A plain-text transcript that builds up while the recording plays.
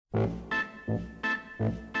Show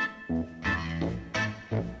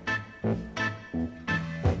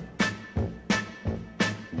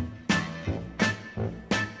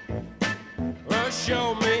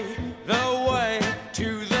me the way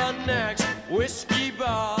to the next whiskey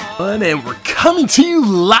bar. And we're coming to you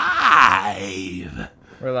live.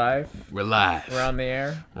 We're live. We're live. We're on the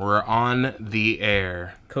air. We're on the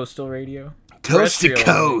air. Coastal radio. Coast to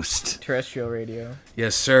coast. Terrestrial radio.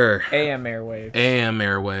 Yes, sir. AM airwaves. AM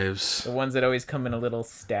airwaves. The ones that always come in a little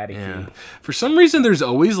staticky. Yeah. For some reason, there's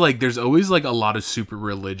always like a lot of super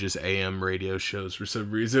religious AM radio shows. For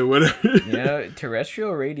some reason, whatever. You know,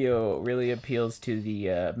 terrestrial radio really appeals to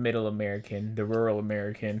the middle American, the rural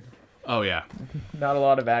American. Oh yeah. Not a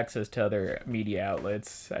lot of access to other media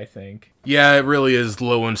outlets, I think. Yeah, it really is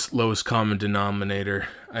lowest common denominator.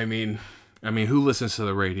 I mean, who listens to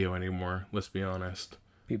the radio anymore? Let's be honest.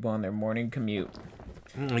 People on their morning commute.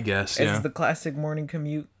 I guess, It's yeah. the classic morning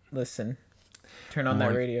commute. Listen. Turn on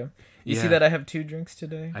that radio. You Yeah. see that I have 2 drinks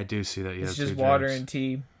today? I do see that. It's just water and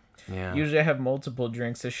tea. Yeah. Usually I have multiple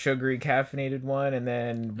drinks, a sugary caffeinated one, and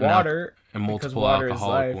then water, and multiple because water is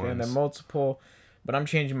alcoholic life, and then ones. multiple, but I'm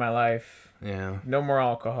changing my life. Yeah. No more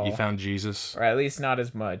alcohol. You found Jesus. Or at least not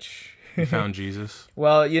as much. You found Jesus.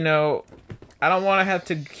 Well, you know, I don't want to have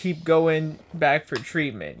to keep going back for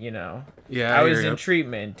treatment, you know. Yeah, I was in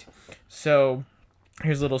treatment. So,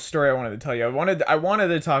 here's a little story I wanted to tell you. I wanted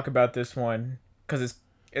to talk about this one because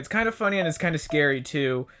it's kind of funny and it's kind of scary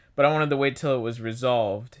too, but I wanted to wait till it was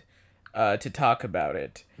resolved to talk about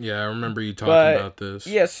it. Yeah, I remember you talking about this.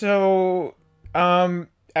 Yeah, so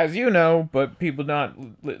as you know, but people not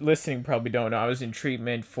listening probably don't know, I was in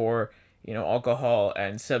treatment for, you know, alcohol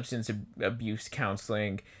and substance abuse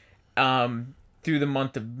counseling through the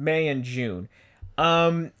month of May and June.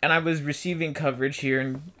 And I was receiving coverage here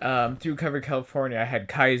and through Cover California. I had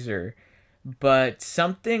Kaiser, but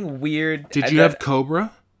something weird. Did you have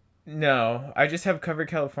Cobra? No, I just have Cover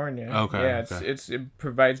California. Okay. Yeah, okay. it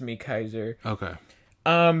provides me Kaiser. Okay.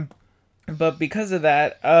 But because of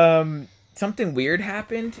that, something weird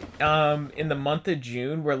happened in the month of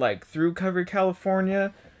June where, like, through Cover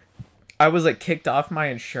California, I was, like, kicked off my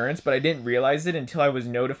insurance, but I didn't realize it until I was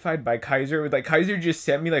notified by Kaiser. Like, Kaiser just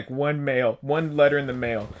sent me, like, one letter in the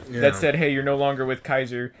mail that said, hey, you're no longer with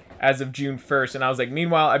Kaiser as of June 1st. And I was like,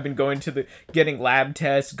 meanwhile, I've been getting lab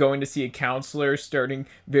tests, going to see a counselor, starting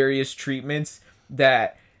various treatments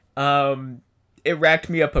that, it racked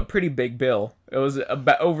me up a pretty big bill. It was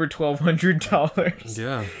about over $1,200.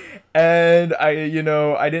 Yeah. And I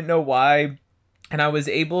didn't know why. And I was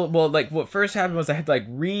able, what first happened was I had to, like,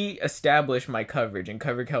 re-establish my coverage in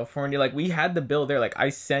Cover California. Like, we had the bill there. Like, I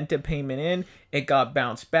sent a payment in. It got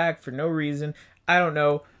bounced back for no reason. I don't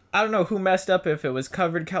know who messed up, if it was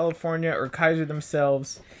Covered California or Kaiser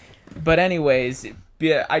themselves. But anyways,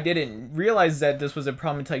 I didn't realize that this was a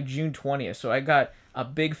problem until, like, June 20th. So I got a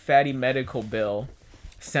big fatty medical bill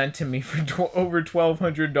sent to me for over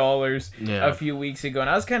 $1,200 a few weeks ago, and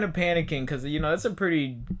I was kind of panicking because, you know, that's a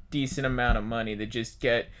pretty decent amount of money to just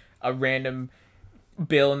get a random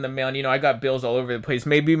bill in the mail. And, you know, I got bills all over the place.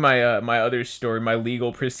 Maybe my my other story, my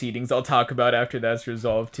legal proceedings, I'll talk about after that's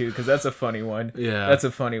resolved too, because that's a funny one. Yeah, that's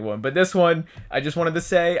a funny one. But this one, I just wanted to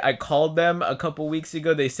say, I called them a couple weeks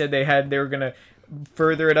ago. They said they were gonna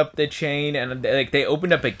further it up the chain, and they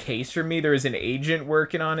opened up a case for me. There was an agent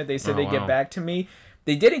working on it. They said they'd get back to me.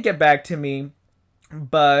 They didn't get back to me,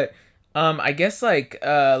 but I guess like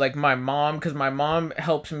my mom, because my mom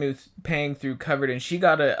helps me with paying through Covered, and she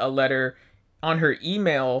got a letter on her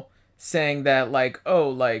email saying that, like, oh,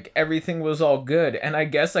 like, everything was all good. And I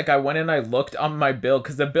guess, like, I went and I looked on my bill,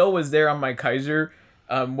 because the bill was there on my Kaiser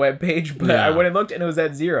webpage, but I went and looked and it was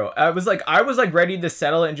at $0. I was like ready to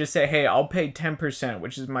settle it and just say, hey, I'll pay 10%,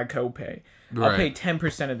 which is my copay. Right. I'll pay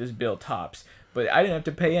 10% of this bill tops. But I didn't have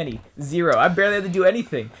to pay any. $0. I barely had to do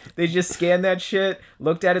anything. They just scanned that shit,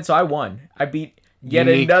 looked at it, so I won. I beat yet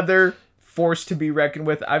another force to be reckoned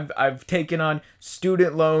with. I've taken on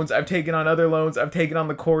student loans. I've taken on other loans. I've taken on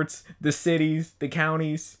the courts, the cities, the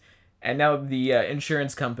counties, and now the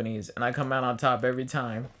insurance companies. And I come out on top every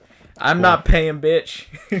time. I'm not paying, bitch.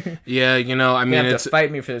 Yeah, you know, I mean, you have to fight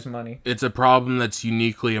me for this money. It's a problem that's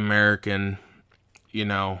uniquely American, you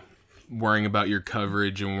know, worrying about your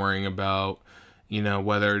coverage and worrying about, you know,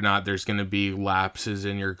 whether or not there's going to be lapses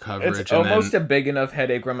in your coverage. It's almost a big enough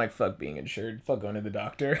headache where I'm like, fuck being insured. Fuck going to the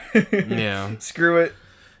doctor. Yeah. Screw it.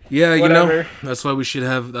 Yeah, Whatever. You know, that's why we should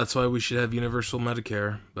have universal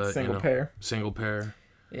Medicare. But Single payer.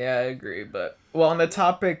 Yeah, I agree. But, well, on the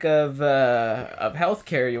topic of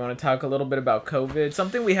healthcare, you want to talk a little bit about COVID?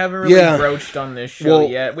 Something we haven't really broached on this show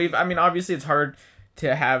yet. Obviously it's hard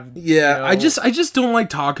to have. Yeah, you know, I just don't like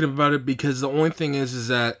talking about it because the only thing is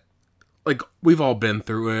that like we've all been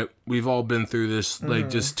through it. We've all been through this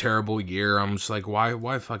like just terrible year. I'm just like,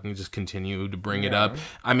 why fucking just continue to bring it up?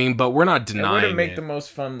 I mean, but we're not it denying wouldn't make it. the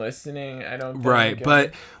most fun listening. I don't think. Right,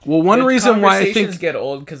 but well, one reason why I conversations think get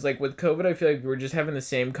old because like with COVID, I feel like we're just having the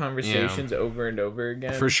same conversations over and over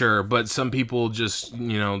again. for sure, but some people just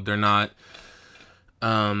they're not.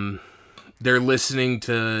 They're listening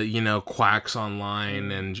to quacks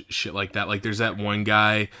online and shit like that. Like there's that one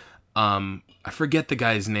guy. I forget the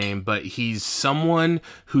guy's name, but he's someone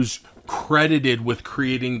who's credited with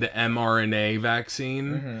creating the mRNA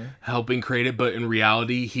vaccine, helping create it. But in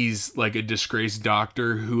reality, he's like a disgraced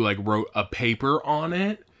doctor who like wrote a paper on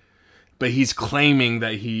it. But he's claiming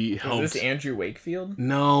that he helped. Is this Andrew Wakefield?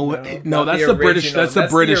 No, Not that's the the British. original- That's the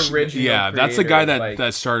that's the British. original Yeah, that's the guy creator of,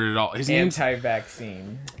 that started it all. His name's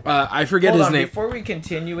Anti-vaccine. I forget Hold his on, name. before we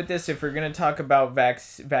continue with this, if we're gonna talk about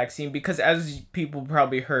vaccine, because as people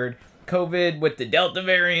probably heard, COVID with the Delta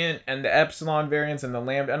variant and the Epsilon variants and the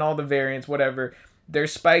Lambda and all the variants, whatever, they're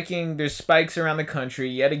spiking. There's spikes around the country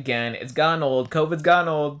yet again. It's gotten old. COVID's gotten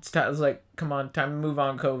old. It's like, come on, time to move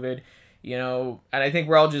on, COVID. And I think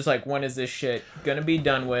we're all just like, when is this shit gonna be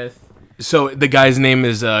done with? So the guy's name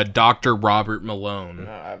is Dr. Robert Malone.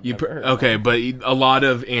 I've never heard of Okay, but a lot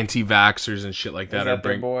of anti-vaxxers and shit like that Is are that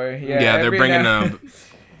their boy? they're bringing up.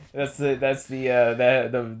 That's their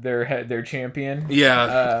champion.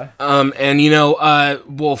 Yeah.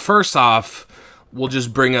 Well, first off, we'll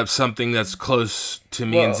just bring up something that's close to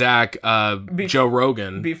me and Zach. Joe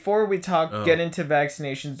Rogan. Before we get into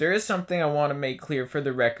vaccinations, there is something I want to make clear for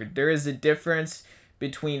the record. There is a difference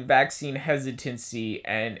between vaccine hesitancy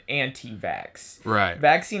and anti-vax. Right.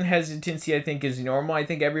 Vaccine hesitancy, I think, is normal. I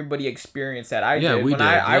think everybody experienced that. I did. We When did.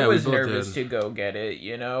 I was we both nervous did. to go get it,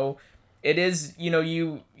 It is,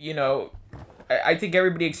 I think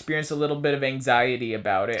everybody experienced a little bit of anxiety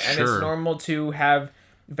about it. And Sure. it's normal to have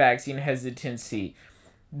vaccine hesitancy.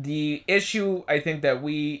 The issue I think that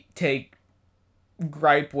we have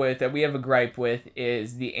a gripe with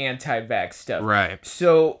is the anti-vax stuff. Right.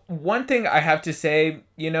 So one thing I have to say,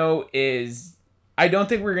 is I don't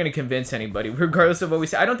think we're going to convince anybody, regardless of what we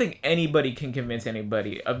say. I don't think anybody can convince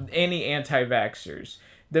anybody of any anti-vaxxers.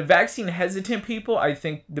 The vaccine hesitant people, I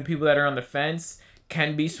think the people that are on the fence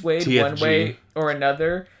can be swayed one TFG. way or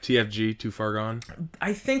another. TFG, Too Far Gone.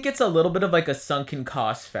 I think it's a little bit of like a sunken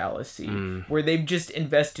cost fallacy where they've just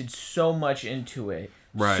invested so much into it.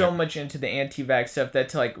 Right. So much into the anti-vax stuff that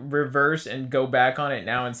to like reverse and go back on it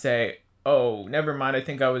now and say, oh, never mind, I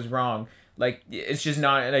think I was wrong. Like, it's just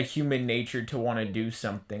not in a human nature to want to do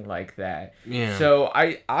something like that. Yeah. So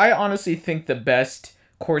I honestly think the best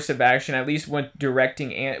course of action, at least when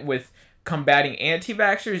with combating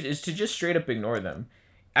anti-vaxxers, is to just straight up ignore them.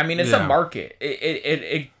 I mean, it's a market.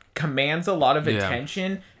 It commands a lot of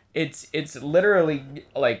attention. It's literally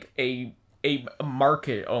like a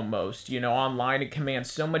market almost, online. It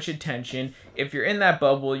commands so much attention. If you're in that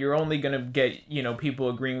bubble, you're only going to get, people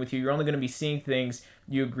agreeing with you. You're only going to be seeing things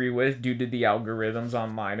you agree with due to the algorithms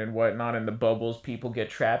online and whatnot, and the bubbles people get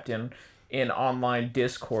trapped in online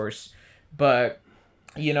discourse. But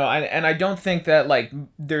I don't think that like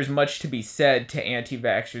there's much to be said to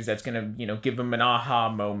anti-vaxxers that's gonna give them an aha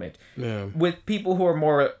moment. Yeah. With people who are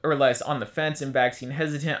more or less on the fence and vaccine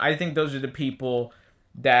hesitant, I think those are the people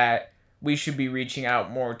that we should be reaching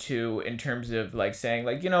out more to in terms of like saying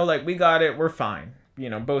like like we got it, we're fine.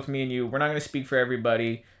 Both me and you, we're not gonna speak for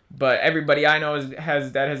everybody, but everybody I know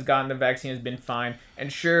has gotten the vaccine has been fine.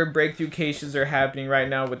 And sure, breakthrough cases are happening right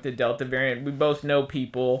now with the Delta variant. We both know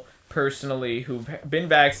people personally who've been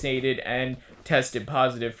vaccinated and tested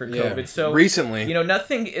positive for COVID. So recently,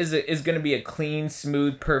 nothing is going to be a clean,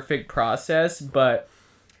 smooth, perfect process, but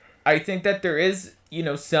I think that there is,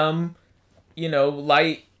 some,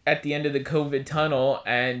 light at the end of the COVID tunnel,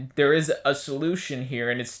 and there is a solution here,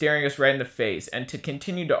 and it's staring us right in the face. And to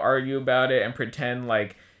continue to argue about it and pretend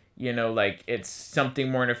like, like it's something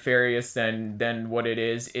more nefarious than what it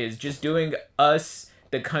is just doing us,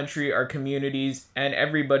 the country, our communities, and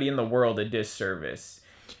everybody in the world a disservice.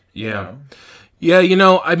 Yeah. Yeah,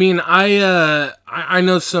 I mean, I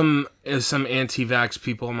know some anti-vax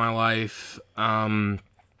people in my life. Where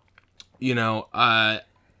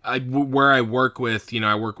I work with,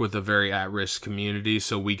 I work with a very at-risk community,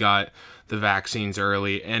 so we got the vaccines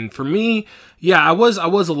early. And for me, I was a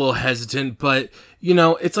little hesitant, but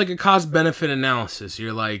it's like a cost-benefit analysis.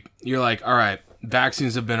 You're like, all right,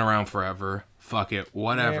 vaccines have been around forever. Fuck it,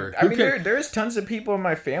 whatever. I mean, there's tons of people in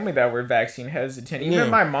my family that were vaccine hesitant. Even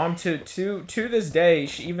my mom, to this day,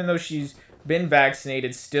 even though she's been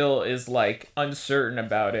vaccinated still is like uncertain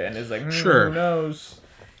about it and is like, Sure. who knows?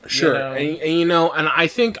 Sure. You know? And you know, and I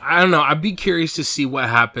think, I don't know, I'd be curious to see what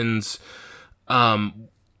happens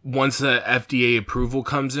once the FDA approval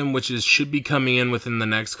comes in, which should be coming in within the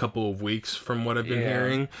next couple of weeks from what I've been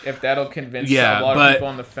hearing. If that'll convince Yeah, a lot but of people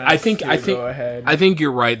on the fence go ahead. I think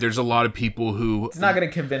you're right. There's a lot of people who It's not going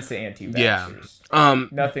to convince the anti-vaxxers. Yeah.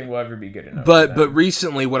 Nothing will ever be good enough. for them. But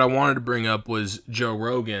recently, what I wanted to bring up was Joe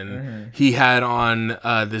Rogan. Mm-hmm. He had on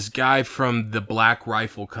this guy from the Black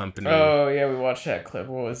Rifle Company, Oh, yeah, we watched that clip.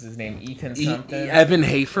 What was his name? Ethan something? Evan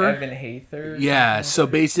Hafer. Evan Hafer? Yeah, so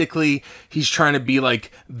basically, he's trying to be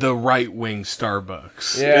like the right wing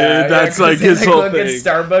Starbucks. Yeah, That's 'cause like they, his whole look thing. at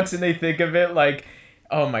Starbucks and they think of it like,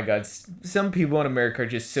 oh my god, some people in America are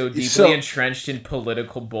just so deeply So- entrenched in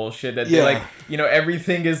political bullshit that Yeah. they're like,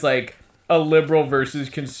 everything is like a liberal versus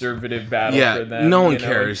conservative battle Yeah, for them. no one you know?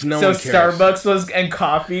 cares. No so one cares. Starbucks and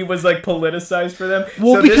coffee was like politicized for them.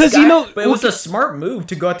 Well, So this because, you know- but it was a smart move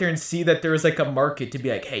to go out there and see that there was like a market to be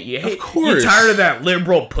like, hey, you course. tired of that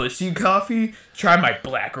liberal pussy coffee? Try my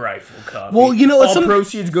Black Rifle coffee. Well, you know, all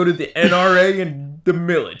proceeds go to the NRA and the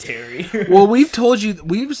military. Well, we've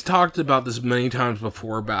talked about this many times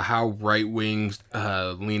before about how right wing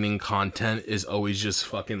leaning content is always just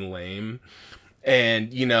fucking lame.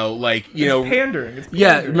 And pandering. It's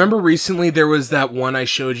yeah, pandering. remember recently there was that one I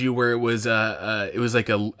showed you where it was like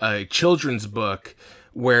a children's book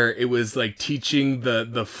where it was like teaching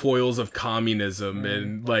the foils of communism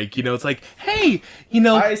and like, it's like, hey,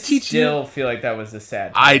 I still feel like that was a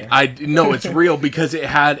sad thing. I no, it's real because it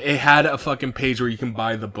had a fucking page where you can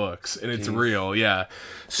buy the books and it's real, yeah.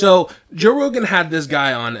 So Joe Rogan had this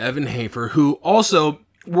guy on, Evan Hafer, who also,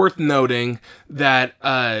 worth noting that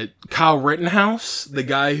Kyle Rittenhouse, the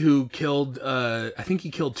guy who killed, I think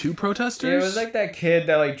he killed 2 protesters. Yeah, it was like that kid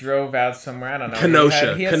that like drove out somewhere. I don't know.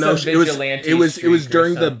 Kenosha. He had some vigilante It was streak or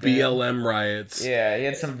during the something. BLM riots. Yeah, he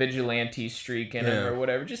had some vigilante streak in him or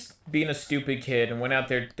whatever. Just being a stupid kid and went out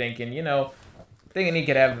there thinking he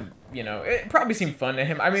could have, it probably seemed fun to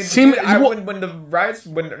him. I mean, when the riots,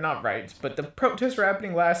 not riots, but the protests were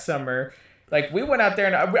happening last summer. Like, we went out there,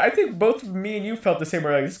 and I think both me and you felt the same.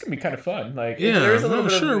 We're like, this is going to be kind of fun. Like, there's a little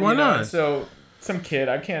bit of, why not? So, some kid,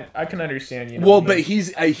 I can understand, Well, but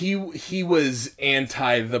he was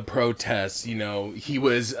anti the protests, He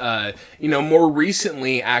was, more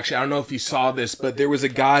recently, actually, I don't know if you saw this, but there was a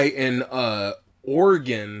guy in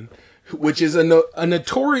Oregon, which is a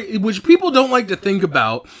notorious, which people don't like to think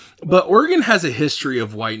about, but Oregon has a history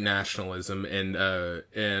of white nationalism and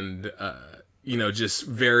just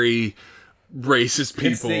very racist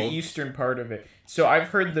people. It's the eastern part of it. So I've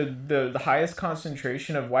heard the highest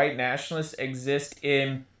concentration of white nationalists exist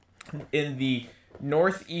in the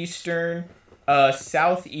northeastern,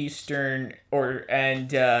 southeastern,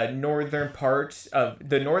 northern parts of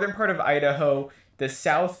the northern part of Idaho, the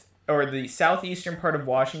southeastern part of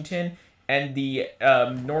Washington, and the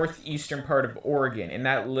northeastern part of Oregon, in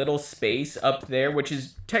that little space up there, which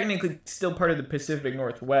is technically still part of the Pacific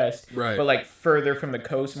Northwest, right? But like further from the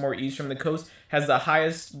coast, more east from the coast, has the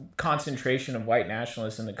highest concentration of white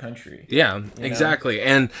nationalists in the country. Yeah, exactly.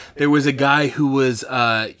 And there was a guy who was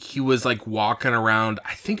he was like walking around.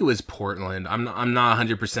 I think it was Portland. I'm not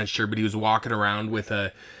 100% sure, but he was walking around with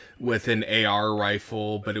an AR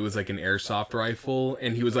rifle, but it was like an airsoft rifle,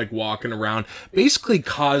 and he was like walking around basically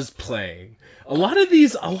cosplaying. A lot of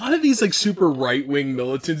these like super right-wing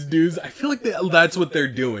militant dudes, I feel like that's what they're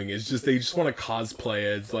doing. Is just they just want to cosplay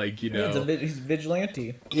as like, he's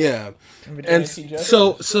vigilante. Yeah. Vigilante And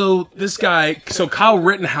justice. so this guy, Kyle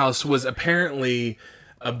Rittenhouse was apparently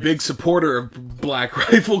a big supporter of Black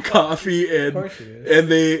Rifle Coffee, and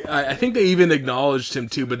I think they even acknowledged him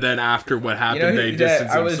too. But then after what happened, they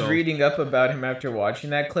distanced I was themselves. reading up about him after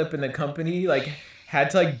watching that clip, and the company had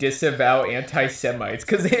to disavow anti-Semites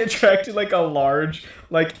because they attracted a large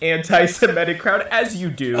anti-Semitic crowd, as you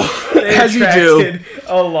do. They As you do.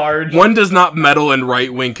 a large. One does not meddle in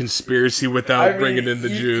right-wing conspiracy without bringing in the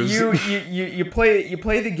Jews. You play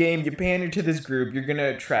the game. You pander to this group. You're gonna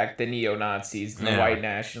attract the neo-Nazis and the white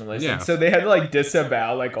nationalists. Yeah. And so they had to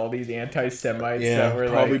disavow all these anti-Semites that were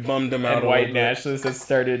probably bummed them out and a white little bit. nationalists that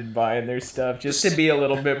started buying their stuff just to be a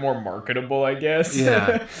little bit more marketable, I guess.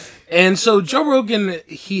 Yeah. And so Joe Rogan,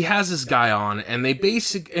 he has this guy on, and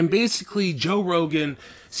basically Joe Rogan.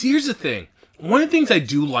 See, here's the thing. One of the things I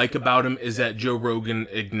do like about him is that Joe Rogan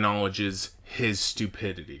acknowledges his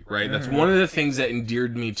stupidity, right? That's one of the things that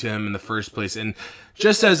endeared me to him in the first place. And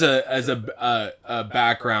just as a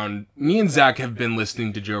background, me and Zach have been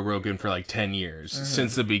listening to Joe Rogan for 10 years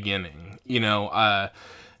since the beginning,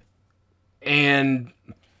 and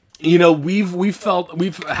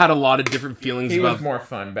we've had a lot of different feelings He about. was more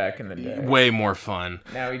fun back in the day. Way more fun.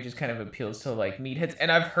 Now he just kind of appeals to like meatheads.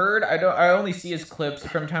 And I've heard, I only see his clips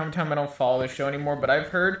from time to time. I don't follow the show anymore, but I've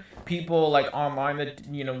heard people like online that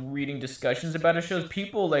reading discussions about his shows.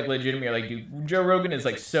 People like legitimately are like, dude, Joe Rogan is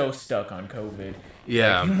like so stuck on COVID.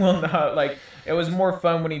 Yeah. Like, he will not like. It was more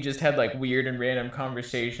fun when he just had like weird and random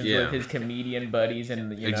conversations with his comedian buddies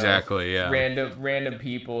and exactly random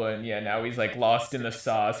people, and now he's like lost in the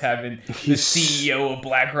sauce, having the CEO of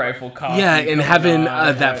Black Rifle Coffee. Yeah, and having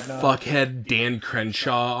that fuckhead Dan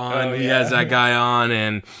Crenshaw on. He has that guy on,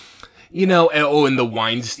 and and the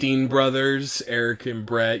Weinstein brothers, Eric and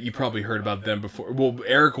Brett. You probably heard about them before. Well,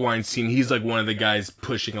 Eric Weinstein, he's like one of the guys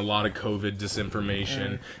pushing a lot of COVID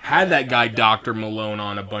disinformation. Had that guy Dr. Malone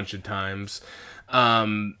on a bunch of times.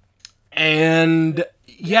 And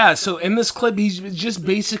yeah, so in this clip, he's just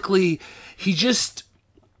basically, he just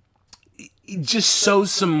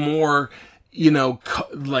shows some more,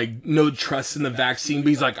 like no trust in the vaccine, but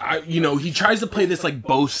he's like, he tries to play this like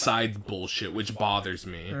both sides bullshit, which bothers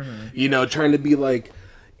me. Trying to be like,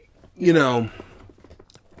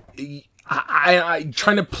 I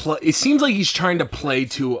trying to play. It seems like he's trying to play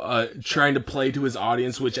to his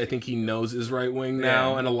audience, which I think he knows is right wing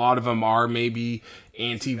now, and a lot of them are maybe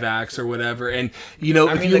anti-vax or whatever. And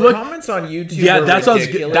if you look, comments on YouTube,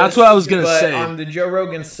 that's what I was gonna say. On the Joe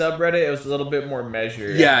Rogan subreddit, it was a little bit more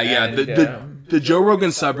measured. The Joe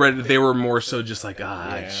Rogan subreddit, they were more so just like,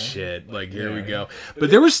 shit, like here we go. But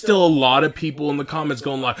there was still a lot of people in the comments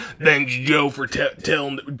going like, thanks Joe for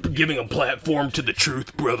giving a platform to the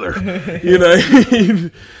truth, brother.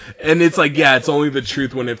 And it's like, it's only the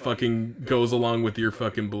truth when it fucking goes along with your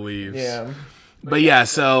fucking beliefs. Yeah. But yeah,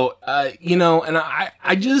 so, and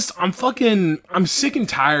I'm sick and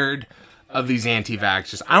tired of these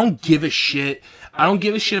anti-vaxxers. I don't give a shit. I don't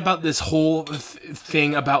give a shit about this whole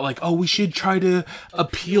thing about like, we should try to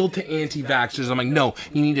appeal to anti-vaxxers. I'm like, no,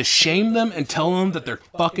 you need to shame them and tell them that they're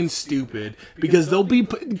fucking stupid because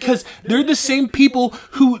they're the same people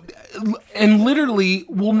who, and literally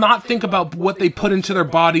will not think about what they put into their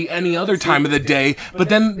body any other time of the day, but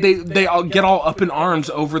then they all get all up in arms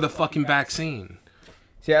over the fucking vaccine.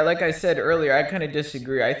 Yeah, like I said earlier, I kind of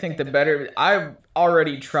disagree. I think I've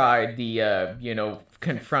already tried the,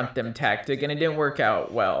 confront them tactic, and it didn't work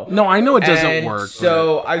out well. No, I know it doesn't work.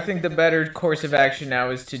 So I think the better course of action now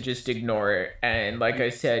is to just ignore it. And like I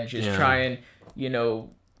said, just try and,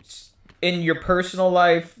 in your personal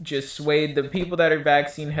life, just sway the people that are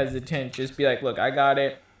vaccine hesitant. Just be like, look, I got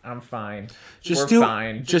it. I'm fine. We're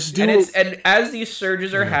fine. Just do it. And as these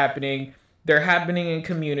surges are happening, they're happening in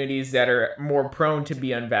communities that are more prone to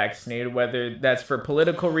be unvaccinated, whether that's for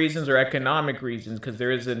political reasons or economic reasons, because there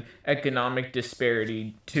is an economic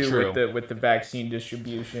disparity too with the vaccine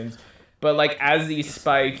distributions. But like as these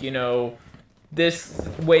spike, this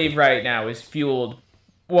wave right now is fueled.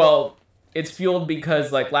 Well, it's fueled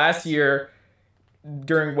because like last year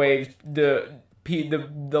during waves, the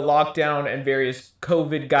lockdown and various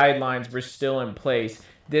COVID guidelines were still in place.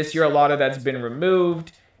 This year, a lot of that's been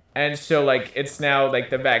removed. And so, like, it's now, like,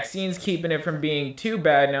 the vaccine's keeping it from being too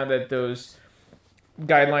bad now that those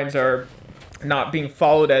guidelines are not being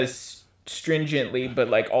followed as stringently. But,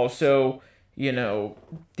 like, also, the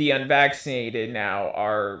unvaccinated now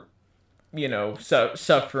are,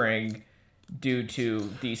 suffering due to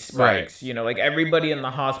these spikes. Right. Like, everybody in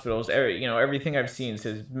the hospitals, everything I've seen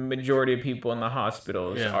says majority of people in the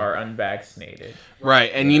hospitals are unvaccinated.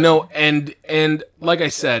 Right, and and like I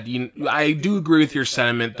said, I do agree with your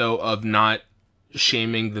sentiment though of not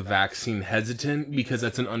shaming the vaccine hesitant because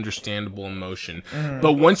that's an understandable emotion.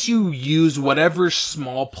 But once you use whatever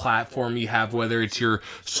small platform you have, whether it's your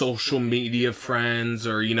social media friends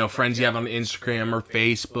or friends you have on Instagram or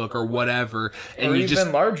Facebook or whatever, and or you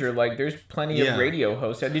even larger, like there's plenty of radio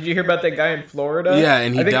hosts. Did you hear about that guy in Florida? Yeah,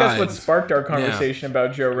 and I think died. That's what sparked our conversation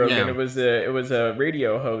about Joe Rogan. Yeah. It was a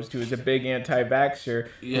radio host who was a big anti-vaxxer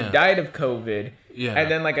who died of COVID. Yeah.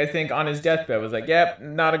 And then, like, I think on his deathbed was like, yep,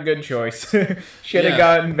 not a good choice. Should have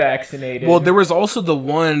gotten vaccinated. Well, there was also the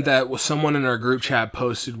one that someone in our group chat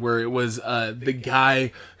posted where it was the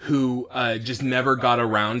guy who just never got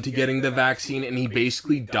around to getting the vaccine, and he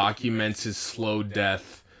basically documents his slow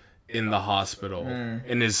death in the hospital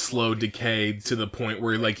and his slow decay to the point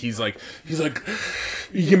where he's like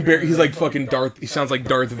fucking Darth. He sounds like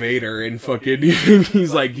Darth Vader and fucking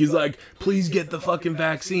he's like please get the fucking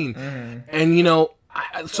vaccine. And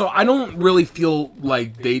so I don't really feel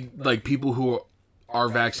like people who are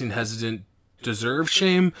vaccine hesitant deserve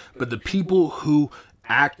shame, but the people who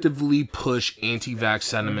actively push anti-vax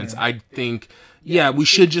sentiments, I think, yeah, we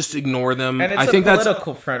should just ignore them. And it's I think a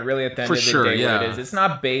political front, really, at the end for of the sure, day, yeah. what it is. It's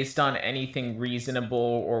not based on anything reasonable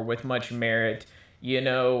or with much merit. You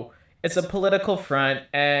know, it's a political front,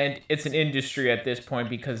 and it's an industry at this point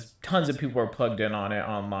because tons of people are plugged in on it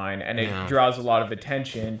online, and it draws a lot of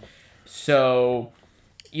attention. So,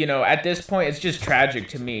 you know, at this point, it's just tragic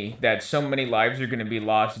to me that so many lives are going to be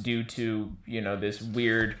lost due to, you know, this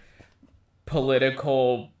weird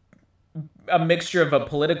a mixture of a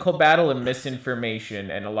political battle and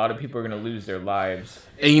misinformation, and a lot of people are going to lose their lives.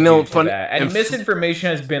 And you know, and misinformation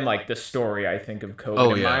has been like the story, I think, of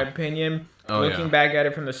COVID, in my opinion. Looking back at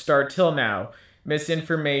it from the start till now,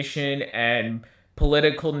 misinformation and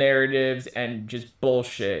political narratives and just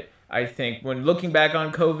bullshit. I think when looking back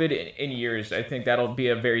on COVID in years, I think that'll be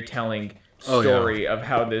a very telling story of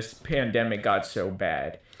how this pandemic got so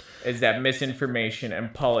bad. Is that misinformation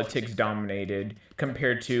and politics dominated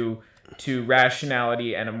compared to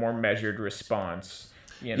rationality and a more measured response.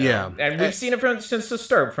 You know? Yeah. And we've seen it since the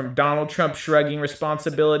start, from Donald Trump shrugging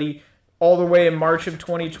responsibility all the way in March of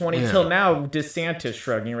 2020 till now, DeSantis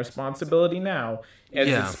shrugging responsibility now. As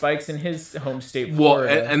it spikes in his home state,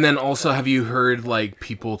 Florida. Well, and then also, have you heard, like,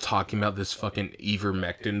 people talking about this fucking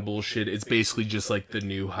ivermectin bullshit? It's basically just, like, the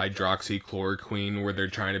new hydroxychloroquine, where they're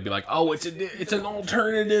trying to be like, oh, it's an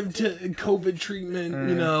alternative to COVID treatment,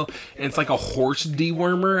 you know? And it's like a horse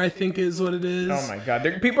dewormer, I think is what it is. Oh, my God.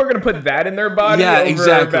 People are going to put that in their body over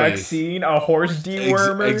a vaccine? A horse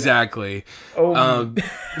dewormer? Exactly. Oh,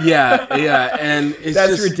 yeah, and it's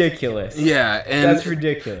that's ridiculous. Yeah, and that's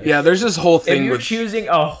ridiculous. Yeah, there's this whole thing with choosing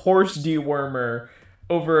a horse dewormer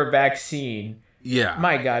over a vaccine. Yeah,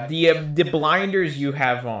 my God, the blinders you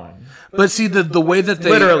have on. But see the way that they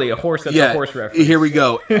literally a horse. That's a horse reference. Here we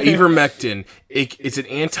go. Ivermectin. It's an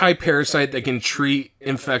anti-parasite that can treat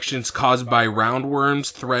infections caused by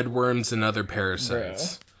roundworms, threadworms, and other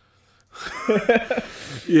parasites.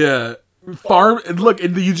 Yeah.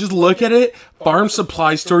 You just look at it. Farm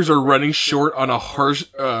supply stores are running short on a horse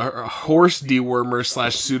dewormer /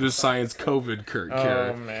 pseudoscience COVID cure.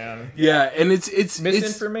 Oh man. Yeah, and it's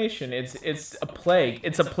misinformation. It's a plague.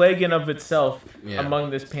 It's a plague in of itself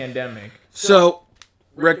among this pandemic. So,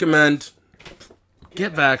 recommend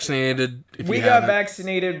get vaccinated. We got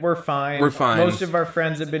vaccinated. We're fine. We're fine. Most of our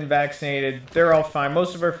friends have been vaccinated. They're all fine.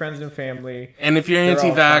 Most of our friends and family. And if you're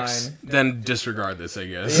anti-vax, then disregard this, I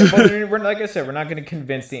guess. Yeah, but like I said, we're not going to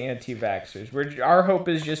convince the anti-vaxxers. Our hope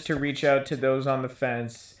is just to reach out to those on the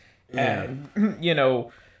fence and, you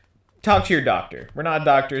know, talk to your doctor. We're not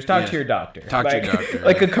doctors. Talk to your doctor. Talk to your doctor.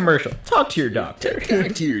 Like a commercial. Talk to your doctor.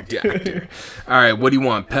 Talk to your doctor. All right, what do you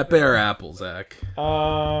want, Pepe or Apple, Zach?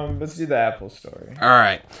 Let's do the Apple story. All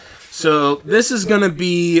right. So this is going to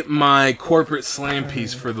be my corporate slam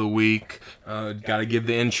piece for the week. Gotta give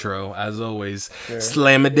the intro, as always. Sure.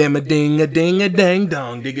 Slam a dim a ding a ding a dang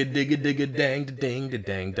dong. Dig a dig a dig a dang da ding da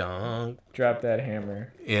dang dong. Drop that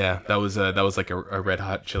hammer. Yeah, that was like a Red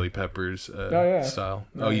Hot Chili Peppers style. Nice.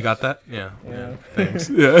 Oh, you got that? Yeah. Thanks.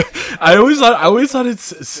 Yeah. I always thought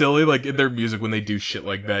it's silly, like in their music when they do shit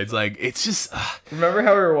like that. It's like it's just. Remember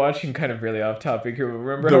how we were watching, kind of really off topic here.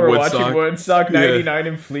 Remember how we were watching Woodstock '99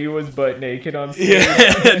 and Flea was butt naked on stage.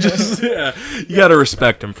 Yeah, you gotta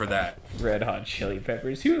respect him for that. Red Hot Chili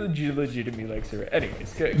Peppers. Who legitimately likes it?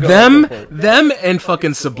 Anyways, go them and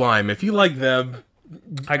fucking Sublime. If you like them.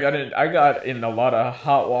 I got in a lot of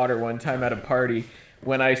hot water one time at a party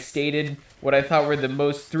when I stated what I thought were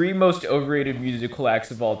the three most overrated musical acts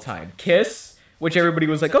of all time. Kiss, which everybody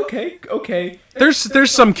was like, okay. There's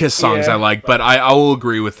some Kiss songs I like, but I will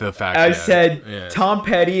agree with the fact. I said Tom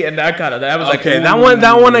Petty, and that was like, okay,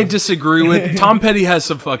 that one I disagree with. Tom Petty has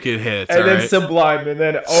some fucking hits, and then Sublime, and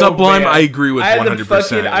then Sublime, man. I agree with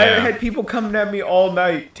 100%. I had people coming at me all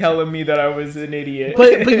night telling me that I was an idiot.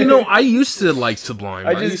 But you know, I used to like Sublime.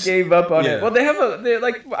 I just gave up on it. Well, they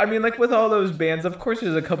like with all those bands, of course,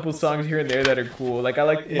 there's a couple songs here and there that are cool. Like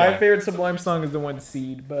my favorite Sublime song is the one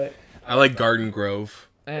Seed, but. I like Garden Grove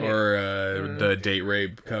or the Date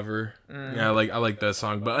Rape cover. Yeah, I like that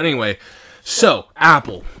song. But anyway, so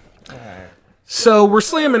Apple. All right. So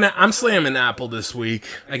I'm slamming Apple this week.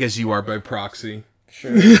 I guess you are by proxy.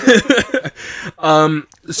 Sure.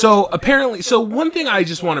 So one thing I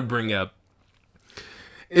just want to bring up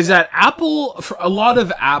is that a lot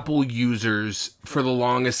of Apple users for the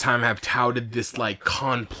longest time have touted this like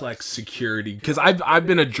complex security, because I've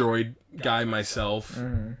been a Droid guy myself.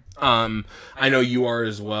 Mm-hmm. I know you are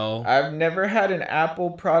as well. I've never had an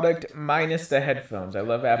Apple product minus the headphones. I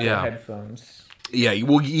love Apple headphones. Yeah,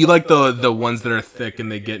 you like the ones that are thick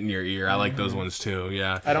and they get in your ear. I like those ones too.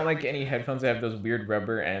 Yeah. I don't like any headphones that have those weird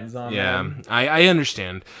rubber ends on Yeah, them. I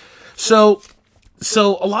understand. So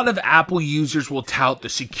a lot of Apple users will tout the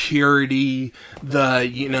security, that's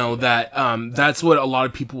what a lot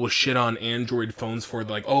of people will shit on Android phones for.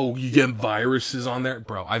 Like, oh, you get viruses on there,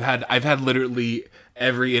 bro. I've had literally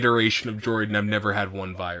every iteration of Droid, and I've never had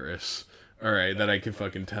one virus. All right, that I can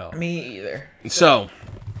fucking tell. Me either. So,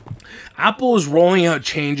 Apple is rolling out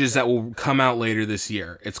changes that will come out later this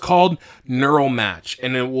year. It's called Neural Match,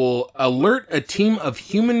 and it will alert a team of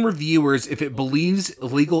human reviewers if it believes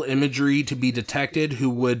illegal imagery to be detected, who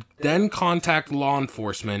would then contact law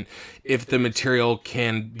enforcement if the material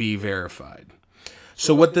can be verified.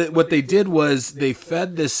 So what they did was they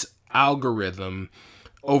fed this algorithm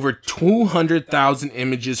over 200,000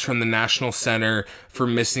 images from the National Center for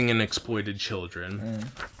Missing and Exploited Children.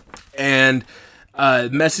 And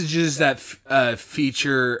messages that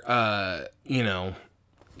feature a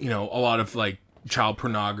lot of like child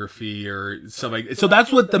pornography or stuff like that. So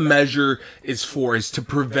that's what the measure is for, is to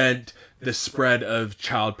prevent the spread of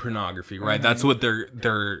child pornography, right? That's what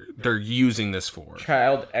they're using this for.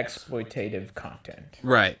 Child exploitative content.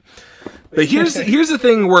 Right. But here's the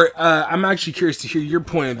thing where I'm actually curious to hear your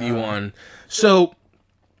point of view on. So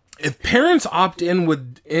if parents opt in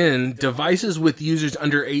within, devices with users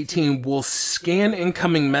under 18 will scan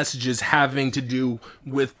incoming messages having to do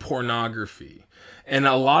with pornography. And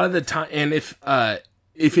a lot of the time, and if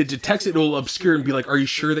it detects it, will obscure and be like, are you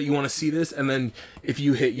sure that you want to see this? And then if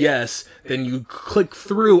you hit yes, then you click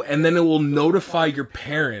through, and then it will notify your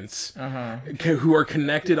parents who are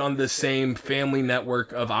connected on the same family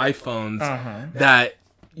network of iPhones that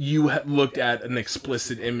you looked at an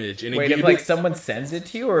explicit image. And wait, if like someone sends it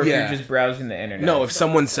to you, or if you're just browsing the internet? No, if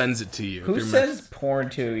someone sends it to you. Who sends porn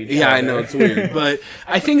to each other? Yeah, I know, it's weird. But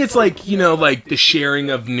I think it's like, like the sharing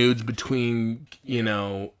of nudes between,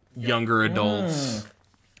 younger adults.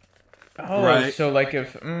 Oh, right? So like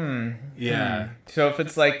if... So if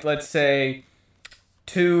it's like, let's say,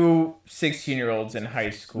 two 16-year-olds in high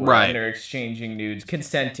school, and they're exchanging nudes,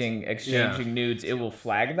 exchanging nudes, it will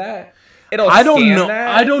flag that? I don't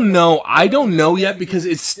know. I don't know yet, because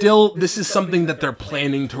it's still, this is something that they're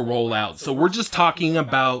planning to roll out. So we're just talking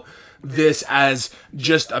about this as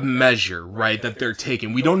just a measure, right, that they're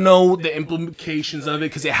taking. We don't know the implications of it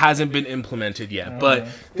because it hasn't been implemented yet. But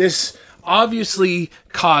this obviously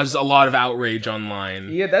caused a lot of outrage online.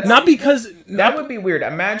 Yeah, that's not because that would be weird.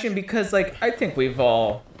 Imagine, because like I think we've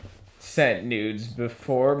all sent nudes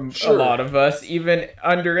before. Sure. A lot of us, even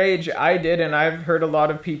underage. I did, and I've heard a lot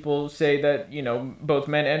of people say that, both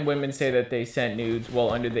men and women say that they sent nudes while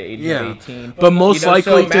under the age of 18. But most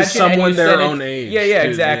likely to someone their own age. Yeah,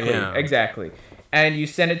 exactly. And you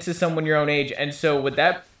send it to someone your own age, and so would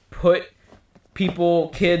that put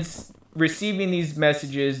kids receiving these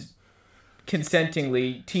messages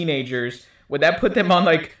consentingly, teenagers, would that put them on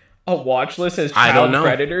like a watch list as child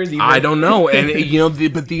predators? Even? I don't know. And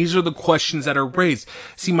but these are the questions that are raised.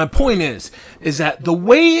 See, my point is that the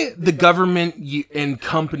way the government and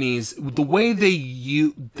companies, the way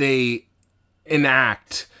they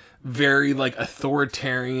enact very like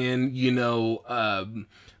authoritarian,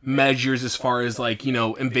 measures as far as like,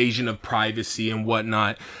 invasion of privacy and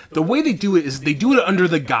whatnot. The way they do it is they do it under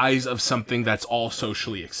the guise of something that's all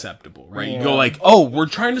socially acceptable, right? Yeah. You go like, oh, we're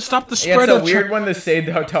trying to stop the spread of... It's a weird one to say,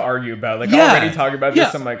 to argue about. Like, already talking about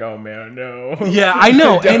this, I'm like, oh man, no. Yeah, I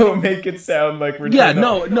know. Don't make it sound like we're... Yeah,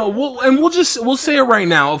 no. We'll say it right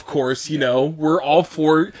now, of course, we're all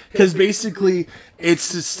for it, because basically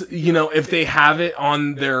it's just, if they have it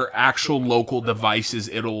on their actual local devices,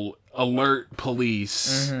 it'll alert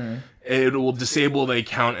police. It will disable the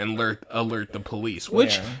account and alert the police,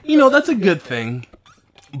 which that's a good thing.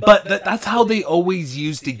 But that's how they always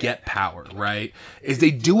use to get power, right? Is they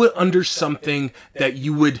do it under something that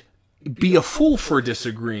you would be a fool for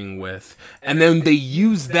disagreeing with, and then they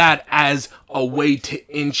use that as a way to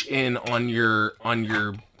inch in on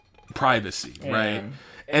your privacy, right?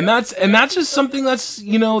 And that's just something that's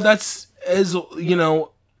that's as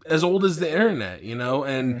as old as the internet,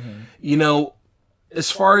 and as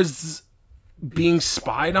far as being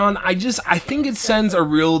spied on, I think it sends a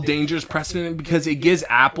real dangerous precedent, because it gives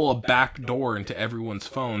Apple a back door into everyone's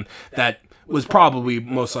phone that was probably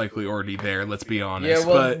most likely already there, let's be honest.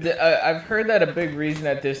 Yeah, well, I've heard that a big reason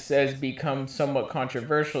that this has become somewhat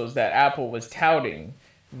controversial is that Apple was touting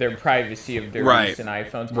their privacy of their recent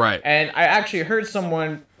iPhones. Right. And I actually heard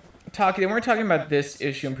someone talking, they weren't talking about this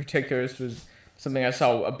issue in particular, this was something I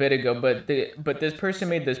saw a bit ago, but this person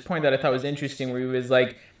made this point that I thought was interesting, where he was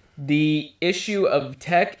like, the issue of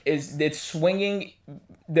tech is it's swinging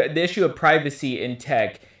the issue of privacy in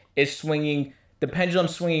tech is swinging. The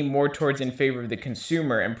pendulum's swinging more towards in favor of the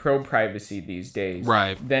consumer and pro-privacy these days,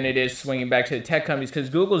 Right. than it is swinging back to the tech companies, because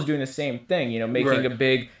Google's doing the same thing, you know, making Right. a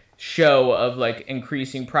big show of like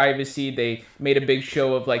increasing privacy. They made a big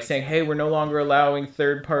show of like saying, hey, we're no longer allowing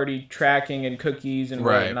third-party tracking and cookies and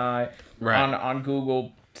Right. whatnot Right. on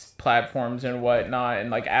Google platforms and whatnot, and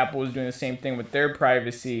like Apple is doing the same thing with their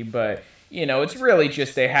privacy, but you know, it's really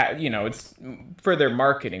just they have, you know, it's for their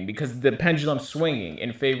marketing, because the pendulum's swinging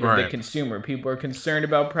in favor of the Right. consumer. People are concerned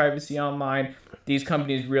about privacy online. These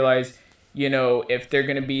companies realize, you know, if they're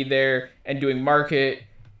going to be there and doing market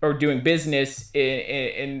or doing business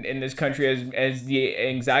in this country, as the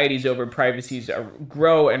anxieties over privacies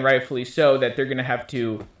grow, and rightfully so, that they're going to have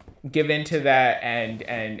to give into that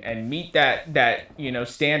and meet that you know,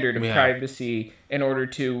 standard of Yeah. privacy in order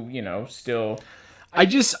to, you know, still I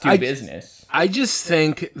just do I, business. I just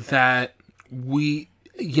think that we,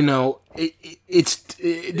 you know,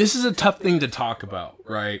 this is a tough thing to talk about,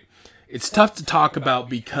 right? It's tough to talk about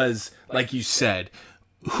because, like you said,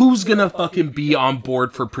 who's gonna fucking be on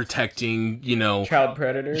board for protecting, you know, Child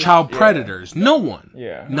predators. child Yeah. predators? No one.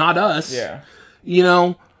 Yeah. Not us. Yeah. You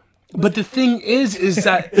know, but the thing is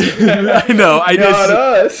that I know I Not just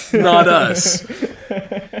us. not us.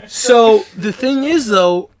 So the thing is,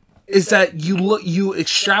 though, is that you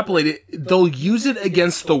extrapolate it. They'll use it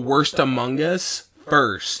against the worst among us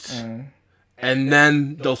first, and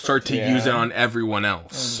then they'll start to use it Yeah. on everyone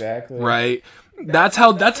else. Exactly. Right. That's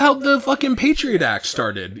how the fucking Patriot Act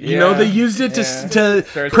started. You know, they used it to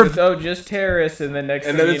Starts with, just terrorists, and then next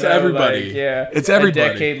And thing then it's you know, everybody. like, yeah, It's everybody.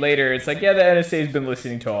 A decade later, it's like, yeah, the NSA's been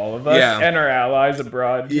listening to all of us Yeah. and our allies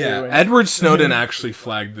abroad too. Yeah, and- Edward Snowden actually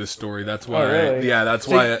flagged this story. That's why. really? That's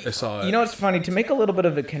So, why I saw it. You know, it's funny to make a little bit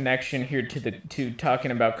of a connection here to talking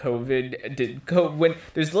about COVID. When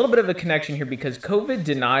there's a little bit of a connection here, because COVID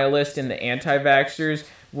denialists and the anti-vaxxers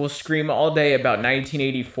will scream all day about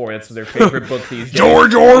 1984. That's their favorite book these days.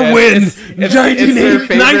 George Orwell, It's their favorite-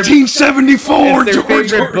 1974. It's their George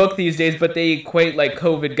favorite Orwell. book these days, but they equate like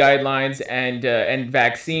COVID guidelines and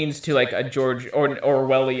vaccines to like a George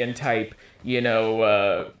Orwellian type, you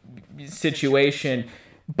know, situation.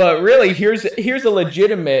 But really, here's a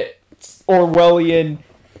legitimate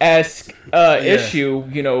Orwellian-esque issue.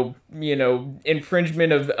 You know,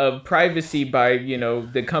 infringement of privacy by, you know,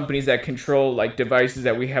 the companies that control like devices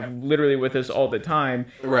that we have literally with us all the time.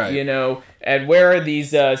 Right. You know, and where are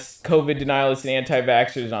these COVID denialists and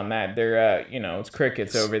anti-vaxxers on that? They're you know, it's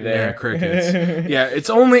crickets over there. Yeah, crickets. Yeah, it's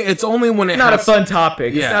only when it Not a has fun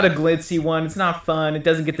topic. Yeah. It's not a glitzy one. It's not fun. It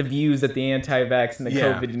doesn't get the views that the anti-vax and the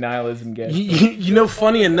Yeah. COVID denialism get. You know,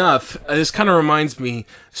 funny enough, this kind of reminds me.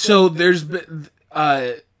 So there's been,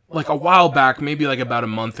 like a while back, maybe like about a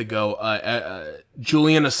month ago,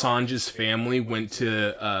 Julian Assange's family went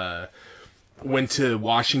to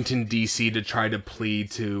Washington D.C. to try to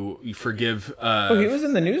plead to forgive. Oh, he was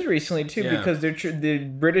in the news recently too, Yeah. because the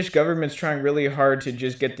British government's trying really hard to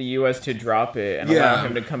just get the U.S. to drop it and allow Yeah.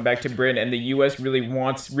 him to come back to Britain, and the U.S. really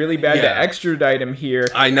wants really bad Yeah. to extradite him here.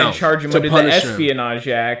 I know, and charge him to under the punish him. Espionage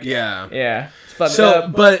Act. Yeah. yeah. It's fucked So,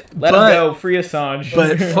 up. but Let him go. Free Assange.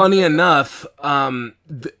 But funny enough,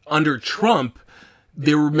 under Trump,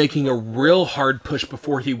 they were making a real hard push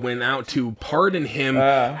before he went out to pardon him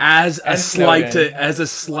as a and slight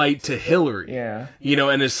Snowden. to Hillary. Yeah. You know,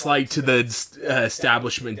 and a slight to the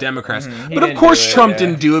establishment Democrats. He But of didn't course, do it, Trump yeah.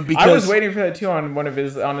 didn't do it because I was waiting for that too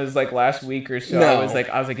on his like last week or so. No. I was like,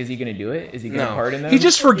 is he gonna do it? Is he gonna pardon them? he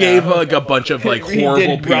just forgave No. like a bunch of like He horrible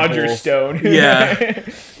did people. Roger Stone. Yeah.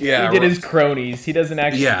 Yeah, He did his cronies. He doesn't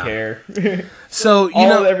actually Yeah. care. So you All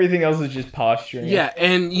know, everything else is just posturing. yeah,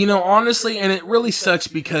 and you know, honestly, and it really sucks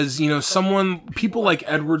because, you know, people like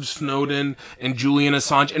Edward Snowden and Julian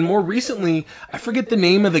Assange, and more recently, I forget the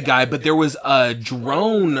name of the guy, but there was a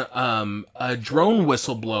drone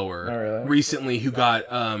whistleblower really? recently who got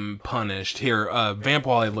punished. Here, Vamp,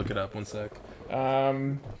 while I look it up, one sec.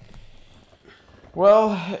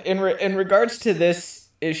 Well, in regards to this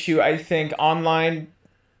issue, I think online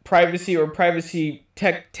privacy or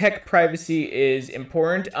tech privacy is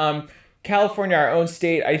important. California, our own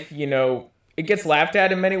state, it gets laughed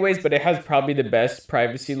at in many ways, but it has probably the best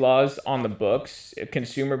privacy laws on the books,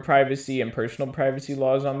 consumer privacy and personal privacy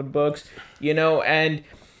laws on the books, and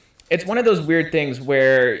it's one of those weird things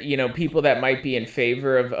where, people that might be in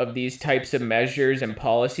favor of these types of measures and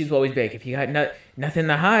policies will always be like, if you got nothing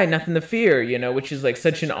to hide, nothing to fear, which is like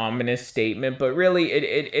such an ominous statement. But really,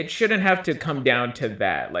 it shouldn't have to come down to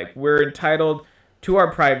that. Like, we're entitled to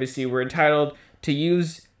our privacy. We're entitled to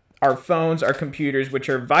use our phones, our computers, which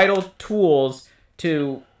are vital tools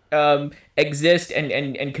to exist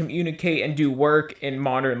and communicate and do work in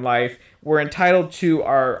modern life, we're entitled to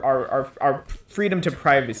our freedom to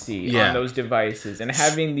privacy on those devices. And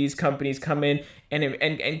having these companies come in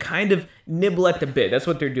and kind of nibble at the bit. That's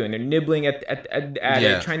what they're doing. They're nibbling at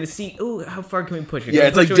it, trying to see, how far can we push it? Yeah,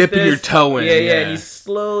 it's like dipping your toe in. Yeah, and you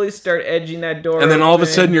slowly start edging that door. And then all of a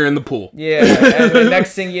sudden you're in the pool. Yeah, and the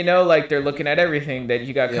next thing you know, like, they're looking at everything that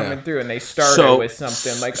you got coming through, and they started with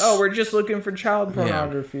something like, we're just looking for child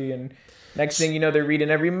pornography, and next thing you know, they're reading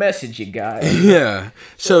every message you got. Yeah.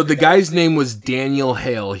 So the guy's name was Daniel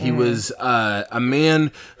Hale. He was a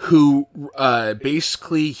man who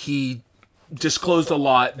basically he disclosed a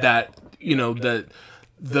lot that,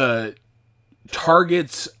 the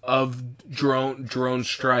targets of drone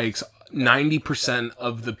strikes, 90%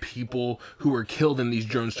 of the people who were killed in these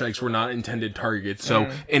drone strikes were not intended targets,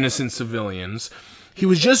 so innocent civilians. He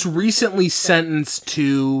was just recently sentenced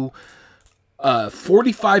to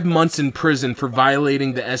 45 months in prison for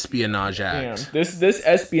violating the Espionage Act. Yeah. This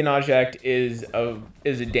Espionage Act is a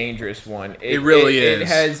dangerous one. It really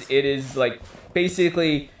is. It is like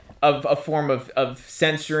basically a form of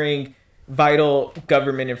censoring vital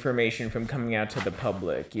government information from coming out to the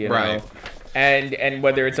public, you know? Right. And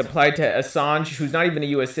whether it's applied to Assange, who's not even a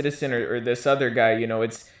U.S. citizen, or this other guy,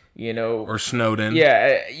 it's, or Snowden.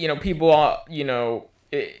 Yeah, people,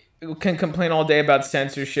 can complain all day about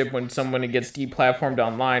censorship when someone gets deplatformed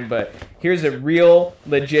online, but here's a real,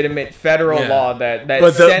 legitimate federal law that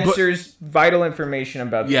censors vital information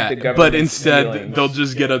about the government. But instead, they'll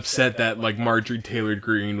just get upset that, like, Marjorie Taylor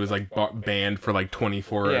Greene was, like, banned for, like,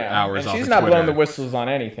 24 hours off of she's not Twitter. blowing the whistles on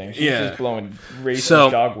anything. She's just blowing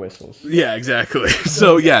racist dog whistles. Yeah, exactly.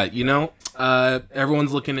 So,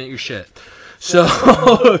 everyone's looking at your shit. So,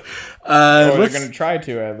 they're going to try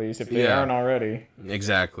to, at least, if they aren't already.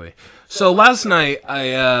 Exactly. So last night,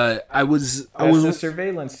 I was the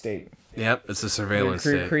surveillance state. Yep, it's a surveillance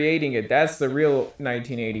state. Creating it. That's the real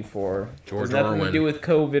 1984. George Has nothing Orwell. to do with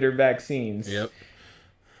COVID or vaccines. Yep.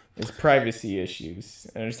 It's privacy issues.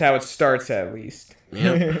 And it's how it starts, at least.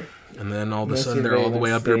 Yep. And then all of a sudden, they're all the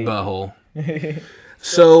way up your butthole.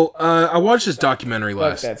 So, I watched this documentary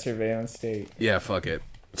last... Fuck that surveillance state. Yeah, fuck it.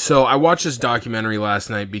 So I watched this documentary last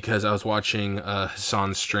night because I was watching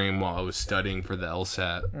Hassan's stream while I was studying for the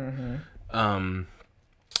LSAT. Mm-hmm.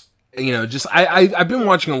 I've been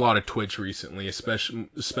watching a lot of Twitch recently, especially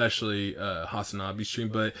Hasanabi's stream,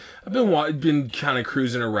 but I've been kind of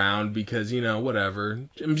cruising around because, whatever.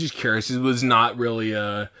 I'm just curious. It was not really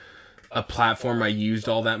a platform I used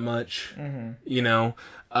all that much,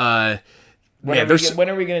 When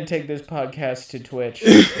are we going to take this podcast to Twitch?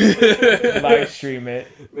 Live stream it.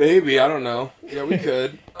 Maybe, I don't know. Yeah, we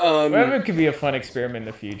could. It could be a fun experiment in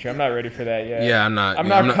the future. I'm not ready for that yet. Yeah, I'm not. I'm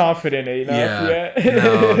not confident enough yet.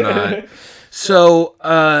 No, I'm not. So,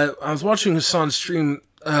 I was watching Hassan's stream.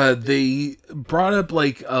 They brought up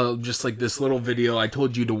just like this little video. I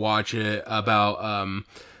told you to watch it about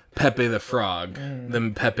Pepe the Frog,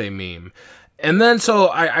 the Pepe meme. And then, so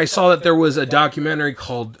I saw that there was a documentary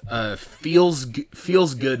called Feels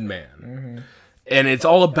Good Man, and it's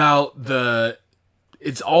all about this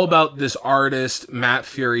artist Matt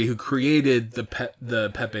Fury who created the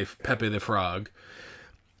Pepe the Frog.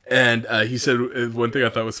 And he said one thing I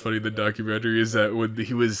thought was funny in the documentary is that when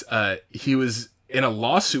he was in a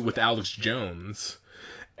lawsuit with Alex Jones.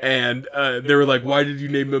 And they were like, why did you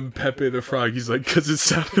name him Pepe the Frog? He's like, because it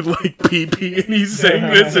sounded like pee-pee, and he's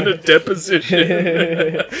saying this in a deposition.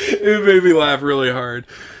 It made me laugh really hard.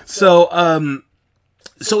 So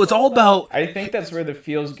it's all about... I think that's where the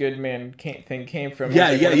Feels Good Man thing came from.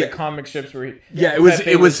 Yeah. The comic strips where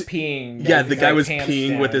it was peeing. Yeah, the guy was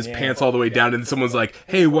peeing with his pants all the way down, and someone's like,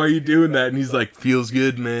 hey, why are you doing that? And he's like, feels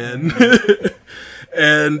good, man.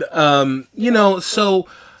 And, so...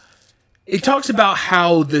 It talks about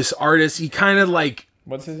how this artist, he kind of like...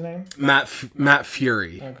 What's his name? Matt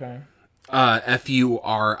Furie. Okay.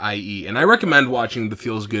 Furie. And I recommend watching the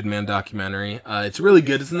Feels Good Man documentary. It's really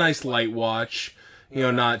good. It's a nice light watch.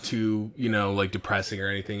 Not too, like depressing or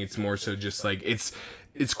anything. It's more so just like... It's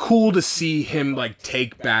cool to see him like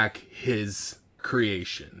take back his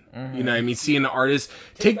creation. Mm-hmm. You know what I mean? Seeing an artist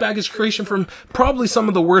take back his creation from probably some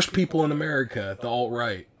of the worst people in America, the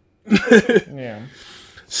alt-right. Yeah.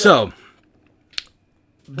 So...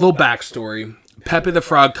 Little backstory. Pepe the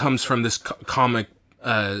Frog comes from this comic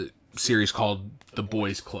series called The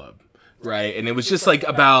Boys Club, right? And it was just like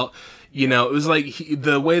about, it was like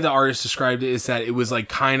the way the artist described it is that it was like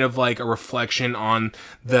kind of like a reflection on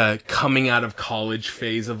the coming out of college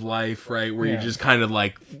phase of life, right? Where you're just kind of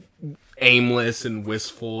like aimless and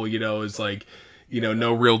wistful, it's like,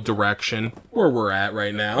 no real direction where we're at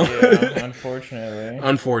right now. Yeah, unfortunately.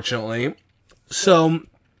 Unfortunately. So,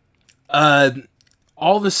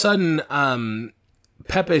 all of a sudden,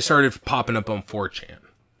 Pepe started popping up on 4chan,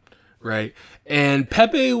 right? And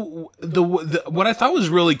Pepe, what I thought was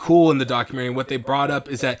really cool in the documentary, what they brought up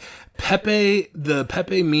is that the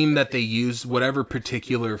Pepe meme that they used, whatever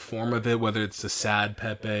particular form of it, whether it's the sad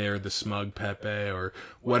Pepe or the smug Pepe or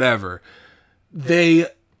whatever, they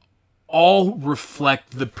all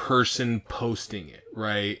reflect the person posting it,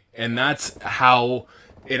 right? And that's how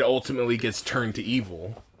it ultimately gets turned to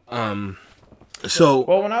evil. So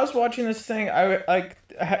well, when I was watching this thing, I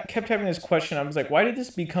kept having this question. I was like, why did this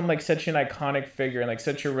become like such an iconic figure and like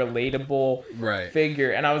such a relatable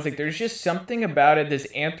figure? And I was like, there's just something about it, this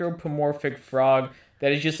anthropomorphic frog,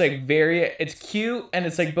 that is just like it's cute and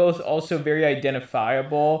it's like both also very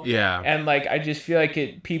identifiable. Yeah. And like I just feel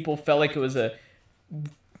like people felt like it was a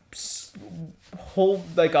whole,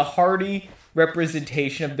 like a hearty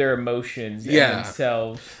representation of their emotions and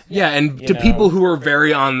themselves. Yeah, and to people who are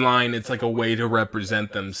very online, it's like a way to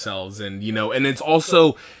represent themselves, and and it's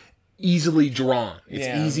also easily drawn. It's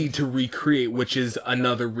easy to recreate, which is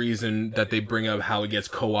another reason that they bring up how it gets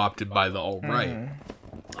co-opted by the alt-right.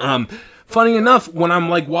 Funny enough, when I'm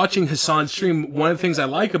like watching Hassan's stream, one of the things I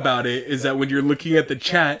like about it is that when you're looking at the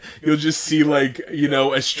chat, you'll just see like,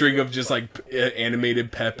 a string of just like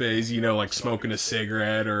animated Pepes, like smoking a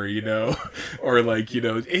cigarette or, or like,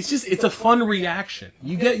 it's a fun reaction.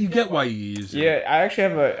 You get why you use it. Yeah, I actually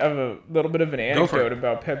have a little bit of an anecdote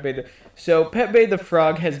about Pepe. So Pepe the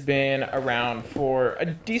Frog has been around for a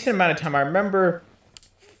decent amount of time. I remember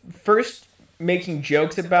first making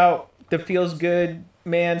jokes about the Feels Good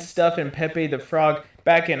Man stuff and Pepe the Frog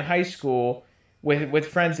back in high school with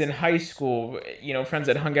friends in high school, friends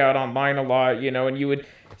that hung out online a lot, and you would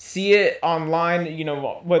see it online,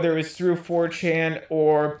 whether it was through 4chan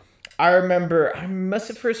or I must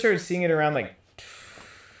have first started seeing it around like,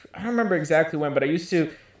 I don't remember exactly when, but I used to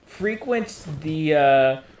frequent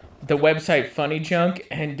the website Funny Junk,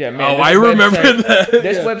 and I remember that.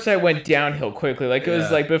 This website went downhill quickly. Like it was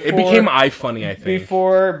like before it became iFunny, I think.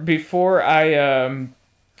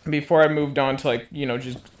 Before I moved on to like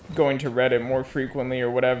just going to Reddit more frequently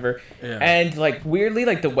or whatever, and like weirdly,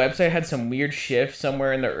 like the website had some weird shift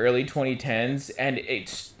somewhere in the early 2010s, and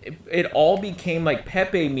it all became like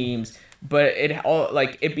Pepe memes. But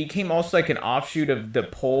it became also like an offshoot of the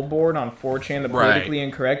poll board on 4chan, the politically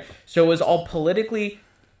incorrect. So it was all politically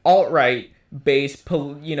alt-right based,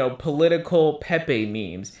 political Pepe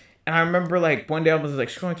memes. And I remember like one day I was like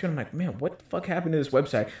scrolling through and I'm like, man, what the fuck happened to this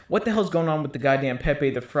website? What the hell's going on with the goddamn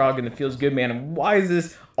Pepe the Frog and the Feels Good Man? And why is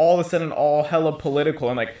this all of a sudden all hella political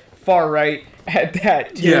and like far right at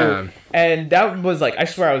that too? Yeah. And that was like, I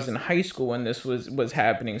swear I was in high school when this was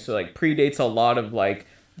happening. So like predates a lot of like,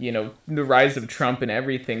 the rise of Trump and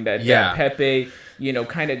everything that Pepe,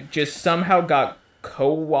 kind of just somehow got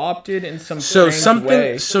co-opted in some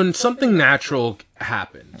way. So something natural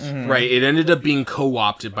happened, right? It ended up being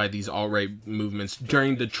co-opted by these alt-right movements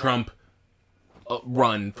during the Trump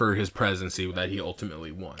run for his presidency that he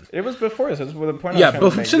ultimately won. It was before this. That's the point. Yeah,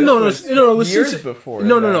 before. It was years before.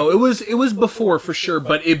 No. It was before for sure,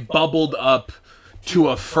 but it bubbled up to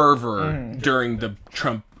a fervor during the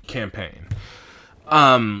Trump campaign.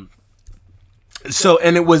 So,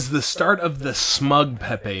 and it was the start of the smug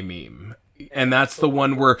Pepe meme. And that's the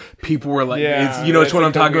one where people were like, it's what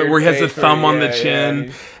I'm talking about, where he has the thumb on the chin.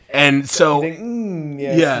 Yeah. And so,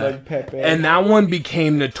 smug Pepe. And that one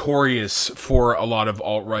became notorious for a lot of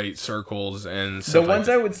alt-right circles and stuff. The ones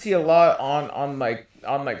I would see a lot on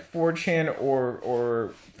 4chan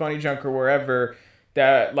or Funny Junk or wherever,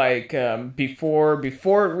 that like before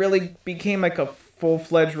it really became like a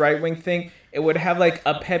full-fledged right-wing thing, it would have like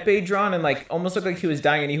a Pepe drawn and like almost looked like he was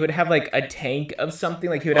dying, and he would have like a tank of something,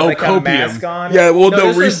 like he would have like copium. A mask on. Yeah, well,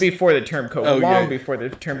 this was before the term copium, before the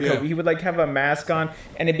term copium. He would like have a mask on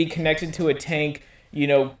and it'd be connected to a tank,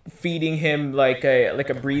 feeding him like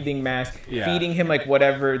a breathing mask, feeding him like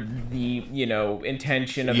whatever the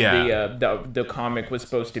intention of the comic was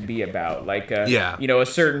supposed to be about, like a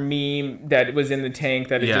certain meme that was in the tank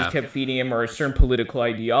that it just kept feeding him, or a certain political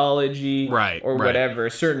ideology, or whatever,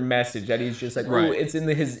 a certain message that he's just like, oh, it's in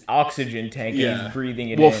his oxygen tank and he's breathing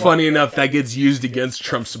it in. Well, funny enough, that gets used against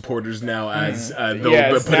Trump supporters now as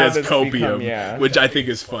they'll put as copium, which I think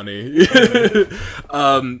is funny.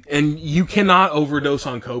 And you cannot overdose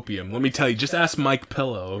on copium. Let me tell you, just ask Mike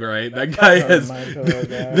Pillow, right? That guy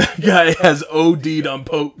has OD'd on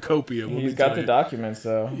copium. He's got the documents,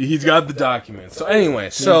 though. He's got the documents. So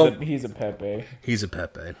anyway, he's a Pepe. He's a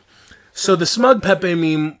Pepe. So the smug Pepe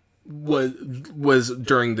meme was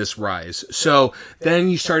during this rise. So then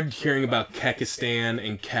you started hearing about Kekistan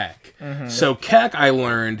and Kek. So Kek, I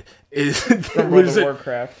learned, is From World of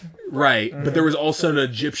Warcraft. right, but there was also an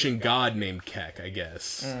Egyptian god named Kek, I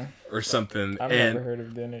guess, or something. I've and never heard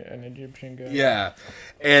of an Egyptian god. yeah,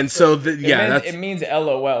 and so It means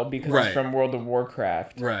LOL because Right. it's from World of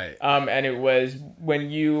Warcraft. right, And it was when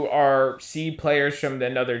you see players from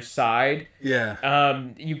another side, yeah.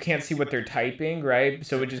 you can't see what they're typing, right?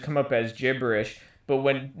 So it would just come up as gibberish. But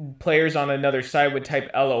when players on another side would type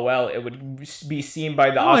LOL, it would be seen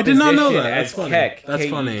by the Oh, I did opposition not know that. as That's funny. Kek. That's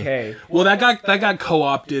funny. K-E-K. Well, that got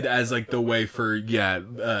co-opted as like the way for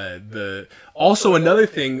the. Also, another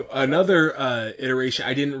thing, another iteration.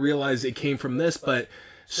 I didn't realize it came from this, but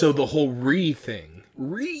so the whole thing,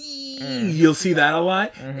 you'll see that a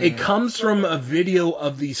lot. It comes from a video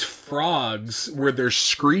of these frogs where they're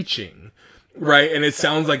screeching, right? And it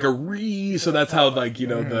sounds like a so that's how like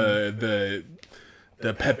the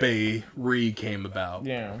Pepe came about.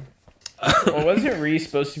 Yeah. Well, wasn't Ree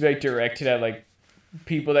supposed to be like directed at like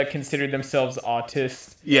people that considered themselves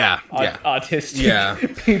autistic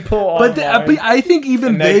people But online? I think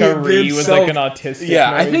even And they like Ree was like an themselves, autistic.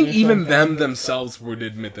 yeah, I noise think or even something. them themselves would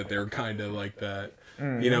admit that they're kind of like that.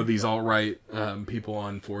 You know, these alt-right people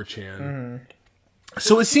on 4chan.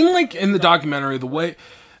 So it seemed like in the documentary, the way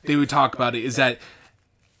they would talk about it is that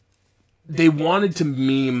they wanted to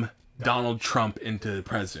meme Donald Trump into the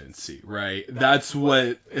presidency, right? That's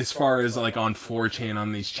what, as far as like on 4chan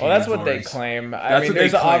on these channels. Well, that's what they claim. I That's mean, what they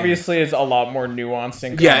there's claim. obviously is a lot more nuanced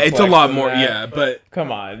and Yeah, it's a complex lot than more. that. Yeah, but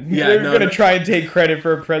Come on. Yeah, They're no, going to no. try and take credit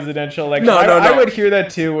for a presidential election. No, no, I no. would hear that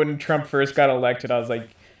too when Trump first got elected. I was like,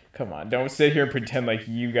 come on, don't sit here and pretend like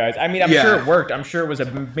you guys. I mean, I'm Yeah. sure it worked. I'm sure it was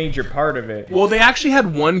a major part of it. well, they actually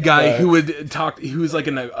had one guy But- who would talk. He was like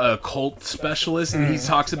an occult specialist, and he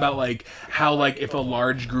talks about like how like if a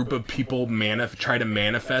large group of people try to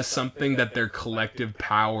manifest something, that their collective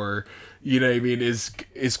power, you know what I mean,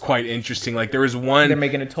 is quite interesting. Like there was one. They're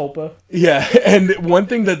making a tulpa. Yeah, and one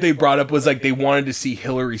thing that they brought up was like they wanted to see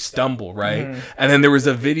Hillary stumble, right? And then there was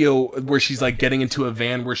a video where she's like getting into a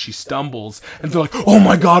van where she stumbles, and they're like, "Oh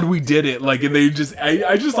my God, we did it!" Like, and they just,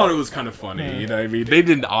 I just thought it was kind of funny, you know what I mean? They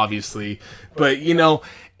didn't obviously, but you know,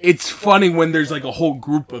 it's funny when there's like a whole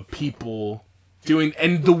group of people doing.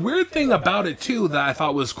 And the weird thing about it too that I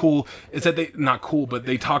thought was cool is that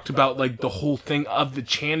they talked about like the whole thing of the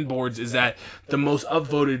Chan boards is that the most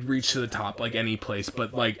upvoted reach to the top, like any place,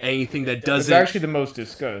 but like anything that It's doesn't actually the most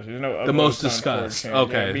discussed. There's no The most upvotes on discussed. 4chan.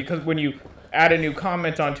 Okay. Yeah, because when you add a new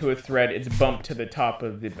comment onto a thread, it's bumped to the top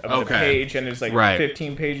of the Okay. page, and there's like Right.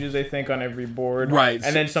 15 pages, I think, on every board. Right.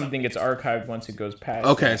 And then something gets archived once it goes past.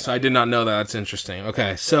 Okay, so I did not know that. That's interesting.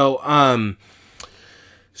 Okay, so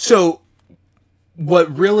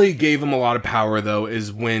what really gave him a lot of power, though,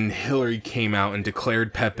 is when Hillary came out and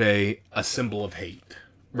declared Pepe a symbol of hate,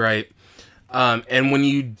 right? And when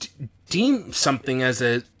you deem something as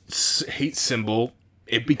a hate symbol,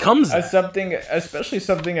 it becomes As something, especially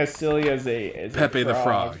something as silly as a Pepe the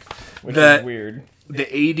Frog. which That- is weird. The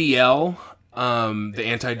ADL, the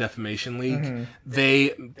Anti-Defamation League, they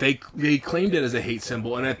claimed it as a hate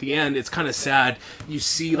symbol, and at the end, it's kind of sad. You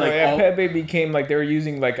see, like, all, Pepe became like they were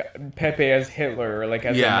using like Pepe as Hitler or like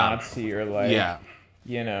as Yeah. a Nazi or like yeah,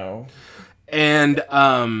 you know. and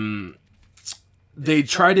they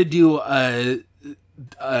try to do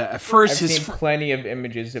at first I've his seen plenty of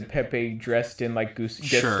images of Pepe dressed in like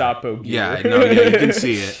Gestapo gear. Yeah, no, yeah, you can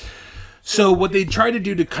see it. So what they try to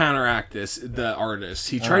do to counteract this, the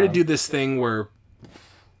artist, he tried to do this thing where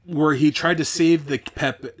he tried to save the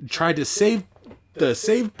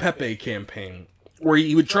Save Pepe campaign, where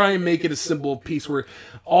he would try and make it a symbol of peace, where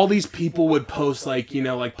all these people would post like, you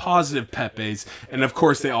know, like positive Pepes, and of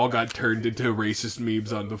course they all got turned into racist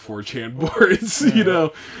memes on the 4chan boards, you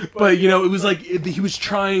know. But you know, it was like he was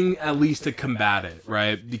trying at least to combat it,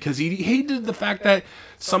 right? Because he hated the fact that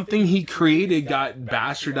something he created got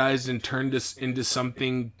bastardized and turned us into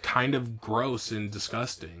something kind of gross and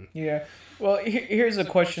disgusting. Yeah. Well, here's a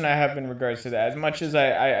question I have in regards to that. As much as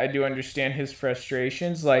I do understand his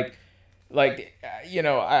frustrations, like you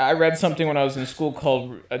know, I read something when I was in school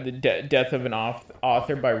called The Death of an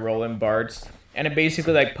Author by Roland Barthes. And it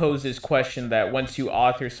basically like posed this question that once you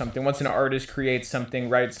author something, once an artist creates something,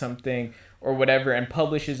 writes something or whatever and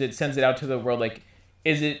publishes it, sends it out to the world, like,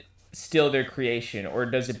 is it still their creation or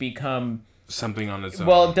does it become Something on its own.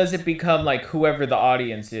 well, does it become like whoever the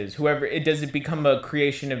audience is, does it become a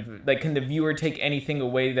creation of like, can the viewer take anything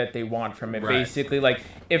away that they want from it? Right. Basically, like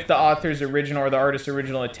if the author's original or the artist's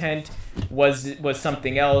original intent was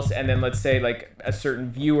something else, and then let's say like a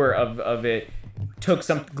certain viewer of it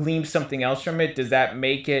gleaned something else from it, does that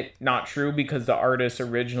make it not true because the artist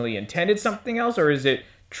originally intended something else, or is it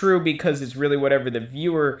true because it's really whatever the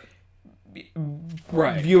viewer's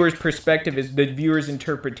perspective is, the viewer's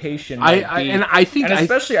interpretation might be. I think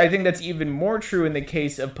especially I think that's even more true in the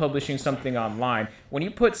case of publishing something online. When you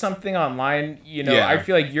put something online, I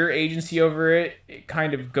feel like your agency over it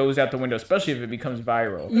kind of goes out the window, especially if it becomes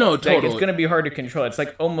viral. No, totally. Like, it's going to be hard to control. It's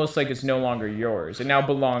like almost like it's no longer yours. It now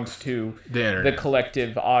belongs to the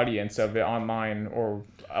collective audience of it online or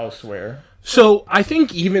elsewhere. So I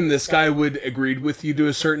think even this guy would agreed with you to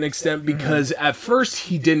a certain extent, because at first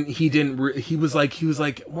he was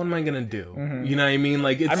like, what am I gonna do? You know what I mean?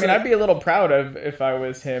 Like, I'd be a little proud of if I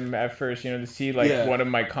was him at first, to see one of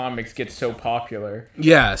my comics get so popular.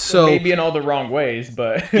 Yeah. So maybe in all the wrong ways,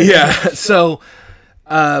 but yeah. So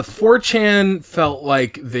 4chan felt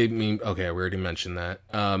like okay, we already mentioned that.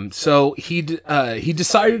 So he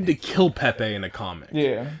decided to kill Pepe in a comic.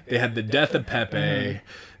 Yeah. They had the death of Pepe.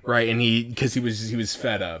 Right, and because he was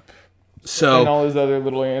fed up. So and all his other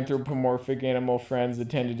little anthropomorphic animal friends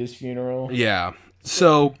attended his funeral. Yeah.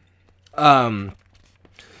 So and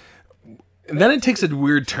then it takes a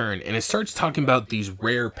weird turn and it starts talking about these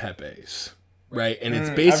rare Pepes. Right? And it's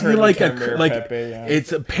basically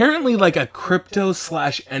it's apparently like a crypto /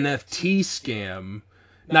 NFT scam.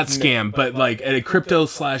 Not scam, but like a crypto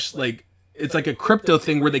 / it's like a crypto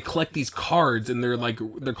thing where they collect these cards and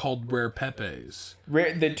they're called rare Pepes.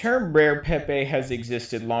 The term rare Pepe has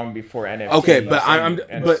existed long before NFTs. Okay, but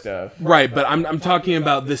stuff. Right, but I'm talking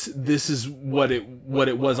about this. This is what it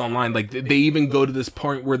was online. Like, they even go to this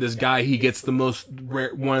point where this guy, he gets the most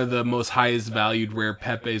rare, one of the most highest valued rare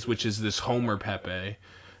Pepes, which is this Homer Pepe.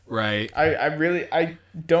 Right. I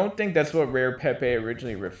don't think that's what rare Pepe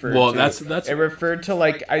originally referred to. Well, that's it referred to,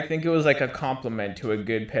 I think it was like a compliment to a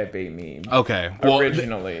good Pepe meme. Okay. Well,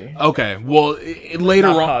 originally. Okay. Well, later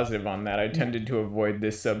on. Not positive on that. I tended to avoid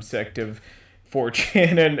this subsect of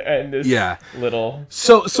 4chan and this little.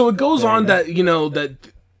 So it goes on that that.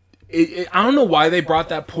 I don't know why they brought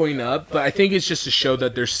that point up, but I think it's just to show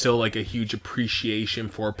that there's still a huge appreciation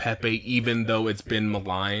for Pepe, even though it's been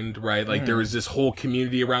maligned, right? Like there was this whole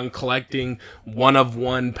community around collecting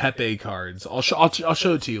one-of-one Pepe cards. I'll show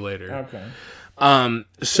it to you later. Okay.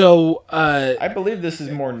 So I believe this is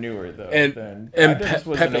more newer though. And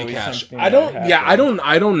Pepe Cash. I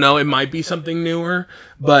don't know. It might be something newer,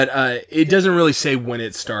 but it doesn't really say when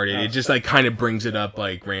it started. It just kind of brings it up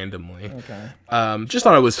randomly. Okay. Just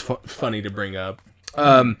thought it was funny to bring up.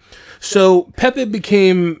 So Pepe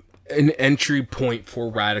became an entry point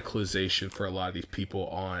for radicalization for a lot of these people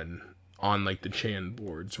on the Chan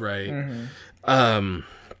boards, right?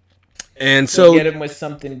 And so get him with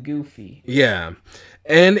something goofy. Yeah,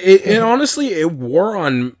 and it honestly it wore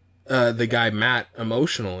on the guy Matt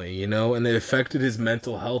emotionally, and it affected his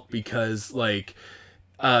mental health because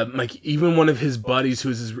even one of his buddies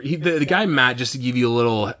the guy Matt, just to give you a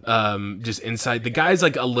little just insight, the guy's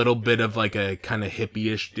a little bit of a kind of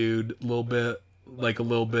hippie-ish dude, a little bit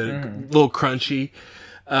little crunchy,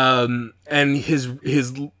 and his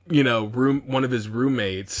one of his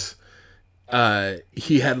roommates.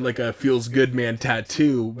 He had a feels good man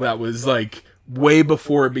tattoo that was way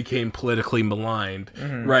before it became politically maligned,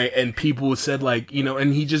 right? And people said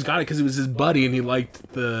and he just got it because it was his buddy and he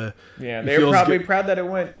liked the they were probably proud that it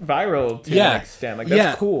went viral to an extent.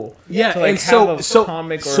 That's cool. Yeah, to and have a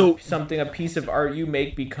comic or something, a piece of art you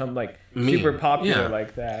make become super popular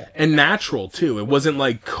like that, and natural too. It wasn't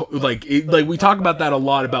we talk about that a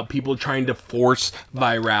lot about people trying to force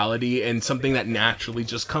virality and something that naturally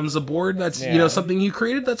just comes aboard. That's something you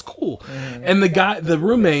created. That's cool. And the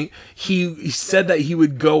roommate, he said that he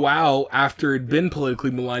would go out after it'd been politically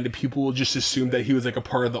maligned, and people will just assume that he was a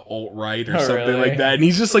part of the alt-right or something like that. And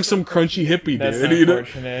he's just some crunchy hippie dude.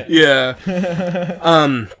 Unfortunate. Yeah.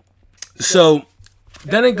 So.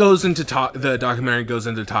 Then it goes into the documentary goes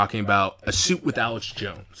into talking about A Suit with Alex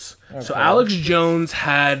Jones. Okay. So Alex Jones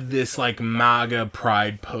had this MAGA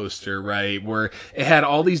pride poster, right, where it had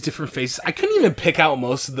all these different faces. I couldn't even pick out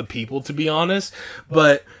most of the people, to be honest,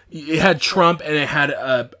 but it had Trump and it had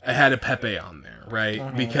a Pepe on there,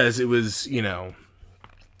 right, because it was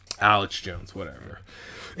Alex Jones, whatever.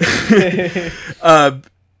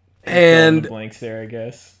 And blanks there, I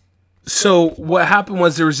guess. So what happened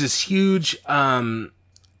was there was this huge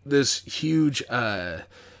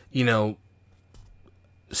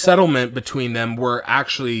settlement between them where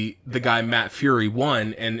actually the guy Matt Fury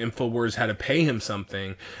won and InfoWars had to pay him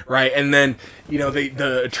something, right? And then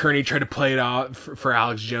the attorney tried to play it out for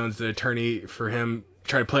Alex Jones. The attorney for him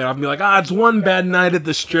try to play it off and be like, it's one bad night at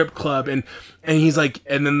the strip club, and he's like,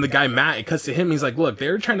 and then the guy Matt, it cuts to him, he's like, look, they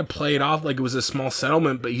were trying to play it off like it was a small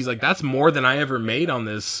settlement, but he's like, that's more than I ever made on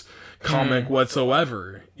this comic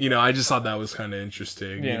whatsoever. You know, I just thought that was kind of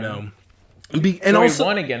interesting. You know. And so also, he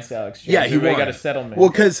won against Alex Jones. Yeah, he won. Got a settlement.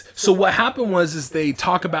 Well, so what happened is they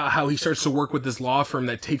talk about how he starts to work with this law firm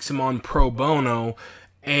that takes him on pro bono,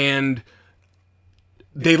 and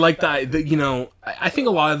they like that. You know, I think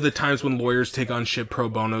a lot of the times when lawyers take on shit pro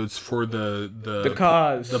bono, it's for the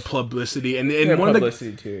cause, the publicity, and one publicity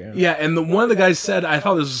of the, too. And one of the guys said, I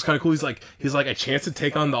thought this was kind of cool. He's like, a chance to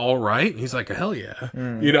take on the All Right. And he's like, hell yeah.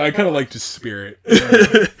 You know, I kind of liked his spirit,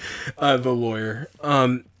 the lawyer.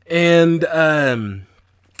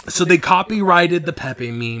 So they copyrighted the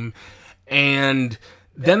Pepe meme, and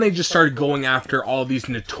then they just started going after all these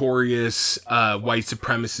notorious white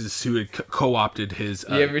supremacists who had co-opted his...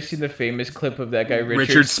 you ever seen the famous clip of that guy,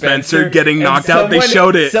 Richard Spencer getting knocked out? They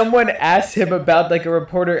showed it. Someone asked him about, like, a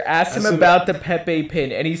reporter asked him about the Pepe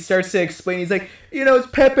pin, and he starts to explain, he's like, you know, it's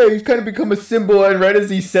Pepe, he's kind of become a symbol, and right as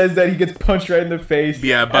he says that, he gets punched right in the face.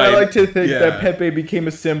 Yeah, but I like to think that Pepe became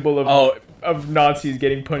a symbol of Nazis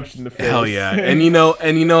getting punched in the face. Hell yeah. And you know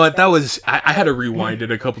what, that was, I had to rewind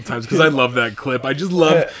it a couple times because I love that clip. I just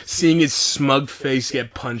love seeing his smug face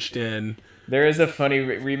get punched in. There is a funny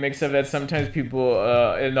remix of that. Sometimes people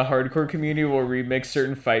in the hardcore community will remix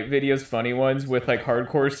certain fight videos, funny ones, with like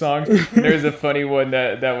hardcore songs. There's a funny one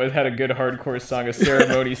that had a good hardcore song, a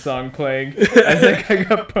ceremony song playing as that guy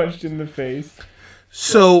got punched in the face.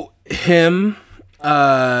 So him,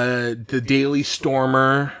 the Daily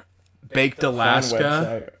Stormer, Baked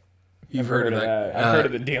Alaska. You've heard of that? I've heard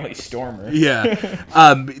of the Daily Stormer. Yeah.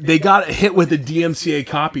 They got hit with a DMCA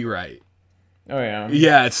copyright. Oh, yeah.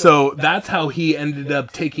 Yeah, so that's how he ended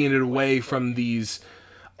up taking it away from these.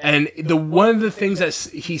 And one of the things that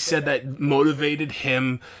he said that motivated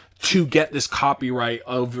him to get this copyright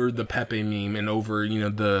over the Pepe meme and over, you know,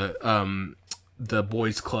 the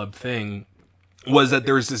Boys Club thing, was that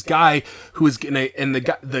there was this guy who was gonna, and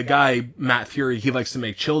the guy Matt Fury, he likes to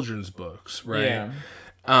make children's books, right? Yeah.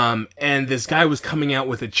 And this guy was coming out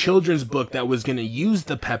with a children's book that was gonna use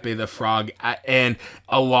the Pepe the Frog, and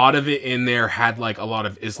a lot of it in there had like a lot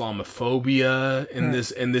of Islamophobia in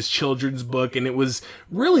this children's book, and it was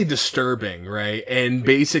really disturbing, right? And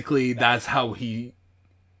basically, that's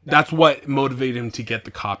what motivated him to get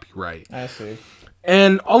the copyright. I see.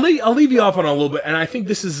 And I'll leave you off on a little bit, and I think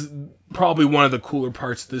this is probably one of the cooler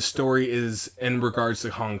parts of this story is in regards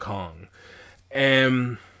to Hong Kong.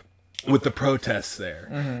 And with the protests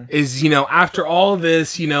there, is, you know, after all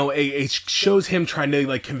this, you know, it shows him trying to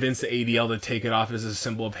like convince the ADL to take it off as a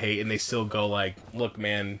symbol of hate, and they still go like, look,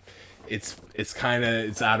 man, it's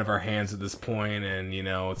out of our hands at this point, and, you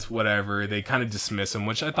know, it's whatever. They kind of dismiss him,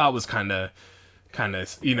 which I thought was kind of,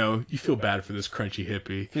 you know, you feel bad for this crunchy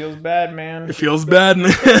hippie. Feels bad, man. It feels bad,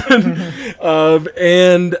 man.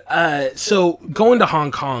 So going to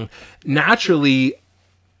Hong Kong, naturally,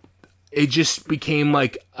 it just became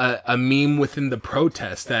like a meme within the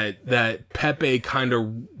protest that Pepe kind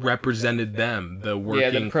of represented them, the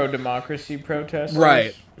working... Yeah, the pro-democracy protesters.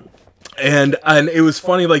 Right. And it was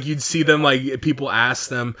funny, like, you'd see them, like, people ask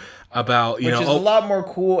them about, Which is a lot more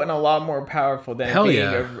cool and a lot more powerful than being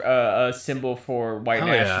a symbol for white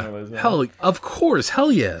nationalism. Hell, of course, hell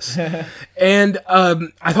yes. And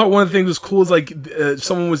I thought one of the things that was cool is like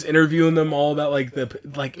someone was interviewing them all about like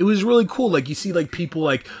it was really cool. Like you see like people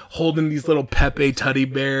like holding these little Pepe teddy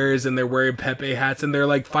bears and they're wearing Pepe hats and they're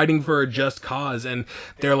like fighting for a just cause, and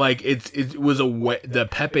they're like it was a way, the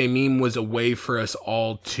Pepe meme was a way for us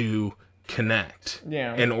all to connect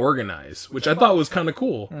and organize, which I thought was kind of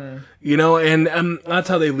cool, you know, and that's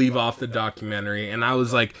how they leave off the documentary, and I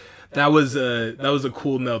was like, that was a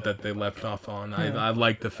cool note that they left off on. I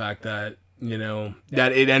like the fact that, you know,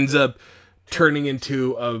 that it ends up turning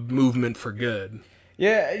into a movement for good.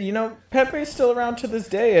 Yeah, you know, Pepe's still around to this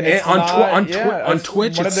day, and it's on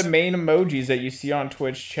Twitch, one of the main emojis that you see on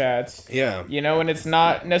Twitch chats. Yeah, you know, and it's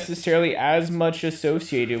not necessarily as much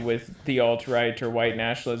associated with the alt-right or white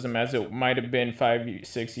nationalism as it might have been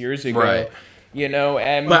 5-6 years ago. Right. You know,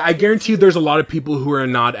 but I guarantee you there's a lot of people who are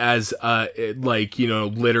not as like, you know,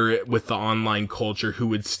 literate with the online culture who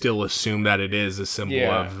would still assume that it is a symbol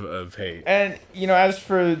of hate. And, you know, as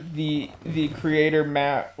for the creator,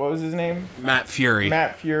 Matt, what was his name? Matt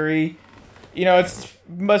Fury, you know,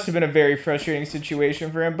 must have been a very frustrating situation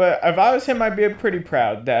for him, but if I was him, I'd be pretty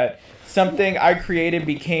proud that something I created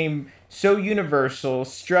became so universal,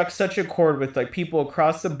 struck such a chord with like people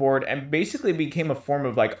across the board, and basically became a form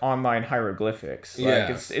of like online hieroglyphics. Like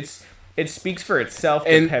it's it speaks for itself.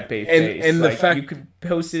 And- The Pepe and- face, and the like, fact- you could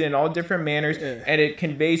post it in all different manners, and it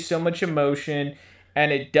conveys so much emotion,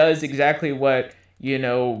 and it does exactly what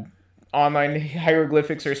online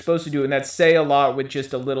hieroglyphics are supposed to do, and that's say a lot with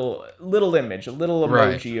just a little image, a little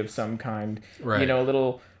emoji of some kind, Right. a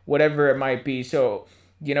little whatever it might be. So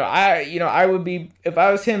I would be, if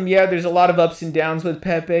I was him, yeah, there's a lot of ups and downs with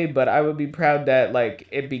Pepe, but I would be proud that like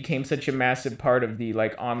it became such a massive part of the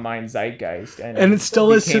like online zeitgeist, and it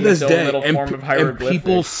still is to became this its own day, little and, form of and hieroglyphics.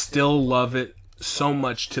 people still love it so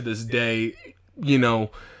much to this day.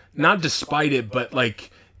 Not despite it, but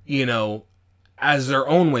like as their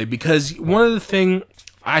own way. Because one of the thing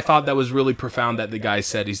I thought that was really profound that the guy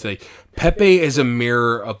said, he's like, Pepe is a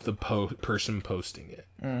mirror of the person posting it.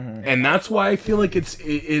 Mm-hmm. And that's why I feel like it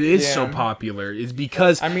is so popular, is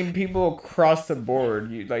because I mean, people across the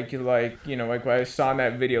board, like what I saw in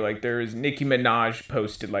that video, like there was Nicki Minaj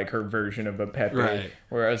posted like her version of a Pepe, Right.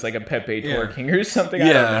 where it was like a Pepe twerking or something. I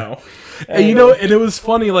Yeah. don't know. And and it was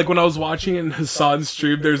funny, like when I was watching it in Hassan's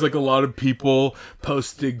stream, there's like a lot of people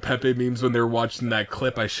posting Pepe memes when they were watching that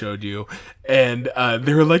clip I showed you. And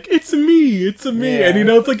they were like, it's a me. Yeah. And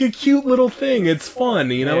it's like a cute little thing. It's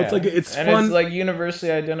fun, it's like, it's and fun. it's like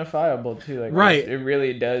universally identifiable too. Like Right. it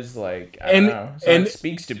really does, like, I don't know. So and- it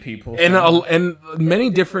speaks to people. And many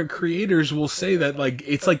different creators will say that like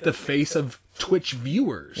it's like the face of Twitch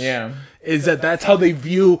viewers. Yeah. Is that's how they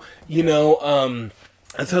view,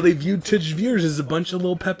 that's how they view Twitch viewers, as a bunch of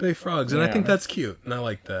little Pepe frogs. And I Yeah. think that's cute. And I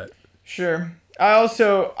like that. Sure. I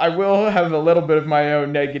will have a little bit of my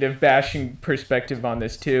own negative bashing perspective on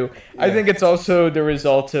this too. I think it's also the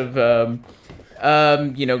result of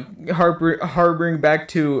harboring back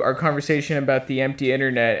to our conversation about the empty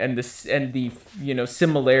internet and the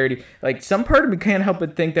similarity. Like, some part of me can't help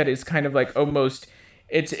but think that it's kind of like almost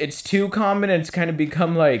it's too common, and it's kind of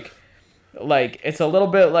become like it's a little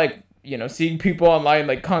bit like, seeing people online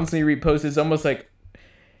like constantly repost is almost like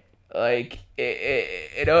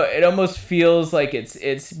it almost feels like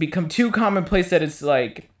it's become too commonplace that it's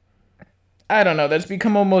like, I don't know, that's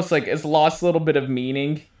become almost like it's lost a little bit of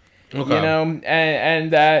meaning. Okay.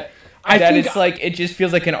 And that I think it's like it just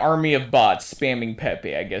feels like an army of bots spamming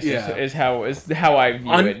Pepe, I guess. Yeah. is how I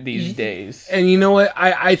view it these days. And you know what?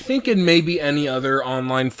 I think in maybe any other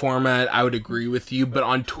online format, I would agree with you. But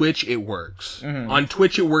on Twitch, it works. Mm-hmm. On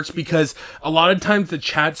Twitch, it works because a lot of times the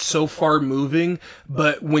chat's so far moving.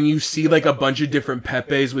 But when you see like a bunch of different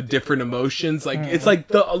Pepes with different emotions, like it's like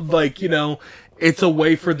it's a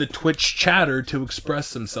way for the Twitch chatter to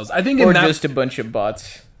express themselves. I think, Or just a bunch of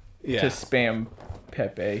bots yeah. to spam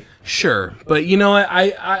Pepe. Sure, but you know what?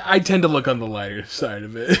 I tend to look on the lighter side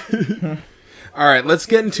of it. All right, let's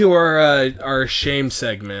get into our shame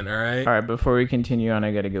segment. All right. All right, before we continue on,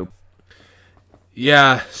 I gotta go.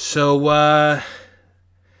 Yeah. So, I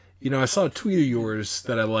saw a tweet of yours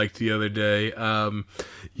that I liked the other day.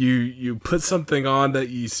 You put something on that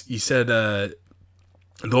you said.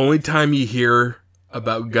 The only time you hear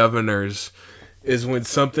about governors is when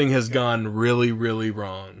something has gone really, really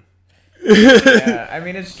wrong. Yeah, I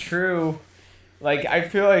mean, it's true. Like, I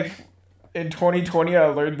feel like in 2020, I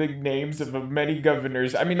learned the names of many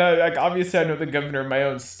governors. I mean, obviously, I know the governor of my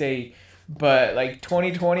own state, but like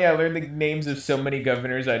 2020, I learned the names of so many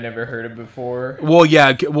governors I never heard of before. Well,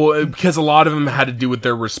 yeah, because a lot of them had to do with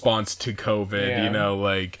their response to COVID. Yeah.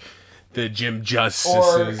 Like the Jim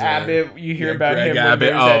Justices. Or Abbott, you hear about Greg him Abbott.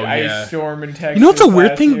 when there's that Yeah. ice storm in Texas. You know what's a weird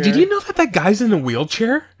last thing? year. Did you know that guy's in a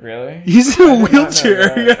wheelchair? Really? He's in a I did not know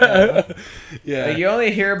wheelchair. that. Yeah. Yeah. Like, you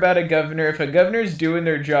only hear about a governor if a governor's doing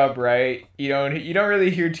their job right. You don't really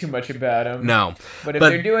hear too much about them. No. But if But-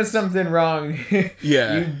 they're doing something wrong,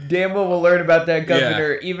 Yeah. you damn well will learn about that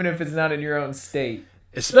governor, even if it's not in your own state.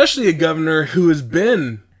 Especially a governor who has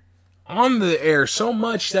been on the air so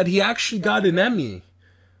much that he actually got an Emmy.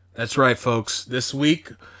 That's right, folks. This week,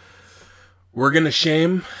 we're going to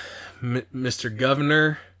shame Mr.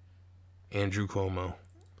 Governor Andrew Cuomo.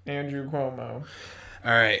 Andrew Cuomo.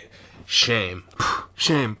 All right. Shame.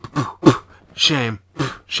 Shame. Shame.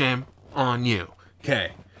 Shame on you.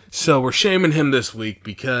 Okay. So we're shaming him this week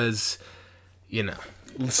because,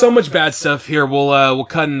 so much bad stuff here. We'll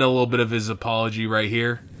cut into a little bit of his apology right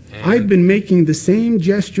here. I've been making the same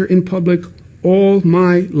gesture in public all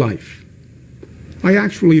my life. I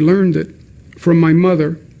actually learned it from my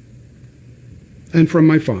mother and from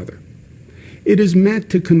my father. It is meant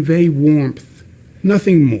to convey warmth,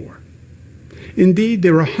 nothing more. Indeed,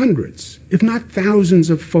 there are hundreds, if not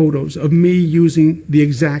thousands, of photos of me using the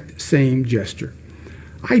exact same gesture.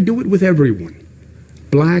 I do it with everyone,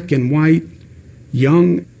 black and white,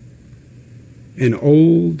 young and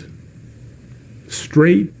old,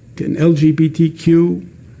 straight and LGBTQ,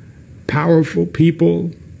 powerful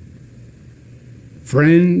people,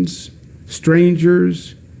 friends,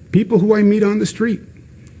 strangers, people who I meet on the street.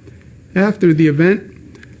 After the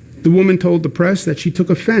event, the woman told the press that she took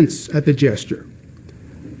offense at the gesture.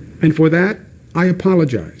 And for that, I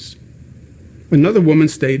apologize. Another woman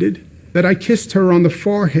stated that I kissed her on the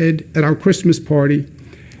forehead at our Christmas party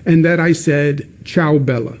and that I said, "Ciao,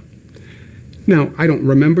 Bella." Now, I don't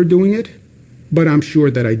remember doing it, but I'm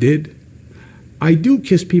sure that I did. I do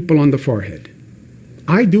kiss people on the forehead.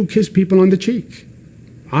 I do kiss people on the cheek.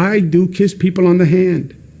 I do kiss people on the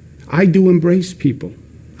hand. I do embrace people.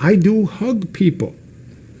 I do hug people,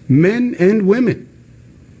 men and women.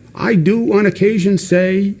 I do on occasion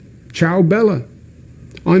say, "Ciao, Bella."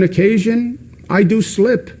 On occasion, I do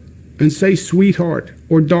slip and say sweetheart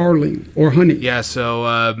or darling or honey. Yeah, so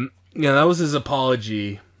that was his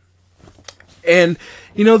apology. And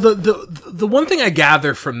the one thing I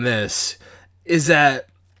gather from this is that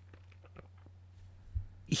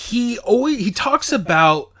he talks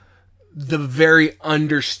about the very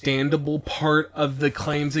understandable part of the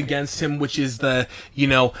claims against him, which is I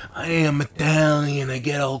am Italian, I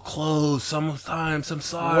get all close sometimes, I'm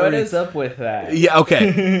sorry. What is up with that? Yeah,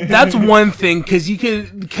 okay. That's one thing, because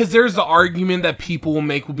there's the argument that people will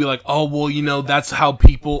be like, oh, well, that's how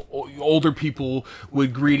older people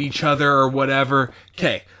would greet each other or whatever.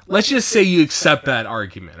 Okay, let's just say you accept that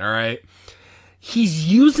argument, all right?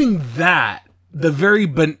 He's using that,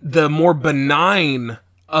 the more benign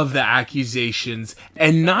of the accusations,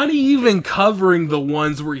 and not even covering the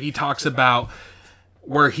ones where he talks about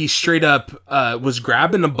where he straight up was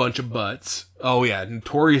grabbing a bunch of butts. Oh yeah,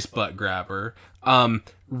 notorious butt grabber.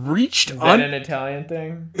 Reached Is that an Italian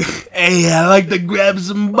thing? Hey, I like to grab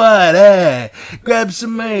some butt. Hey, grab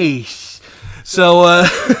some ace. So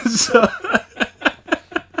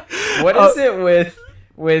what is it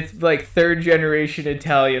with like third generation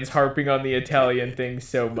Italians harping on the Italian thing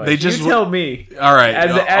so much? They just you tell me. All right,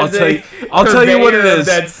 I'll tell you what it is.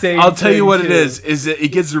 I'll tell you what it is. Is that it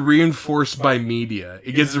gets reinforced by media.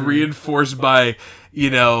 It gets reinforced by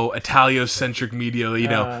Italiocentric media.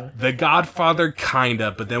 The Godfather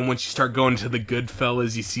kinda, but then once you start going to the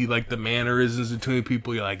Goodfellas, you see like the mannerisms between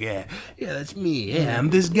people. You're like, yeah, that's me. Yeah,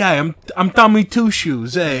 I'm this guy. I'm Tommy Two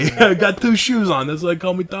Shoes. Hey, I got two shoes on. That's why they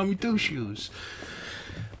call me Tommy Two Shoes.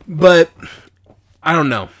 But I don't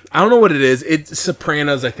know. I don't know what it is.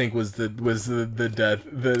 Sopranos, I think, was the death.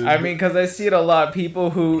 I mean, because I see it a lot. People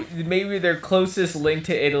who maybe their closest link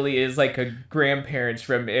to Italy is like a grandparents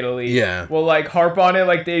from Italy. Yeah. Will like harp on it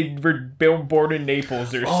like they were born in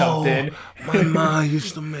Naples or something. My mom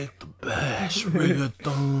used to make the best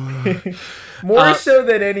reggaeton. More so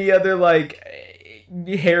than any other like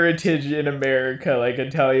heritage in America, like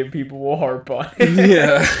Italian people will harp on it.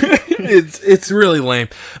 Yeah. It's really lame.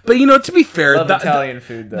 But to be fair, Love Italian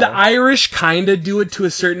food though. The Irish kind of do it to a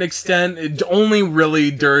certain extent. Only really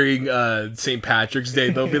during St. Patrick's Day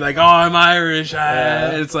they'll be like, "Oh, I'm Irish."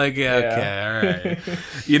 It's like, okay, all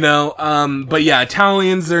right. But yeah,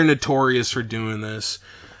 Italians, they're notorious for doing this.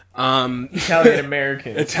 Italian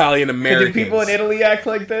Americans. Do people in Italy act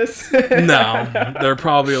like this? No, they're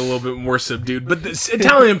probably a little bit more subdued. But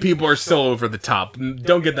Italian people are still over the top.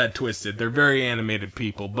 Don't get that twisted. They're very animated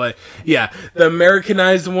people. But yeah, the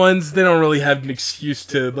Americanized ones, they don't really have an excuse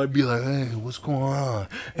to be like, "Hey, what's going on?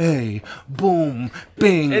 Hey, boom,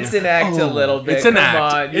 bing." It's an act a little bit. It's an Come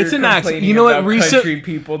act. on, It's you're an act. complaining You know what? about country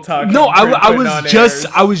people talking. No, I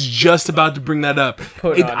was just about to bring that up.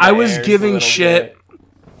 I was giving shit.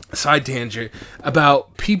 Side tangent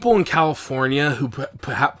about people in California who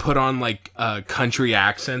put on like country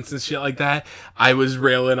accents and shit like that. I was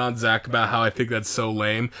railing on Zach about how I think that's so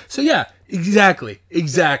lame. So yeah, exactly.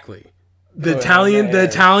 The Italian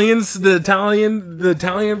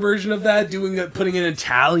version of that, putting an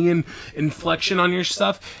Italian inflection on your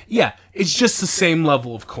stuff. Yeah, it's just the same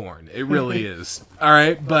level of corn. It really is. All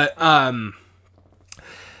right, but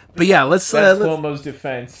yeah, that's Cuomo's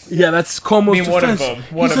defense. Yeah, that's Cuomo's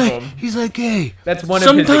defense. One of them. He's like, hey. That's one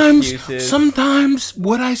of his excuses. Sometimes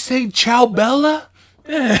would I say "Ciao, Bella"?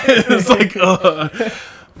 It's like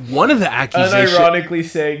one of the accusations. Unironically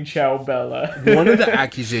saying "Ciao, Bella." One of the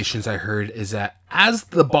accusations I heard is that as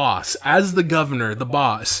the governor, the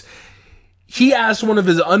boss, he asked one of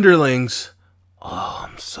his underlings, "Oh,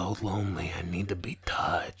 I'm so lonely. I need to be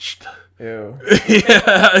touched." Ew.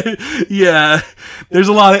 Yeah. There's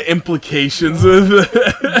a lot of implications of it.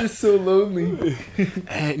 I'm just so lonely.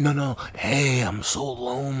 Hey, no. Hey, I'm so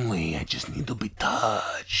lonely. I just need to be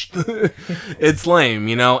touched. It's lame,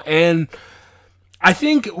 and I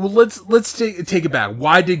think let's take it back.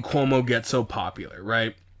 Why did Cuomo get so popular,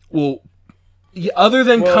 right? Well, Yeah, other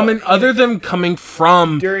than coming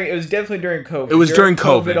from it was definitely during COVID. It was during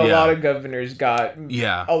COVID, A yeah. lot of governors got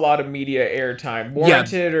a lot of media airtime,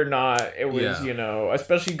 warranted or not. It was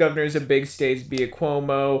especially governors of big states, be it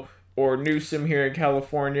Cuomo or Newsom here in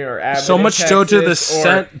California or Abbott so much so to the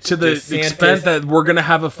DeSantis. extent that we're gonna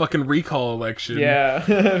have a fucking recall election.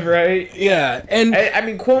 Yeah, right. Yeah, and I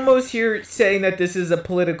mean Cuomo's here saying that this is a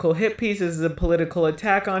political hit piece. This is a political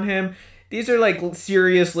attack on him. These are like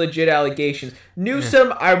serious, legit allegations.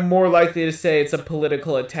 Newsom, I'm more likely to say it's a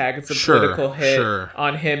political attack. It's a political hit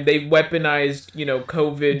on him. They weaponized,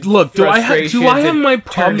 COVID. Look, do I have my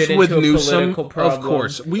problems with Newsom? Of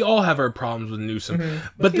course, we all have our problems with Newsom. Mm-hmm.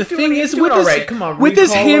 But the thing is, with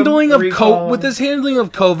this handling of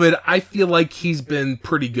COVID, I feel like he's been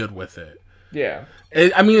pretty good with it. Yeah.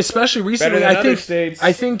 I mean, especially recently, I think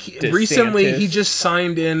recently he DeSantis. just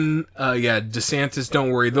signed in. DeSantis.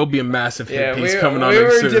 Don't worry, there'll be a massive hit piece coming on. We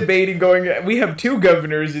were soon. debating we have two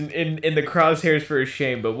governors in the crosshairs for a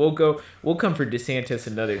shame, but we'll come for DeSantis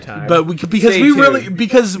another time. But we're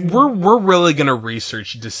really gonna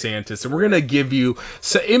research DeSantis, and we're gonna give you.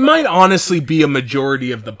 So it might honestly be a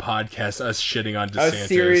majority of the podcast us shitting on DeSantis. A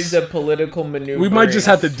series of political maneuverings. We might just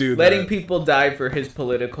have to do that. Letting people die for his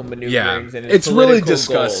political maneuverings and his it's really political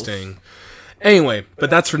disgusting. goals. Anyway,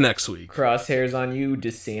 but that's for next week. Crosshairs on you,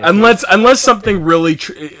 DeSantis. Unless something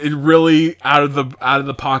really out of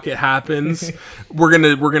the pocket happens, we're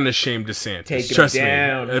gonna shame DeSantis. Take him Trust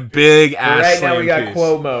down. me, a big ass. Right now we slam got piece.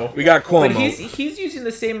 Cuomo. We got Cuomo. But he's using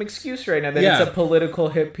the same excuse right now that Yeah. it's a political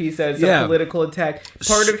hit piece, that it's a political attack.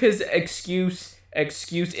 Part of his excuse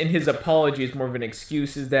in his apology is more of an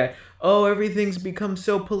excuse is that everything's become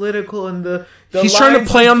so political and the he's trying to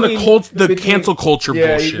play on the between cancel culture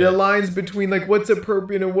bullshit. The lines between like what's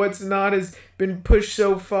appropriate and what's not has been pushed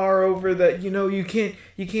so far over that you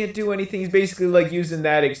can't do anything. He's basically like using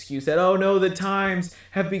that excuse that the times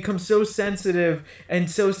have become so sensitive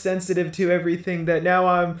to everything that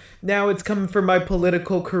now it's coming for my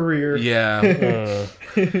political career. Yeah.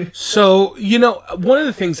 So, one of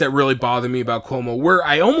the things that really bothered me about Cuomo, where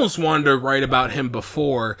I almost wanted to write about him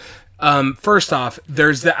before, first off,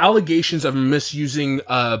 there's the allegations of misusing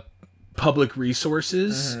public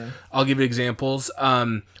resources. Mm-hmm. I'll give you examples.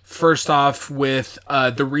 First off, with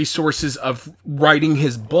the resources of writing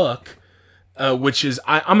his book, which is,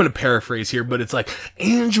 I'm going to paraphrase here, but it's like,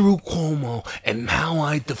 Andrew Cuomo and how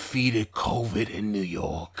I defeated COVID in New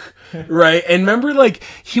York. Right? And remember, like,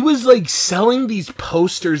 he was, like, selling these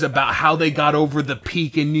posters about how they got over the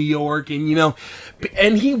peak in New York, and,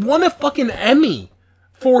 and he won a fucking Emmy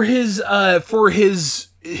for his updates,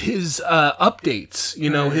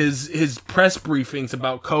 his press briefings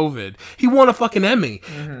about COVID. He won a fucking Emmy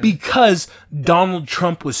because Donald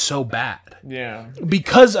Trump was so bad. Yeah.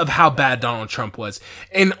 Because of how bad Donald Trump was.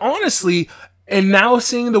 And honestly, and now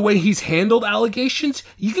seeing the way he's handled allegations,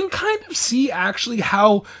 you can kind of see actually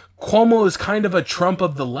how Cuomo is kind of a Trump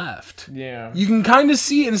of the left. Yeah. You can kind of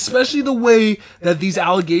see, and especially the way that these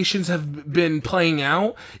allegations have been playing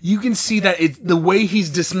out, you can see that the way he's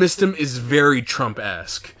dismissed him is very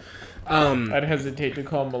Trump-esque. I'd hesitate to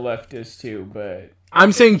call him a leftist too, but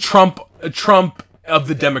I'm saying Trump of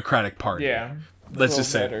the Democratic Party. yeah. Let's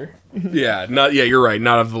just say. Better. You're right,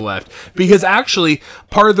 not of the left. Because actually,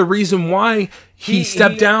 part of the reason why he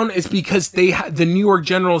stepped down is because they had the New York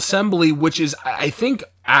General Assembly, which is, I think,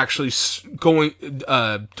 actually going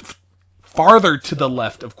farther to the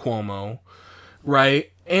left of Cuomo,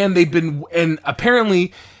 right? And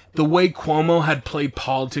apparently the way Cuomo had played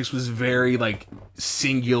politics was very, like,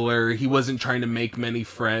 singular. He wasn't trying to make many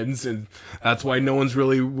friends, and that's why no one's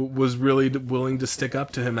was really willing to stick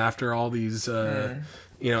up to him after all these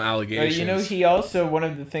allegations. He also, one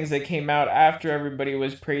of the things that came out after everybody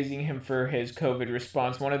was praising him for his COVID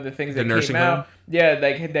response, one of the things that came out,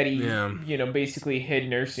 that he, basically hid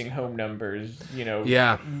nursing home numbers,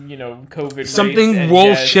 COVID something rates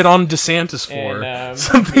we'll shit on DeSantis for.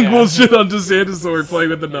 And, we'll shit on DeSantis for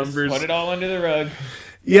playing with the numbers. Put it all under the rug.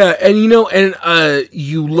 Yeah, and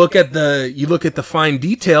you look at the fine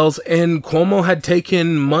details, and Cuomo had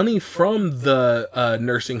taken money from the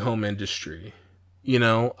nursing home industry.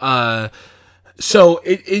 So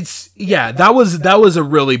that was a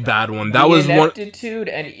really bad one. That was one. The ineptitude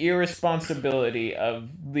and irresponsibility of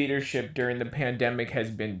leadership during the pandemic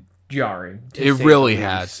has been jarring. It really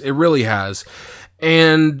has. It really has.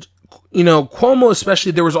 And Cuomo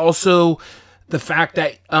especially, there was also the fact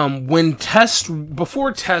that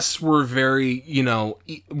before tests were very,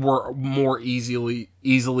 were more easily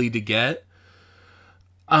to get,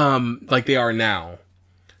 like they are now.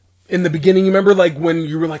 in the beginning, you remember like when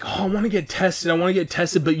you were like, oh, I want to get tested,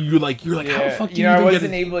 but you're like, how the fuck do you even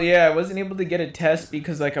I wasn't able to get a test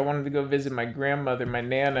because like I wanted to go visit my grandmother, my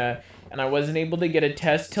nana, and I wasn't able to get a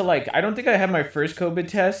test till like, I don't think I had my first COVID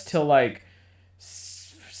test till like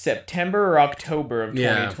September or October of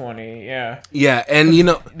 2020. Yeah, and you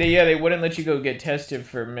know, they wouldn't let you go get tested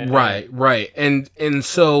for a minute. Right. And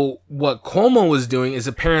so what Cuomo was doing is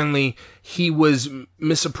apparently he was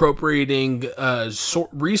misappropriating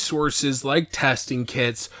resources like testing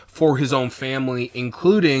kits for his own family,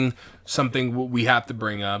 including something we have to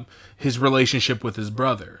bring up, his relationship with his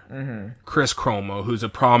brother, Chris Cuomo, who's a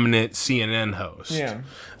prominent CNN host. Yeah.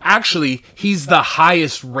 Actually, he's the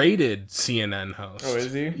highest rated CNN host. Oh,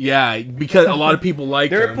 is he? Yeah, because a lot of people like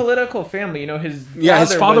They're him. a political family. You know, his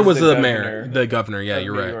father was the governor. the governor. Yeah,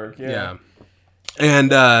 you're New right. York, yeah.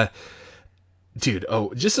 And dude,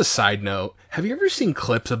 just a side note, have you ever seen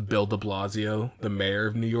clips of Bill de Blasio, the mayor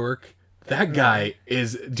of New York? That guy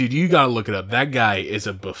is, dude, you gotta look it up. That guy is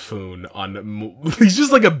a buffoon he's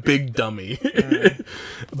just like a big dummy.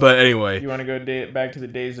 But anyway. You want to go back to the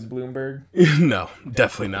days of Bloomberg? No,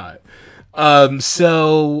 definitely not.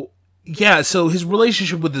 So his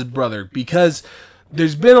relationship with his brother, because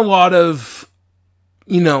there's been a lot of,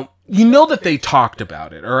 you know that they talked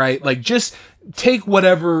about it, all right? Like, just take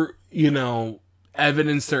whatever,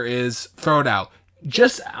 evidence there is, throw it out.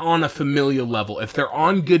 Just on a familial level, if they're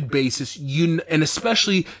on good basis, and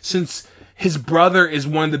especially since his brother is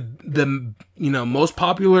one of the most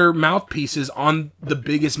popular mouthpieces on the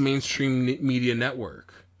biggest mainstream media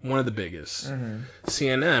network, one of the biggest,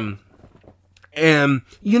 CNN, and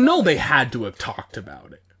they had to have talked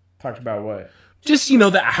about it. Talked about what? Just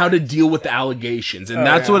how to deal with the allegations, and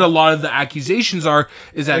that's what a lot of the accusations are.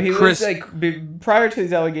 Is that Chris, was, like, prior to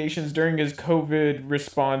these allegations, during his COVID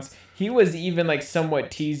response, he was even like somewhat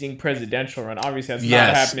teasing presidential run. Obviously, that's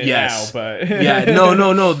not happening now, but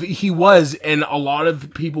no, he was, and a lot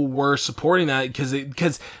of people were supporting that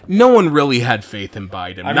because no one really had faith in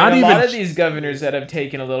Biden. I mean, a lot of these governors that have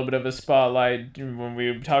taken a little bit of a spotlight. When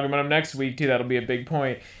we talk about them next week too, that'll be a big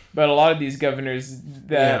point. But a lot of these governors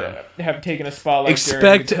that have taken a spotlight.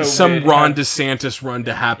 Expect some Ron DeSantis run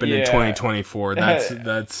to happen in 2024.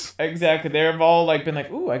 That's exactly. They've all like been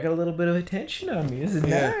like, "Ooh, I got a little bit of attention on me. This is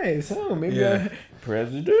nice. Oh, maybe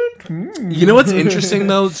president." You know what's interesting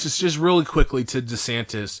though? It's just really quickly to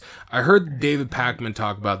DeSantis. I heard David Pakman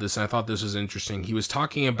talk about this, and I thought this was interesting. He was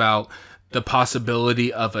talking about the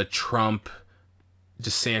possibility of a Trump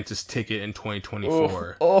DeSantis ticket in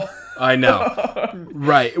 2024. I know.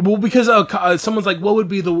 Right. Well, because someone's like, what would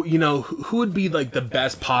be the, who would be like the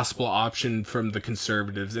best possible option from the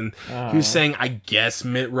conservatives? And he was saying, I guess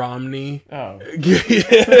Mitt Romney. Oh.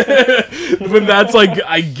 But that's like,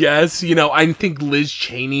 I guess, I think Liz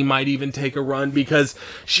Cheney might even take a run because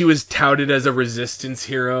she was touted as a resistance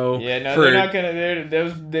hero. Yeah, no, they're not going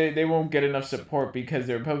to, they won't get enough support because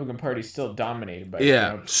the Republican Party's still dominated by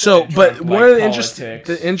but one of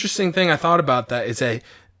the interesting thing I thought about that is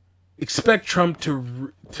expect Trump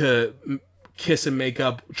to try to kiss and make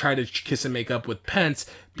up with Pence,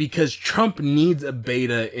 because Trump needs a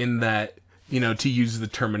beta in that, to use the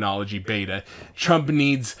terminology beta. Trump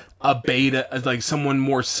needs a beta as like someone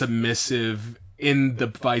more submissive in the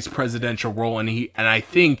vice presidential role, and I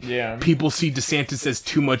think people see DeSantis as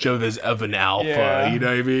too much of an alpha. Yeah. You know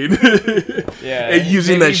what I mean? And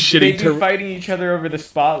using that shitty term, fighting each other over the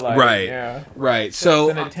spotlight. Right. Yeah. Right. So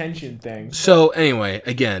it's an attention thing. So anyway,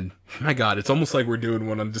 again, my God, it's almost like we're doing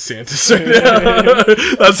one on DeSantis right now.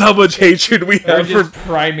 That's how much hatred we have. We're just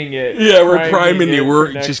priming it. Yeah, we're priming it.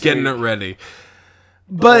 We're just getting it ready.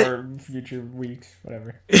 But or future weeks,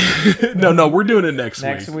 whatever. No, we're doing it next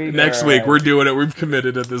week. Next week, we're doing it. We've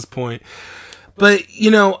committed at this point. But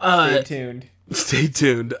stay tuned. Stay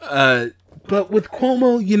tuned. But with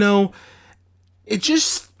Cuomo, it's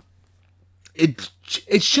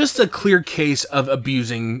just a clear case of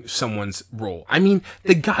abusing someone's role. I mean,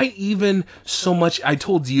 the guy even so much. I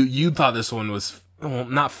told you thought this one was. Well,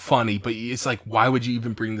 not funny, but it's like, why would you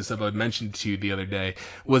even bring this up? I mentioned to you the other day,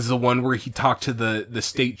 was the one where he talked to the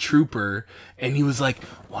state trooper, and he was like,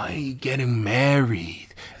 why are you getting married?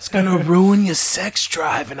 It's gonna ruin your sex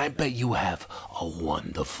drive, and I bet you have a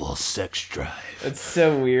wonderful sex drive. It's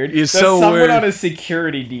so weird. It's so someone weird. On a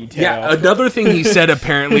security detail. Yeah, another thing he said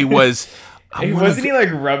apparently was... Wasn't he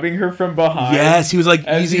like rubbing her from behind? Yes, he was like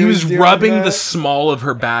he was rubbing the small of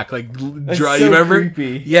her back, like dry. So you remember?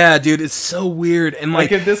 Creepy. Yeah, dude, it's so weird. And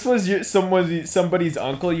like if this was somebody's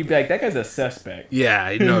uncle, you'd be like, that guy's a suspect.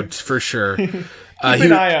 Yeah, no, for sure. Keep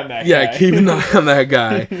an eye on that guy. Yeah, keep an eye on that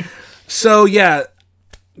guy. So yeah,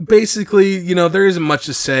 basically, you know, there isn't much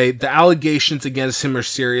to say. The allegations against him are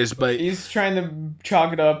serious, but He's trying to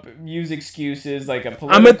chalk it up, use excuses like a political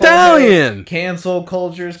I'm Italian. hit, cancel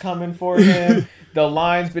culture's coming for him. The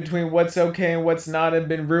lines between what's okay and what's not have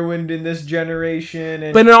been ruined in this generation.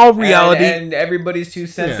 And, But in all reality- and everybody's too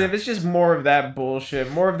sensitive. Yeah. It's just more of that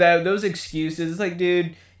bullshit. More of those excuses. It's like,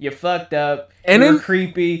 dude, you fucked up. And You're then-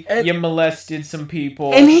 creepy. You molested some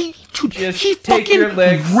people. And he Just take your fucking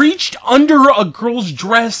legs. reached under a girl's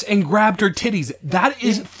dress and grabbed her titties. That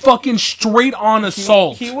is fucking straight on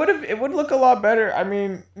assault. He would have. It would look a lot better. I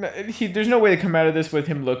mean, there's no way to come out of this with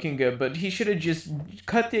him looking good. But he should have just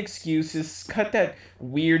cut the excuses, cut that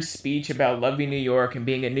weird speech about loving New York and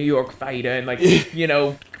being a New York fighter, and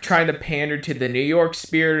trying to pander to the New York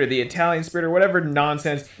spirit or the Italian spirit or whatever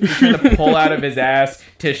nonsense he's trying to pull out of his ass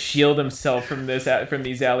to shield himself from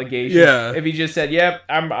these allegations. Yeah. If he just said, "Yep,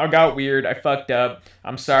 I got weird. I fucked up.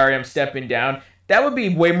 I'm sorry. I'm stepping down." That would be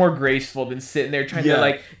way more graceful than sitting there trying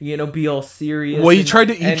to be all serious. Well, he and- tried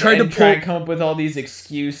to and try try to and come up with all these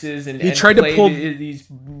excuses and tried to play pull-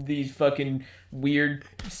 these fucking weird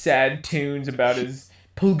sad tunes about his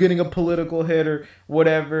getting a political hit or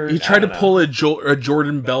whatever. He tried to pull a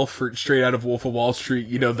Jordan Belfort straight out of Wolf of Wall Street.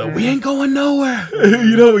 You know, we ain't going nowhere.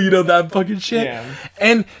 you know that fucking shit. Yeah.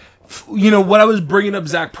 And what I was bringing up,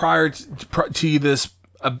 Zach, prior to you this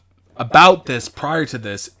about this prior to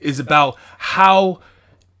this is about how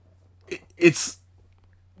it's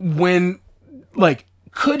when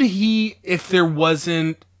could he, if there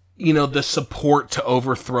wasn't the support to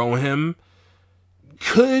overthrow him,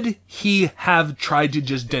 could he have tried to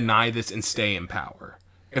just deny this and stay in power?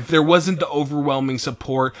 If there wasn't the overwhelming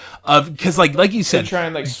support of, because like you said, try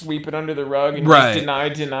and sweep it under the rug and Right.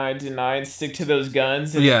 just deny and stick to those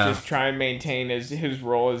guns and Yeah. just try and maintain his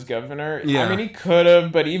role as governor. Yeah. I mean, he could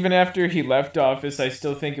have, but even after he left office, I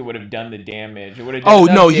still think it would have done the damage. It would have. oh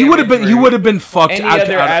no, he would have been fucked Any out.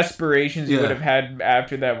 other out- aspirations he Yeah. would have had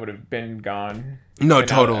after that would have been gone. No, Been out-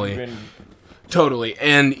 totally. been- Totally.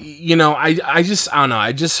 And, I don't know.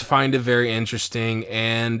 I just find it very interesting.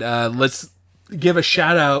 And let's give a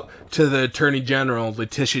shout out to the Attorney General,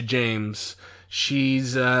 Letitia James.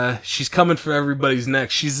 She's coming for everybody's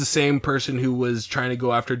neck. She's the same person who was trying to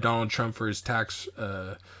go after Donald Trump for his taxes.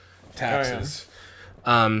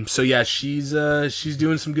 So yeah, she's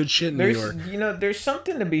doing some good shit in New York. There's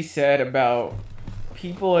something to be said about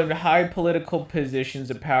people in high political positions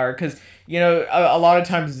of power, because a lot of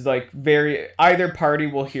times either party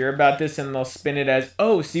will hear about this and they'll spin it as,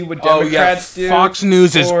 oh, see what Democrats do. Fox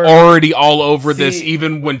News is or- already all over this, See-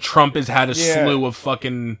 even when Trump has had a Yeah. slew of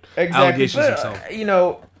fucking Exactly. allegations But,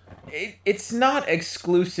 himself. it's not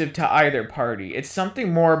exclusive to either party. It's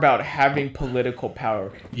something more about having political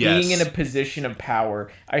power, Yes. being in a position of power.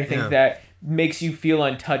 I think Yeah. that makes you feel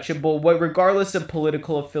untouchable. Regardless of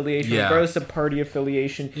political affiliation, Yeah. regardless of party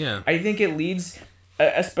affiliation. Yeah. I think it leads,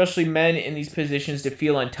 especially men in these positions, to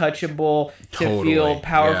feel untouchable, to Totally. feel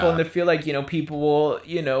powerful, Yeah. and to feel like people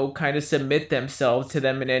will kind of submit themselves to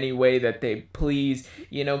them in any way that they please.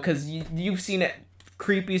 Because you've seen it.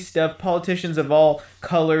 Creepy stuff. Politicians of all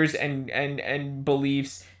colors and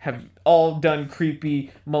beliefs have all done creepy,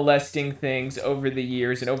 molesting things over the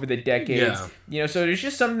years and over the decades. So there's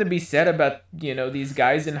just something to be said about these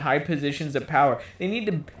guys in high positions of power. They need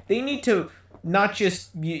to not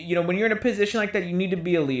just when you're in a position like that, you need to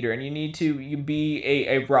be a leader and you need to be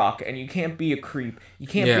a rock, and you can't be a creep. You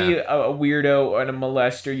can't be a weirdo and a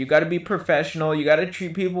molester. You got to be professional. You got to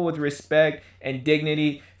treat people with respect and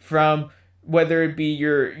dignity, from whether it be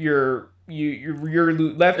your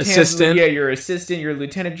left Assistant. hand, your assistant, your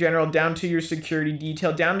lieutenant general, down to your security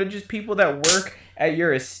detail, down to just people that work at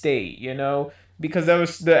your estate, because that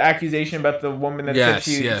was the accusation about the woman that said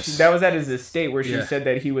she that was at his estate, where she said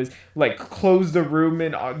that he was closed the room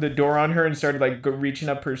and the door on her and started reaching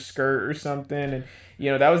up her skirt or something, and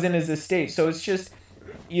that was in his estate. So it's just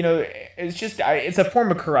it's a form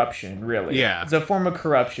of corruption, really. Yeah. It's a form of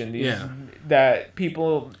corruption. That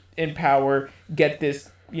people in power get this,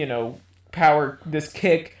 power, this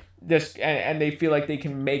kick, and they feel like they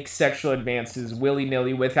can make sexual advances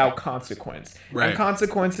willy-nilly without consequence. Right. And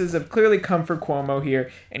consequences have clearly come for Cuomo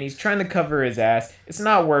here, and he's trying to cover his ass. It's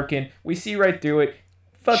not working. We see right through it.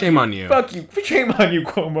 Shame on you. Fuck you. Shame on you,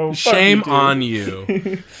 Cuomo. Fuck Shame you, dude. on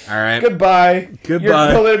you. All right. Goodbye. Goodbye.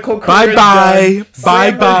 Your political career is Bye-bye. done.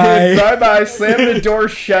 Slam Bye-bye. Bye-bye. Slam the door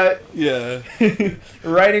shut. Yeah.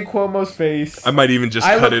 Right in Cuomo's face. I might even just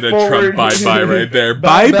I cut look it a forward- Trump bye-bye right there.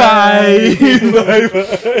 Bye-bye. Bye-bye.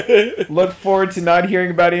 Bye-bye. Look forward to not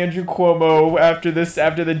hearing about Andrew Cuomo after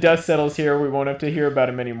the dust settles here. We won't have to hear about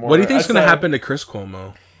him anymore. What do you think's going to Aside- happen to Chris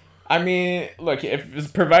Cuomo? I mean, look,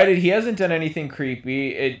 if provided he hasn't done anything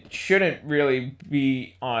creepy, it shouldn't really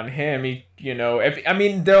be on him.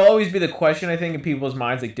 There'll always be the question, I think, in people's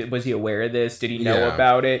minds, like, was he aware of this? Did he know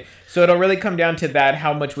about it? So it'll really come down to that.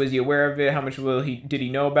 How much was he aware of it? How much did he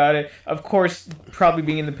know about it? Of course, probably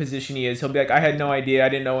being in the position he is, he'll be like, I had no idea. I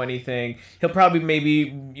didn't know anything. He'll probably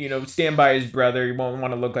maybe, stand by his brother. He won't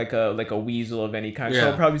want to look like a weasel of any kind. So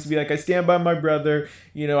he'll probably be like, I stand by my brother.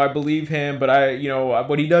 I believe him, but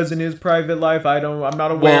what he does in his private life, I'm not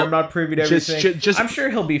aware. Well, I'm not privy to everything. I'm sure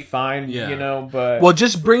he'll be fine. But well,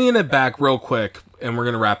 just bringing it back real quick, and we're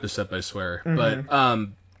gonna wrap this up, I swear.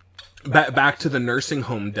 Mm-hmm. But back to the nursing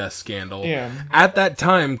home death scandal. Yeah. At that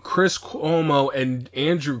time, Chris Cuomo and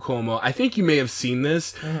Andrew Cuomo, I think you may have seen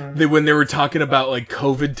this, when they were talking about like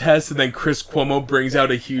COVID tests, and then Chris Cuomo brings out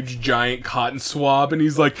a huge giant cotton swab, and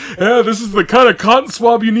he's like, "Yeah, this is the kind of cotton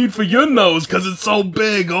swab you need for your nose because it's so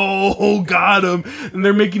big." Oh, got him. And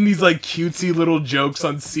they're making these like cutesy little jokes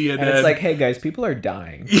on CNN. And it's like, hey guys, people are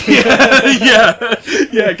dying. Yeah.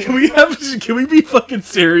 Can we be fucking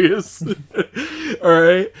serious? All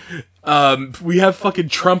right. We have fucking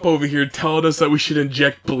Trump over here telling us that we should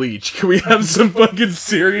inject bleach. Can we have some fucking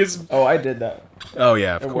serious... Oh, I did that. Oh,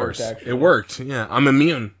 yeah, of course. It worked. Yeah, I'm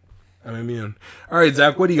immune. All right,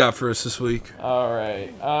 Zach, what do you got for us this week? All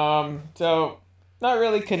right. So, not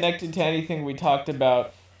really connected to anything we talked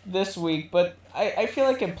about this week, but I feel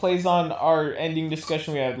like it plays on our ending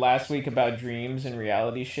discussion we had last week about dreams and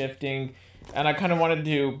reality shifting, and I kind of wanted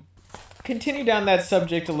to continue down that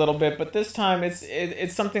subject a little bit, but this time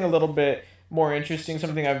it's something a little bit more interesting,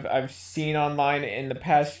 something I've seen online in the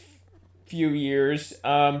past few years.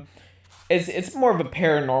 It's more of a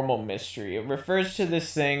paranormal mystery. It refers to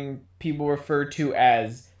this thing people refer to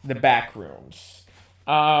as the back rooms.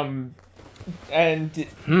 And you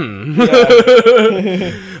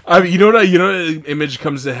know what image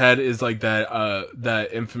comes to head is like that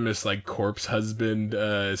infamous like corpse husband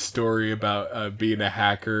story about being a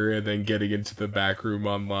hacker and then getting into the back room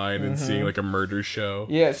online and seeing like a murder show.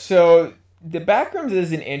 Yeah, so the backrooms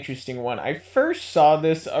is an interesting one. I first saw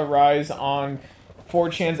this arise on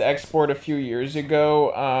 4chan's export a few years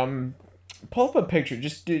ago. Pull up a picture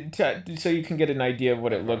just so you can get an idea of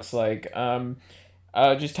what it looks like.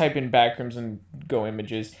 Just type in backrooms and go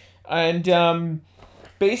images. And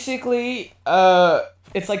basically,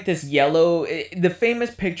 it's like this yellow... the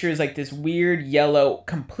famous picture is like this weird yellow,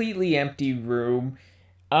 completely empty room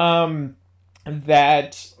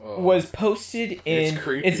that was posted in...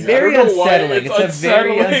 It's very unsettling. It's a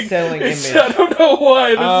very unsettling image. I don't know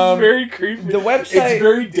why. This is very creepy. The website... It's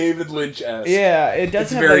very David Lynch-esque. Yeah, it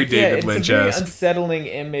does it's very David it's Lynch-esque. a very unsettling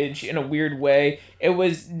image in a weird way. It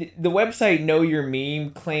was... The website Know Your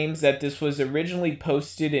Meme claims that this was originally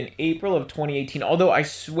posted in April of 2018, although I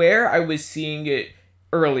swear I was seeing it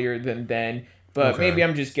earlier than then, but maybe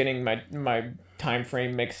I'm just getting my time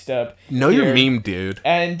frame mixed up. Know your meme, dude.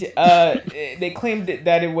 And they claimed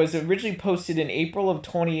that it was originally posted in April of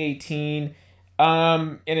 2018 in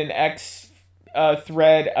an X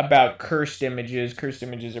thread about cursed images. Cursed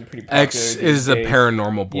images are pretty popular. X is a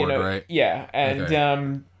paranormal board, right? Yeah,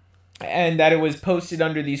 and and that it was posted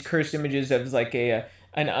under these cursed images as like an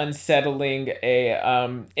unsettling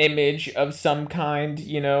image of some kind,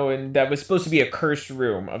 and that was supposed to be a cursed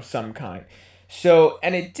room of some kind. So,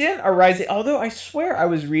 and it didn't arise, although I swear I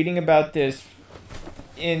was reading about this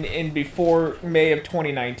in before May of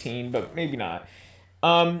 2019, but maybe not.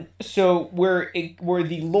 So where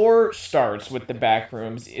the lore starts with the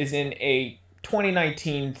backrooms is in a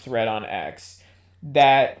 2019 thread on X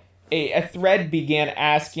that a thread began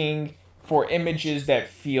asking for images that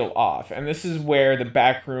feel off, and this is where the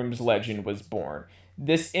backrooms legend was born.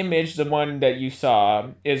 This image, the one that you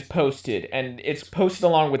saw, is posted, and it's posted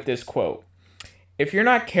along with this quote. If you're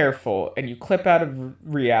not careful and you clip out of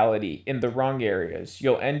reality in the wrong areas,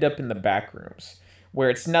 you'll end up in the back rooms,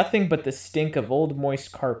 where it's nothing but the stink of old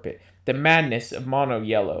moist carpet, the madness of mono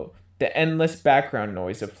yellow, the endless background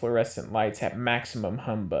noise of fluorescent lights at maximum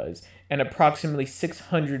hum buzz, and approximately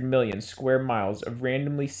 600 million square miles of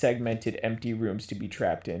randomly segmented empty rooms to be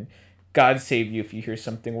trapped in. God save you if you hear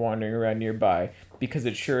something wandering around nearby, because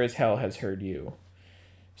it sure as hell has heard you.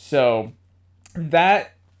 So,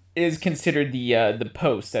 that is considered the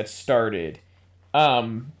post that started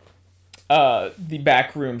the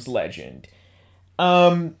backrooms legend.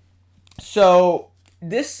 So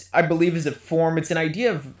this, I believe, is a form. It's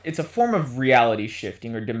a form of reality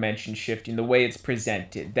shifting or dimension shifting. The way it's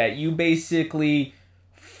presented, that you basically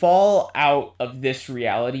fall out of this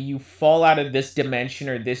reality, you fall out of this dimension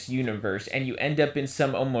or this universe, and you end up in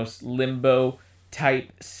some almost limbo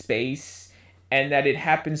type space, and that it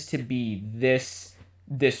happens to be this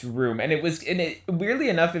this room. And weirdly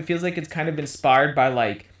enough, it feels like it's kind of inspired by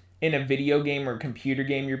like in a video game or computer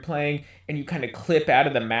game you're playing, and you kind of clip out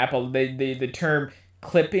of the map. The term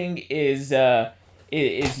clipping is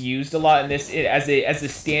used a lot in this as a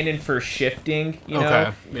stand-in for shifting, you know.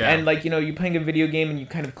 Okay, yeah. And like, you know, you're playing a video game and you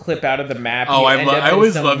kind of clip out of the map. Oh, I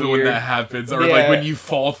always love it when weird... that happens, or yeah. like when you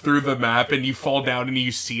fall through the map and you fall down and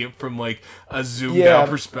you see it from like a zoomed out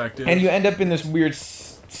perspective, and you end up in this weird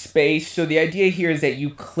space. So the idea here is that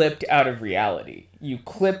you clipped out of reality. You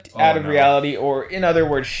clipped out of reality, or in other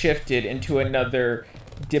words, shifted into another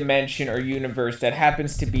dimension or universe that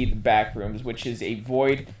happens to be the Backrooms, which is a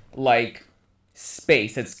void-like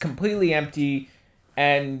space that's completely empty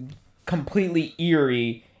and completely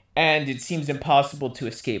eerie, and it seems impossible to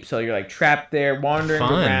escape. So you're like trapped there, wandering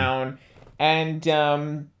around, and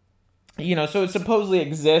you know, so it supposedly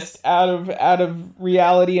exists out of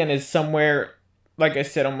reality and is somewhere, like I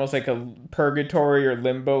said, almost like a purgatory or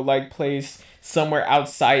limbo-like place somewhere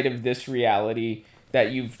outside of this reality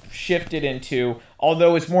that you've shifted into.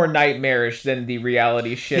 Although it's more nightmarish than the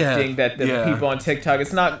reality shifting that the people on TikTok.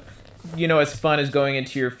 It's not, you know, as fun as going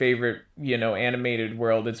into your favorite, you know, animated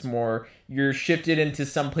world. It's more you're shifted into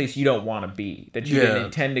some place you don't want to be, that you didn't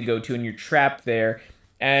intend to go to, and you're trapped there.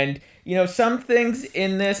 And, you know, some things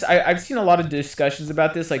in this, I've seen a lot of discussions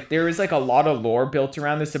about this. Like, there is, like, a lot of lore built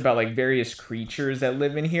around this about, like, various creatures that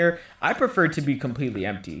live in here. I prefer it to be completely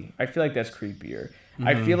empty. I feel like that's creepier. Mm-hmm.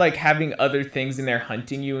 I feel like having other things in there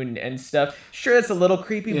hunting you and stuff, sure, that's a little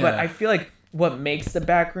creepy, but I feel like what makes the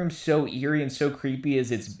Backroom so eerie and so creepy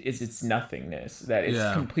is its nothingness. That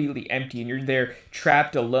it's completely empty, and you're there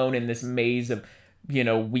trapped alone in this maze of, you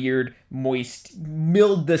know, weird, moist,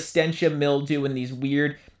 the stench of mildew and these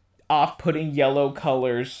weird, off-putting yellow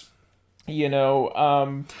colors, you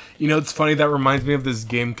know. You know, it's funny, that reminds me of this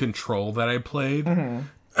game Control that I played,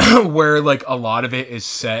 where, like, a lot of it is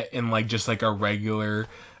set in, like, just, like, a regular,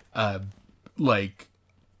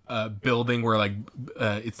 building where, like,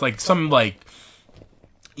 it's, like, some, like,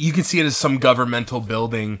 you can see it as some governmental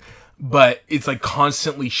building, but it's like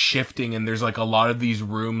constantly shifting, and there's like a lot of these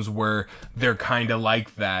rooms where they're kind of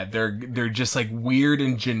like that. They're just like weird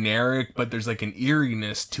and generic, but there's like an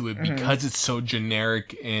eeriness to it because it's so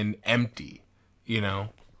generic and empty, you know?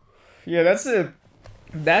 Yeah,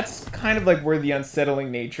 that's kind of like where the unsettling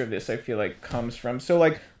nature of this, I feel like, comes from. So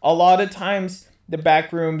like a lot of times the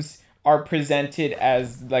Backrooms are presented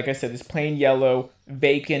as, like I said, this plain yellow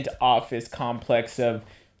vacant office complex of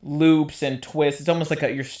loops and twists. It's almost like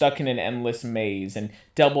you're stuck in an endless maze, and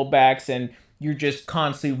double backs, and you're just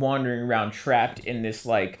constantly wandering around trapped in this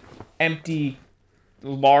like empty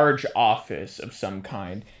large office of some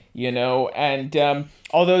kind, you know. And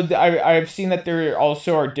although I've seen that there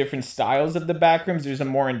also are different styles of the Backrooms. There's a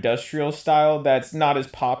more industrial style that's not as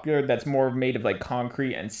popular, that's more made of like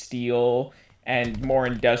concrete and steel and more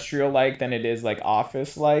industrial like than it is like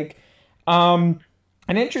office like.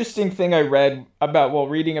 An interesting thing I read about while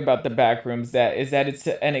reading about the Backrooms is that it's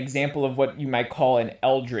an example of what you might call an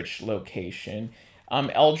eldritch location.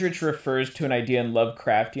 Eldritch refers to an idea in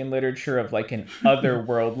Lovecraftian literature of like an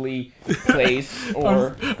otherworldly place,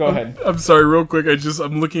 or go ahead. I'm sorry, real quick.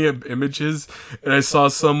 I'm looking at images and I saw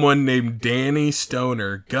someone named Danny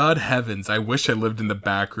Stoner. God heavens, I wish I lived in the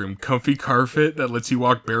Backroom. Comfy carpet that lets you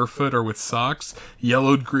walk barefoot or with socks.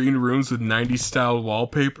 Yellowed green rooms with 90s style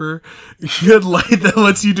wallpaper. Good light that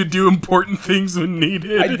lets you to do important things when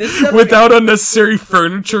needed. Without unnecessary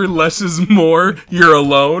furniture, less is more. You're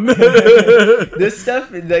alone. This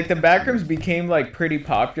stuff, like the Backrooms became like pretty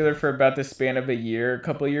popular for about the span of a year. A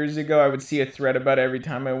couple of years ago, I would see a thread about it every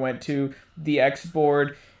time I went to the X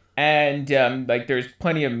board, and like there's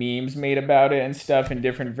plenty of memes made about it and stuff in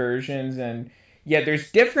different versions. And yeah,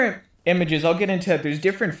 there's different images. I'll get into that. There's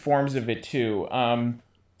different forms of it too.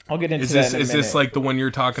 I'll get into that in a minute. Is this like the one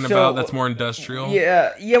you're talking about that's more industrial?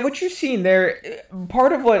 Yeah, what you're seeing there,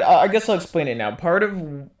 part of what, I guess I'll explain it now. Part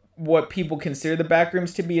of what people consider the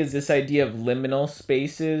Backrooms to be is this idea of liminal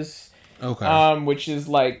spaces. Okay. Which is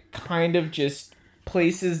like kind of just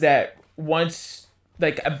places that once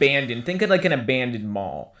like abandoned. Think of like an abandoned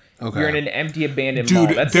mall. Okay. You're in an empty abandoned mall.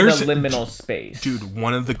 That's a liminal space. Dude,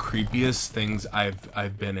 one of the creepiest things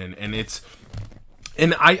I've been in,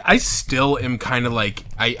 and I still am kind of like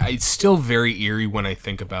I still very eerie when I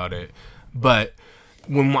think about it. But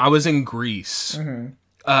when I was in Greece,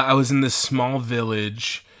 I was in this small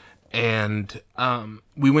village. And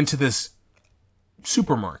we went to this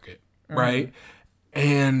supermarket, right?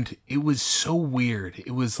 And it was so weird.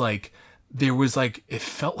 It was like, it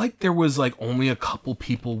felt like there was like only a couple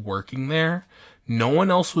people working there. No one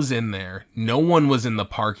else was in there. No one was in the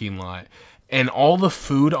parking lot. and all the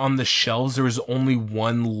food on the shelves, there was only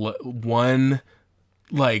one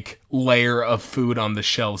like layer of food on the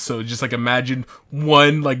shelves. So just like imagine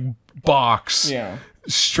one like box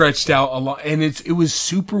stretched out a lot, and it was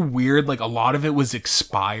super weird. Like a lot of it was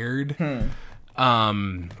expired.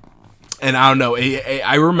 And I don't know.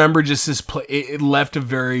 I remember just this. It left a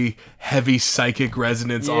very heavy psychic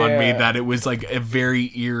resonance on me. That it was like a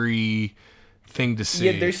very eerie thing to see.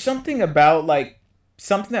 Yeah, there's something about like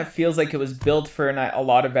something that feels like it was built for a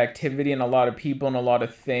lot of activity and a lot of people and a lot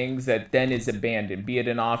of things that then is abandoned. Be it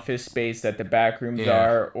an office space that the back rooms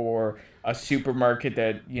are, or a supermarket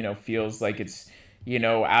that feels like it's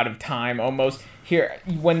out of time almost. Here,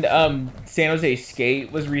 when San Jose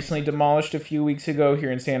Skate was recently demolished a few weeks ago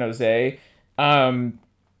here in San Jose,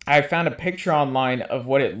 I found a picture online of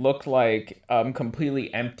what it looked like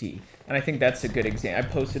completely empty. And I think that's a good example.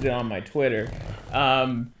 I posted it on my Twitter.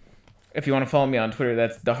 If you want to follow me on Twitter,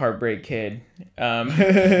 that's the Heartbreak Kid.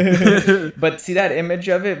 But see that image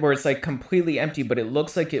of it where it's like completely empty, but it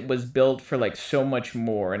looks like it was built for like so much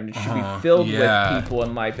more, and it should be filled with people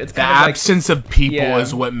in life. It's the kind of absence of people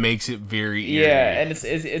is what makes it very eerie. Yeah, and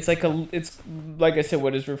it's like I said,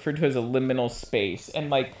 what is referred to as a liminal space, and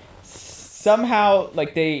like somehow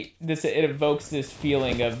like it evokes this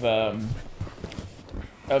feeling of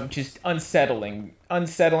just unsettling,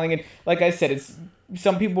 and like I said, it's.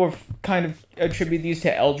 Some people have kind of attribute these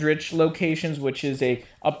to eldritch locations, which is a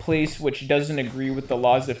place which doesn't agree with the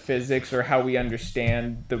laws of physics or how we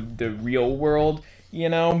understand the real world,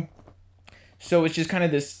 So it's just kind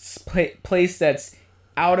of this place that's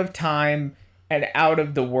out of time and out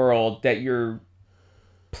of the world that you're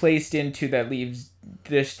placed into, that leaves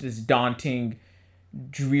this daunting,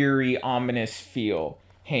 dreary, ominous feel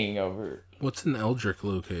hanging over. What's an eldritch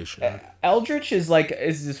location? Eldritch is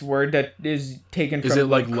this word that is taken from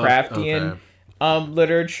Lovecraftian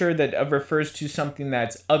literature that refers to something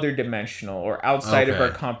that's other dimensional or outside of our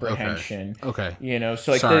comprehension. Okay.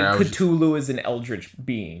 So like Cthulhu is an eldritch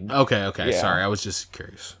being. Okay. Yeah. Sorry, I was just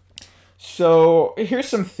curious. So here's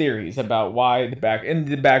some theories about why the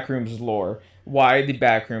Backrooms lore, why the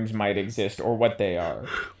Backrooms might exist or what they are.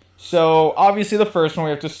 So obviously the first one we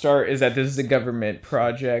have to start is that this is a government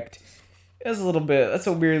project. There's a little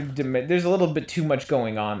bit too much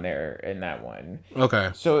going on there in that one. Okay.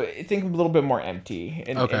 So I think a little bit more empty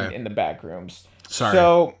in the back rooms. Sorry.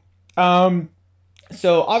 So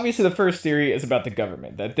obviously the first theory is about the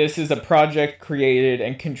government, that this is a project created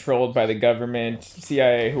and controlled by the government,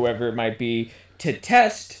 CIA, whoever it might be, to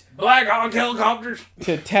test Black Hawk helicopters,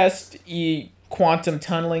 to test quantum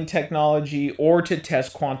tunneling technology, or to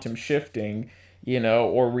test quantum shifting,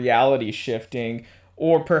 or reality shifting,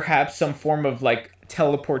 or perhaps some form of like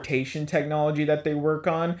teleportation technology that they work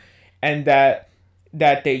on, and that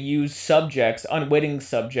they use subjects, unwitting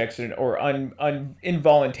subjects or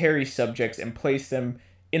involuntary subjects, and place them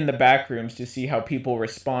in the back rooms to see how people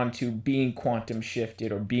respond to being quantum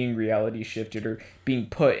shifted or being reality shifted or being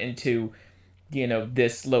put into,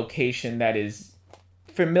 this location that is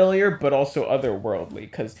familiar but also otherworldly.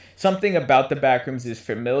 Because something about the back rooms is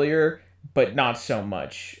familiar, but not so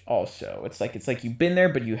much also. It's like you've been there,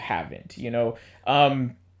 but you haven't,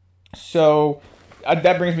 So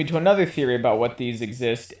that brings me to another theory about what these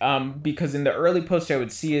exist. Because in the early posts I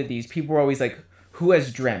would see of these, people were always like, who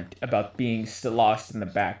has dreamt about being still lost in the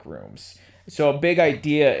back rooms? So a big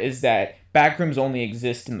idea is that back rooms only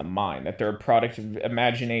exist in the mind, that they're a product of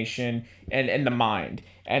imagination and the mind,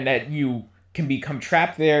 and that you can become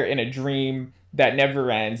trapped there in a dream that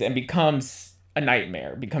never ends and becomes a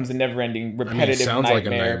nightmare, becomes a never-ending, repetitive sounds nightmare. Like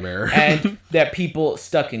a nightmare. And that people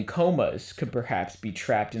stuck in comas could perhaps be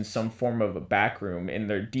trapped in some form of a back room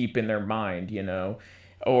deep in their mind,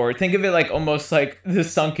 Or think of it like almost like The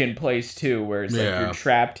Sunken Place too, where it's like you're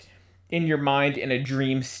trapped in your mind in a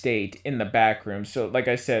dream state in the back room. So like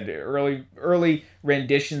I said, early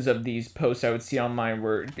renditions of these posts I would see online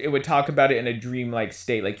where it would talk about it in a dreamlike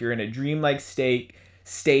state. Like you're in a dreamlike state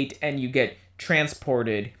and you get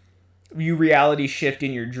transported. You reality shift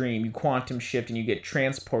in your dream, you quantum shift, and you get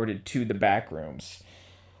transported to the back rooms.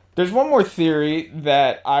 There's one more theory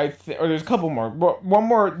that or there's a couple more. One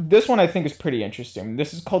more. This one I think is pretty interesting.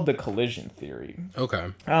 This is called the collision theory. Okay.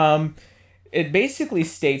 It basically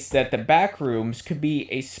states that the back rooms could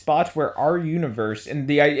be a spot where our universe, in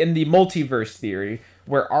the multiverse theory,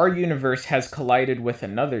 where our universe has collided with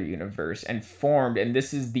another universe and formed, and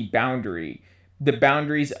this is the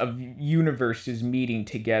boundaries of universes meeting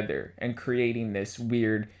together and creating this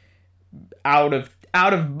weird out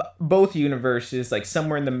of both universes, like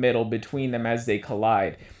somewhere in the middle between them as they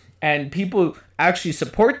collide. And people actually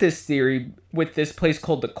support this theory with this place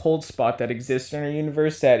called the Cold Spot that exists in our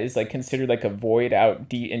universe that is like considered like a void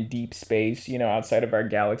out in deep space, you know, outside of our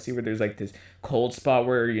galaxy, where there's like this cold spot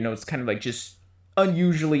where, you know, it's kind of like just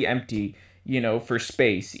unusually empty, you know, for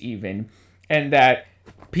space even. And that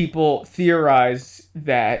people theorize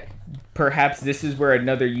that perhaps this is where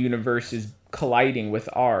another universe is colliding with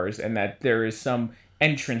ours, and that there is some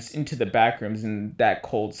entrance into the backrooms in that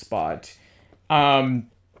cold spot.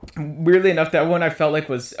 Weirdly enough, that one I felt like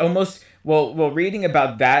was almost reading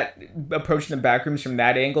about that, approaching the backrooms from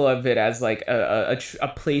that angle of it as like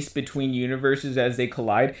a place between universes as they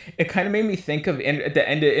collide. It kind of made me think of at the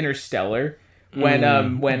end of Interstellar when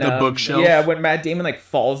the bookshelf. Yeah, when Matt Damon like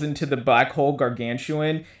falls into the black hole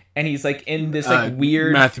gargantuan. And he's like in this like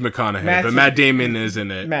weird Matthew McConaughey, but Matt Damon is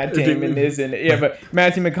in it. Matt Damon is in it. Yeah, but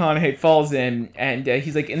Matthew McConaughey falls in, and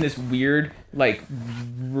he's like in this weird like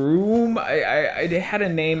room. I had a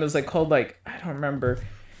name. It was like called like I don't remember.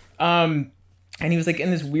 And he was like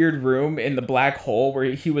in this weird room in the black hole where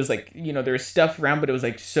he was like, you know, there was stuff around, but it was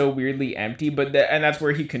like so weirdly empty. And that's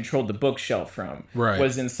where he controlled the bookshelf from. Right.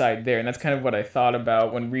 Was inside there, and that's kind of what I thought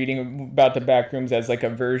about when reading about the backrooms as like a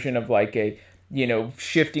version of like a, you know,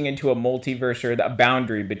 shifting into a multiverse or a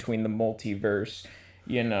boundary between the multiverse,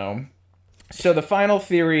 you know. So the final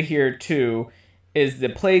theory here, too, is the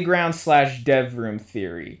playground / dev room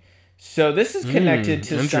theory. So this is connected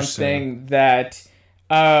to something that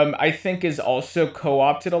I think is also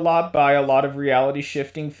co-opted a lot by a lot of reality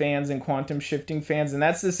shifting fans and quantum shifting fans. And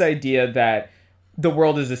that's this idea that the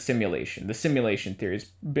world is a simulation. The simulation theory has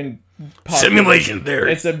been popular. Simulation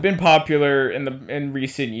theory. It's been popular in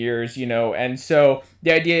recent years, you know. And so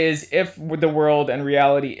the idea is if the world and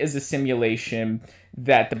reality is a simulation,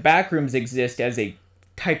 that the backrooms exist as a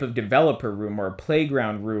type of developer room or a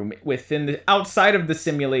playground room within the outside of the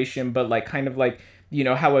simulation, but like kind of like, you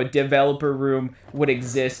know, how a developer room would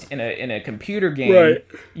exist in a computer game. Right.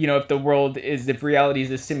 You know, if reality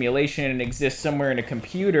is a simulation and exists somewhere in a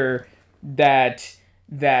computer, that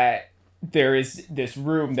there is this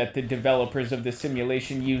room that the developers of the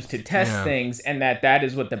simulation use to test things, and that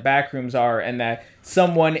is what the backrooms are, and that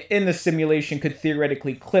someone in the simulation could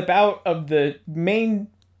theoretically clip out of the main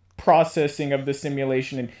processing of the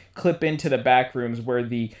simulation and clip into the backrooms where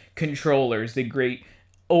the controllers, the great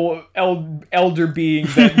elder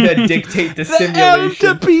beings that dictate the simulation,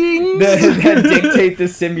 elder beings that dictate the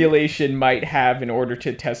simulation might have in order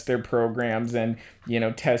to test their programs and, you know,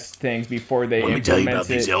 test things before they implement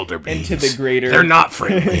it into the greater. They're not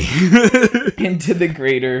friendly. Into the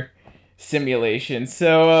greater simulation.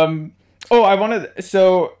 So, I wanted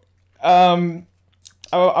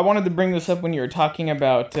to bring this up when you were talking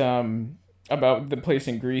about the place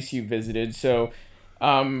in Greece you visited. So,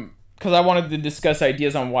 because I wanted to discuss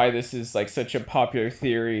ideas on why this is like such a popular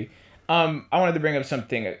theory. I wanted to bring up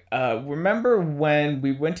something. Remember when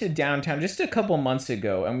we went to downtown just a couple months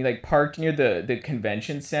ago and we like parked near the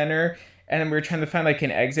convention center, and then we were trying to find like an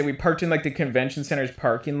exit. We parked in like the convention center's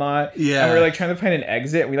parking lot. Yeah. And we were like trying to find an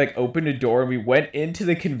exit. And we like opened a door and we went into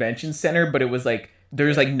the convention center, but it was like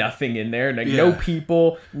there's like nothing in there, like no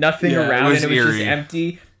people, nothing around, and it was just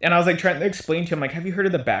empty. And I was like trying to explain to him, like, have you heard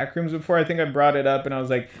of the backrooms before? I think I brought it up, and I'm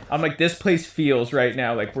like, this place feels right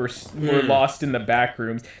now like we're lost in the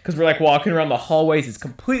backrooms, because we're like walking around the hallways. It's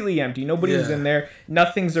completely empty. Nobody's in there.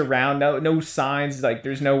 Nothing's around. No signs. Like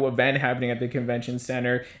there's no event happening at the convention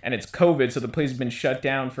center, and it's COVID, so the place has been shut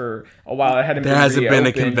down for a while. There hasn't been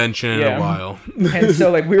a convention in a while. And so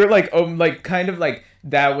like we were like kind of like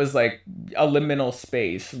that was like a liminal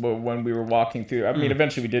space when we were walking through. I mean,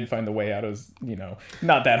 eventually we did find the way out. It was, you know,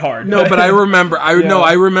 not that hard. No, but I remember. I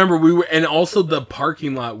remember we were, and also the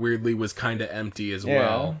parking lot weirdly was kind of empty as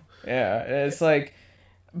well. Yeah, it's like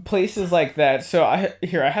places like that. So I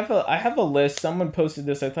have a list. Someone posted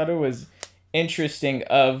this. I thought it was interesting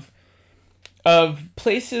of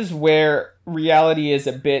places where reality is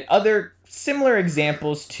a bit other. Similar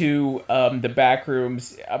examples to the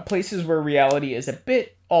backrooms, places where reality is a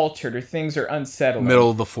bit altered or things are unsettling.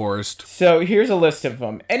 Middle of the forest. So here's a list of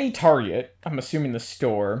them. Any Target, I'm assuming the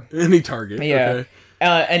store. Any Target, yeah. Okay.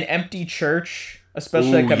 An empty church,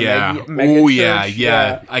 especially like a mega church.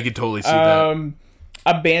 Yeah. I could totally see that.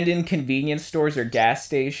 Abandoned convenience stores or gas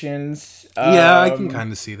stations. I can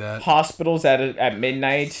kind of see that. Hospitals at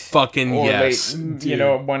midnight. Fucking or yes. late, you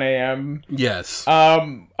know, 1 a.m. Yes.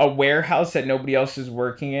 A warehouse that nobody else is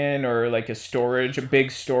working in, or like a big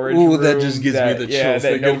storage room. Ooh, that just gives me the chills.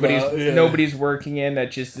 That nobody's working in, that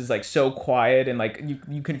just is like so quiet, and like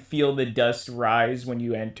you can feel the dust rise when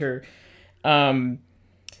you enter.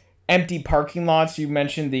 empty parking lots. You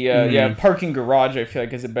mentioned the parking garage. I feel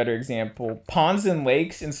like is a better example. Ponds and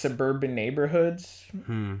lakes in suburban neighborhoods.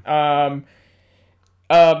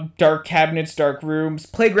 Dark cabinets, dark rooms,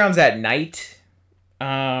 playgrounds at night.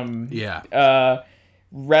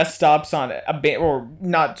 Rest stops on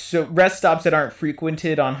rest stops that aren't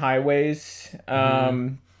frequented on highways.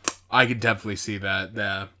 I could definitely see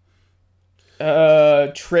that.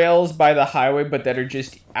 Trails by the highway, but that are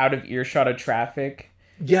just out of earshot of traffic.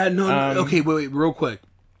 Yeah, no. Okay, wait, real quick.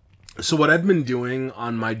 So what I've been doing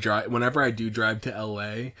on my drive, whenever I do drive to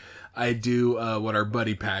LA, I do what our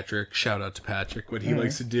buddy Patrick, shout out to Patrick, what he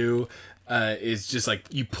likes to do is just like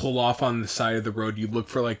you pull off on the side of the road, you look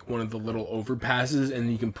for like one of the little overpasses,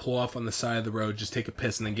 and you can pull off on the side of the road, just take a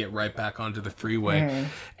piss, and then get right back onto the freeway.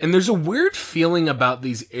 And there's a weird feeling about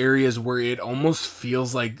these areas where it almost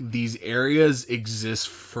feels like these areas exist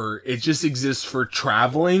for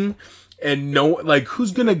traveling. And no, like,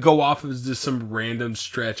 who's gonna go off of just some random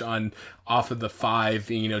stretch off of the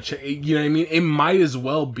 5? You know what I mean? It might as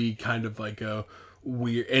well be kind of like a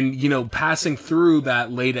weird, and passing through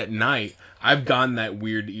that late at night, I've gotten that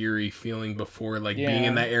weird eerie feeling before, like being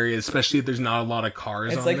in that area, especially if there's not a lot of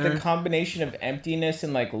cars. It's on like there. The combination of emptiness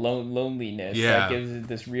and like loneliness that gives it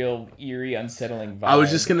this real eerie, unsettling vibe. I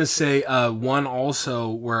was just gonna say one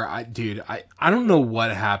also where I don't know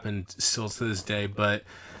what happened still to this day, but.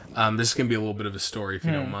 This is going to be a little bit of a story if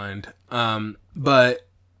you don't mind. But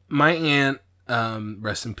my aunt,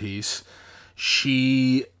 rest in peace,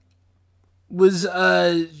 she was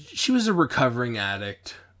a recovering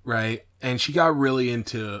addict, right? And she got really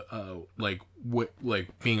into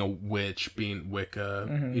being a witch, being Wicca,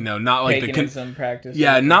 not like paganism practice.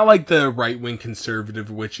 Yeah, not like the right-wing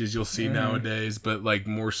conservative witches you'll see nowadays, but like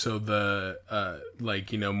more so the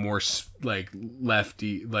more like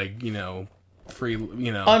lefty, free,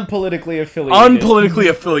 unpolitically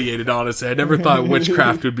affiliated. Honestly, I never thought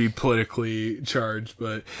witchcraft would be politically charged,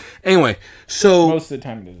 but anyway, so most of the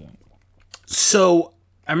time it isn't. So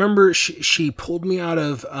I remember she pulled me out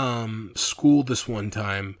of school this one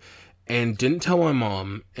time and didn't tell my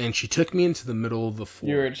mom, and she took me into the middle of the floor.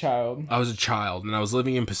 You were a child. I was a child, and I was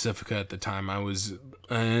living in Pacifica at the time. I was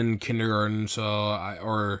in kindergarten,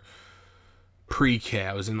 pre-K.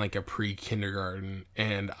 I was in like a pre-kindergarten,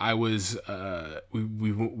 and I was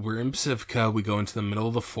we're in Pacifica. We go into the middle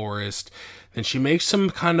of the forest. Then she makes some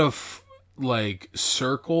kind of like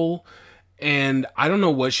circle, and I don't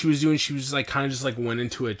know what she was doing. She was like kind of just like went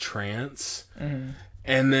into a trance.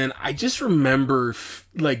 And then I just remember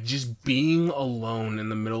just being alone in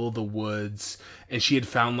the middle of the woods, and she had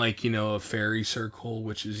found a fairy circle,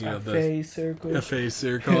 which is a fey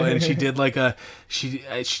circle, and she did she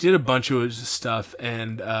did a bunch of stuff,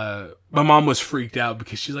 and my mom was freaked out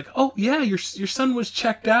because she's like, oh yeah, your son was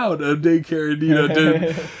checked out of daycare,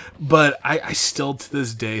 and but I still to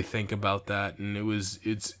this day think about that, and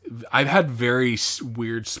I've had very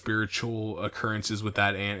weird spiritual occurrences with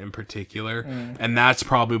that aunt in particular, and that's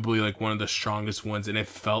probably like one of the strongest ones, and it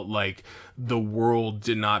felt like the world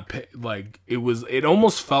did not pay, it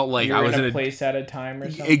almost felt like you were I was in a place at a time or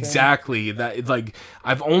something. Exactly, that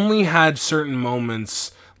I've only had certain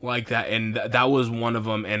moments like that, and that was one of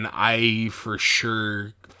them, and I for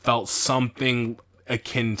sure felt something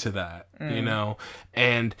akin to that,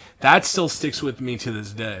 and that still sticks with me to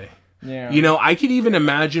this day. Yeah. I could even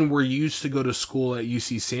imagine where you used to go to school at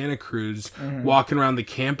UC Santa Cruz, walking around the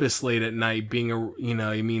campus late at night,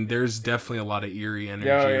 being there's definitely a lot of eerie energy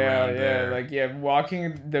around there.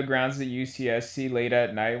 Walking the grounds at UCSC late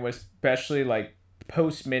at night, especially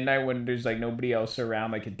post midnight when there's nobody else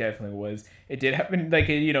around, it definitely was. It did happen,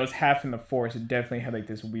 it's half in the forest. It definitely had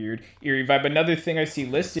this weird eerie vibe. Another thing I see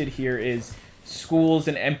listed here is schools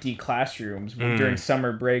and empty classrooms during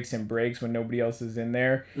summer breaks and breaks when nobody else is in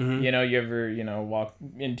there. You ever walk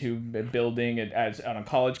into a building on a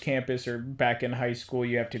college campus, or back in high school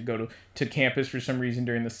you have to go to campus for some reason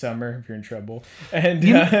during the summer if you're in trouble, and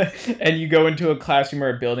and you go into a classroom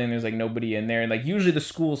or a building and there's nobody in there, and usually the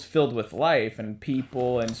school's filled with life and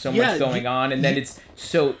people and so much going on, and then it's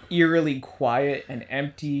so eerily quiet and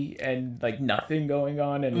empty and nothing going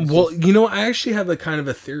on. And I actually have a kind of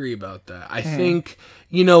a theory about that. I think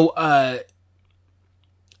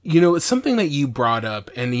it's something that you brought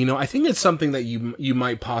up, and I think it's something that you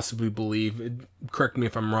might possibly believe. Correct me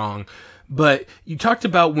if I'm wrong, but you talked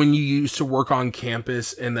about when you used to work on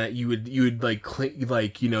campus, and that you would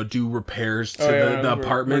do repairs to the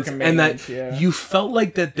apartments, and that you felt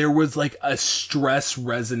like that there was a stress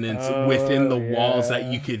resonance within the walls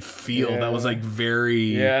that you could feel. That was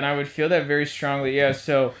very and I would feel that very strongly.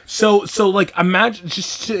 So imagine,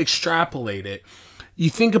 just to extrapolate it, you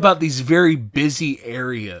think about these very busy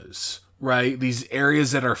areas, right? These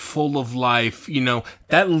areas that are full of life,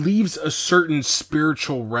 that leaves a certain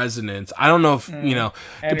spiritual resonance. I don't know if,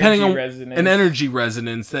 depending on an energy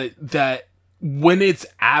resonance that when it's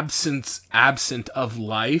absent of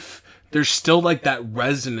life, there's still like that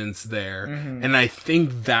resonance there. And I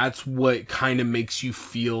think that's what kind of makes you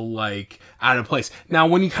feel like out of place. Now,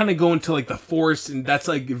 when you kind of go into like the forest, and that's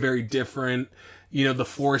like very different, the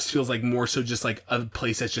forest feels like more so just like a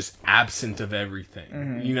place that's just absent of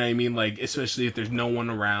everything. You know what I mean? Like, especially if there's no one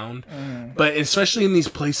around. But especially in these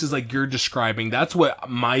places like you're describing, that's what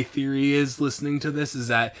my theory is listening to this, is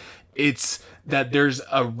that it's that there's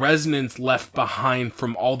a resonance left behind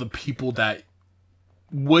from all the people that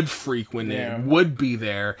would frequent it, would be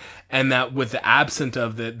there, and that with the absent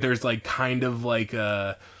of it, there's kind of like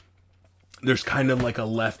a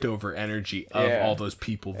leftover energy of all those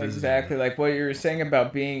people visiting. Exactly, like what you were saying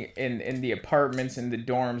about being in the apartments, in the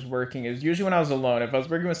dorms, working. Is usually when I was alone. If I was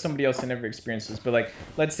working with somebody else, I never experienced this. But like,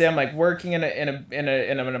 let's say I'm like working in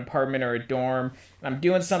an apartment or a dorm, and I'm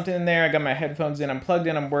doing something in there. I got my headphones in, I'm plugged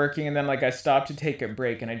in, I'm working, and then like I stop to take a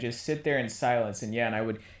break, and I just sit there in silence, and I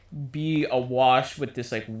would be awash with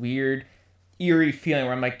this like weird, eerie feeling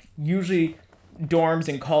where I'm like, usually dorms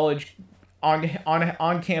in college,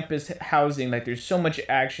 on campus housing, like there's so much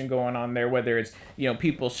action going on there, whether it's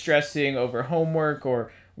people stressing over homework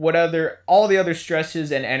or all the other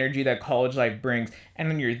stresses and energy that college life brings, and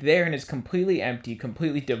when you're there and it's completely empty,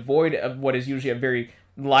 completely devoid of what is usually a very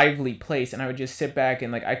lively place, and I would just sit back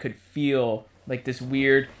and like I could feel like this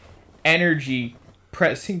weird energy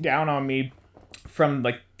pressing down on me from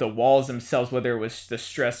like the walls themselves, whether it was the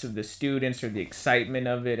stress of the students or the excitement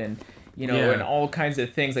of it, and and all kinds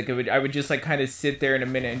of things. Like I would just like kind of sit there in a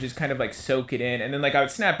minute and just kind of like soak it in, and then like I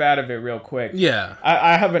would snap out of it real quick.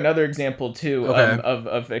 I have another example too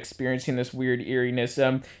of experiencing this weird eeriness.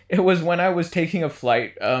 It was when I was taking a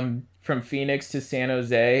flight from Phoenix to San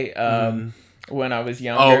Jose. When I was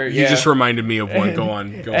younger. You just reminded me of one. Go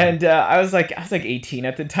on. And I was like 18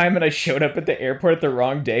 at the time, and I showed up at the airport at the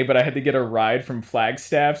wrong day, but I had to get a ride from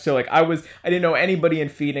Flagstaff. So like I didn't know anybody in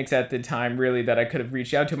Phoenix at the time really that I could have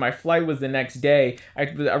reached out to. My flight was the next day. I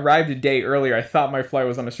arrived a day earlier. I thought my flight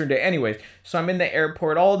was on a certain day. Anyways, so I'm in the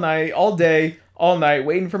airport all night, all day, all night,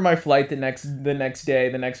 waiting for my flight the next day,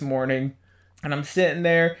 the next morning. And I'm sitting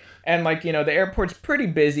there, and like, the airport's pretty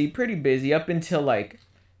busy up until like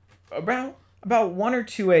about 1 or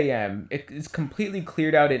 2 a.m. It's completely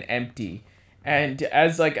cleared out and empty. And I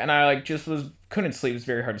couldn't sleep. It was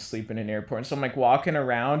very hard to sleep in an airport. And so I'm like walking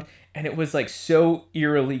around, and it was like so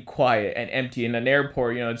eerily quiet and empty. In an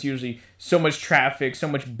airport, it's usually so much traffic, so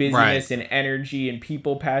much busyness and energy and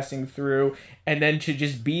people passing through. And then to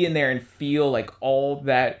just be in there and feel like all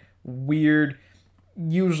that weird,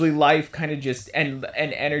 usually life kind of just and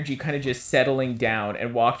energy kind of just settling down,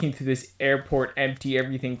 and walking through this airport empty,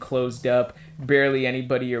 everything closed up, barely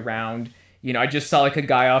anybody around. I just saw like a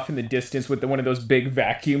guy off in the distance with one of those big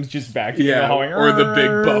vacuums just vacuuming the hallway, or the big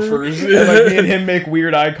buffers. And like me and him make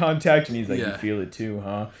weird eye contact, and he's like, "You feel it too,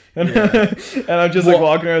 huh?" And, and I'm just like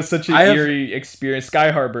walking around. Such an eerie experience. Sky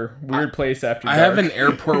Harbor, weird place after dark. I have an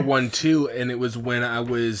airport one too, and it was when I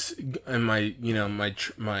was in my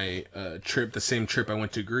trip, the same trip I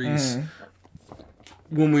went to Greece.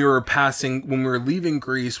 When we were leaving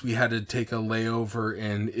Greece, we had to take a layover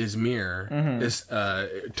in Izmir,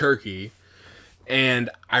 Turkey. And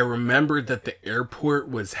I remembered that the airport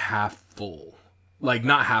was half full. Like,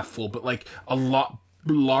 not half full, but like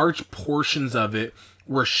large portions of it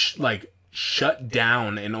were shut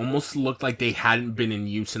down and almost looked like they hadn't been in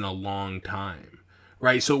use in a long time.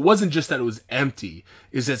 Right? So it wasn't just that it was empty.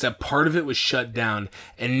 It's that a part of it was shut down.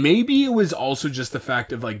 And maybe it was also just the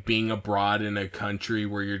fact of like being abroad in a country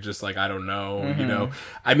where you're just like, I don't know,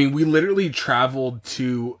 I mean, we literally traveled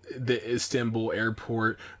to the Istanbul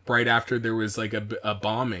airport right after there was like a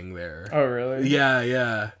bombing there. Oh, really?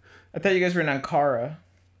 Yeah. I thought you guys were in Ankara.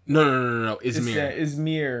 No. Izmir.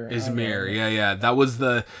 Izmir. Yeah. That was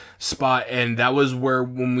the spot, and that was where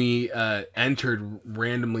when we entered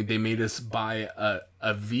randomly, they made us buy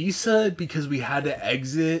a visa because we had to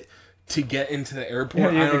exit to get into the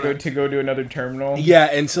airport. Yeah, to go to another terminal. Yeah,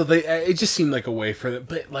 and so it just seemed like a way for them.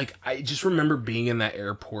 But like, I just remember being in that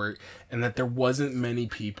airport and that there wasn't many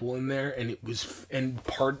people in there, and it was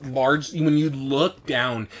large. When you look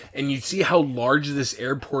down and you see how large this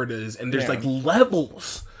airport is, and there's like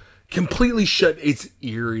levels. Completely shut. It's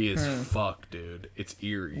eerie as fuck, dude. It's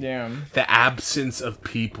eerie. Damn. The absence of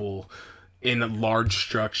people in large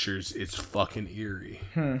structures, it's fucking eerie.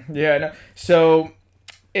 Yeah. No. So,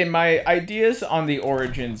 in my ideas on the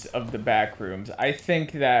origins of the back rooms, I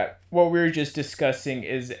think that what we were just discussing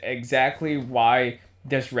is exactly why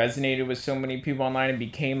this resonated with so many people online and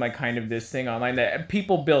became like kind of this thing online that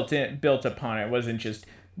people built upon. It wasn't just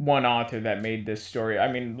one author that made this story.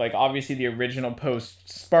 I mean, like obviously the original post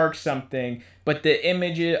sparked something, but the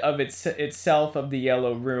image of itself of the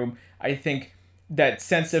Yellow Room, I think that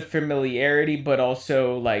sense of familiarity, but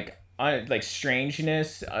also like like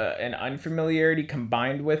strangeness and unfamiliarity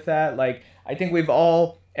combined with that. Like I think we've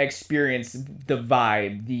all experienced the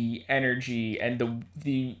vibe, the energy, and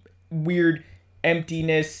the weird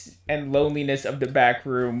emptiness and loneliness of the back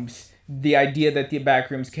rooms. The idea that the back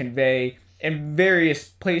rooms convey in various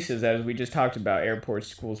places, as we just talked about, airports,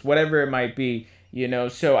 schools, whatever it might be, you know.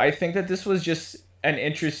 So I think that this was just an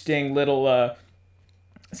interesting little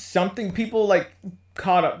something people like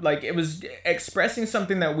caught up, like it was expressing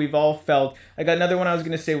something that we've all felt. Like another one I was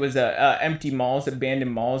gonna say was empty malls,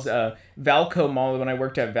 abandoned malls. Valco Mall, when I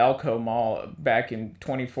worked at Valco Mall back in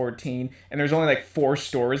 2014, and there's only like 4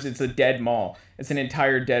 stores. It's a dead mall. It's an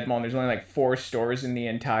entire dead mall, and there's only like 4 stores in the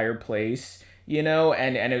entire place, you know,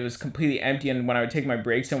 and it was completely empty. And when I would take my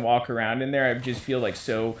breaks and walk around in there, I would just feel like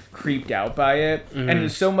so creeped out by it. And it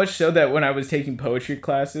was so much so that when I was taking poetry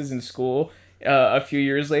classes in school, a few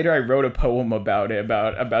years later, I wrote a poem about it,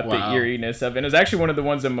 about the eeriness of it. And it was actually one of the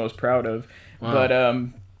ones I'm most proud of. Wow.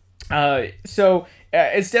 But so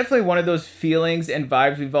it's definitely one of those feelings and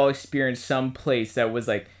vibes we've all experienced some place that was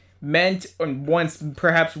like meant and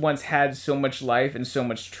perhaps once had so much life and so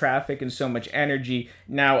much traffic and so much energy,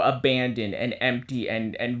 now abandoned and empty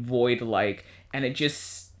and void like, and it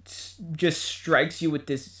just strikes you with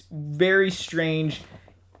this very strange,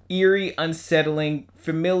 eerie, unsettling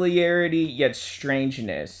familiarity yet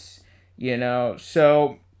strangeness, you know.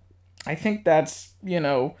 So I think that's, you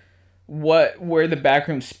know, where the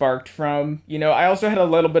backroom sparked from. You know, I also had a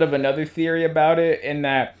little bit of another theory about it, in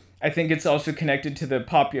that I think it's also connected to the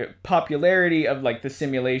popularity of like the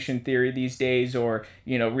simulation theory these days, or,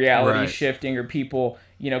 you know, reality shifting, or people,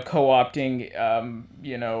 you know, co-opting,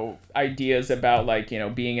 you know, ideas about like, you know,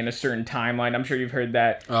 being in a certain timeline. I'm sure you've heard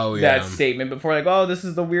that that statement before, like, oh, this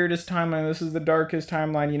is the weirdest timeline, this is the darkest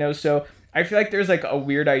timeline, you know. So I feel like there's like a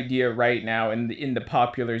weird idea right now in the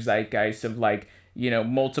popular zeitgeist of like, you know,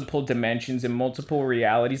 multiple dimensions and multiple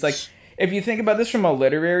realities. Like, if you think about this from a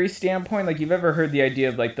literary standpoint, like, you've ever heard the idea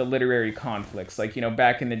of like the literary conflicts, like, you know,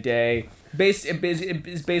 back in the day, it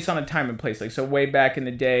is based on a time and place. Like, so way back in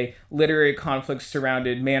the day, literary conflicts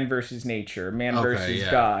surrounded man versus nature, man versus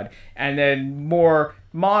God. And then more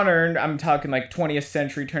modern, I'm talking like 20th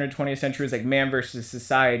century, turn of 20th century, is like man versus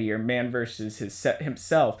society, or man versus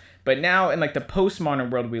himself. But now in like the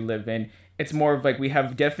postmodern world we live in, it's more of like we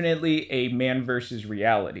have definitely a man versus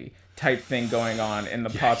reality type thing going on in the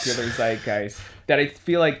popular zeitgeist, that I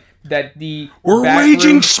feel like that we're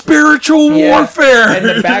waging spiritual warfare, and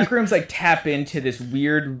the backrooms like tap into this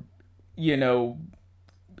weird, you know,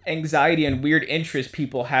 anxiety and weird interest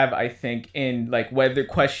people have, I think, in like whether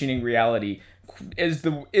questioning reality. Is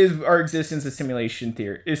our existence a simulation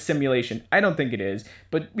theory? Is simulation? I don't think it is,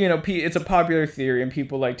 but you know, it's a popular theory and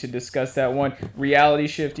people like to discuss that one. Reality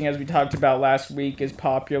shifting, as we talked about last week, is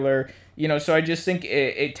popular, you know. So I just think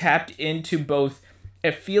it tapped into both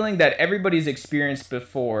a feeling that everybody's experienced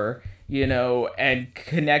before, you know, and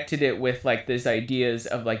connected it with like these ideas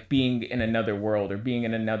of like being in another world or being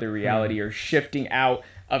in another reality, or shifting out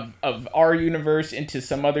of our universe into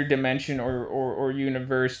some other dimension or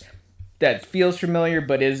universe that feels familiar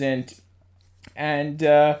but isn't. And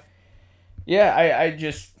I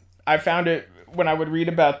found it, when I would read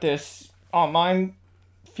about this online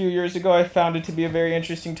a few years ago, I found it to be a very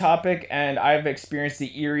interesting topic, and I've experienced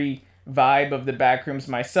the eerie vibe of the backrooms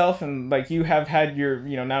myself, and like you have had your,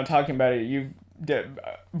 you know, now talking about it, you've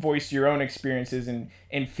voiced your own experiences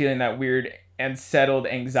in feeling that weird and settled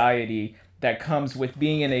anxiety that comes with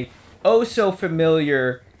being in a oh so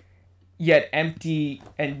familiar yet empty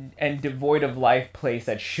and devoid of life place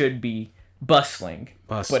that should be bustling,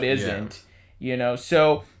 but isn't, you know.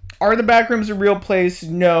 So are the backrooms a real place?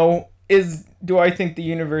 No. Do I think the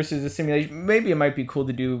universe is a simulation? Maybe it might be cool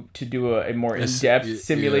to do a more in-depth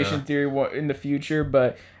simulation theory in the future,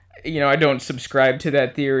 but you know, I don't subscribe to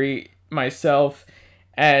that theory myself.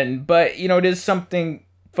 But you know, it is something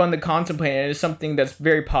fun to contemplate, and it is something that's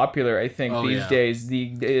very popular, I think, these days.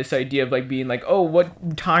 This idea of like being like, oh,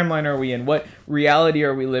 what timeline are we in? What reality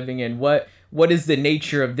are we living in? What is the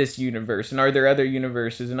nature of this universe? And are there other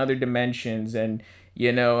universes and other dimensions? And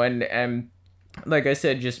you know, and like I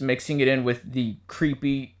said, just mixing it in with the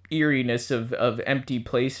creepy eeriness of empty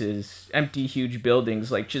places, empty huge buildings,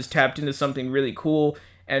 like just tapped into something really cool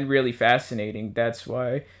and really fascinating. That's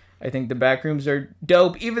why I think the Backrooms are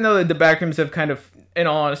dope, even though the Backrooms have kind of, in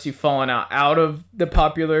all honesty, fallen out of the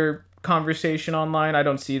popular conversation online. I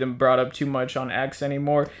don't see them brought up too much on X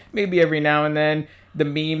anymore. Maybe every now and then. The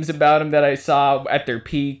memes about them that I saw at their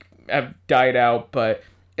peak have died out, but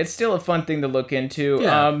it's still a fun thing to look into.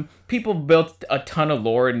 Yeah. People built a ton of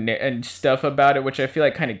lore and stuff about it, which I feel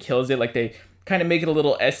like kind of kills it. Like they kind of make it a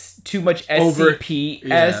little too much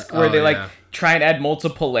SCP-esque, where they try and add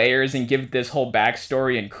multiple layers and give this whole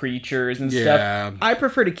backstory and creatures and stuff. I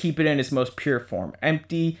prefer to keep it in its most pure form,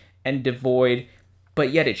 empty and devoid,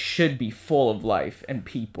 but yet it should be full of life and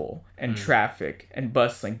people and traffic and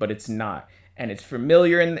bustling, but it's not. And it's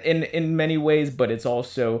familiar in many ways, but it's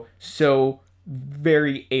also so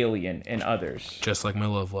very alien in others. Just like my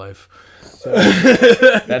love life. So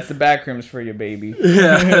that's the Backrooms for you, baby.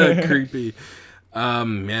 Yeah, creepy.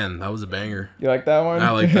 Man, that was a banger. You like that one?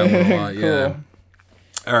 I like that one a lot. Cool. Yeah.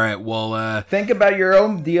 All right. Well, think about your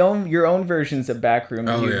own versions of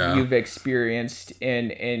Backrooms you've experienced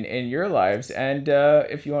in your lives, and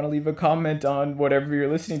if you want to leave a comment on whatever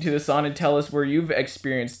you're listening to this on, and tell us where you've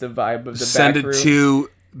experienced the vibe of the send Backrooms. it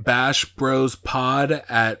to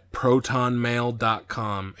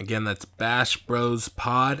bashbrospod@protonmail.com. Again, that's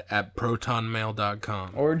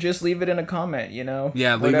bashbrospod@protonmail.com. Or just leave it in a comment,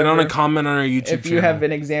 Yeah, leave it on a comment on our YouTube channel. If you have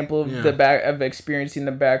an example of of experiencing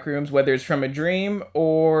the Backrooms, whether it's from a dream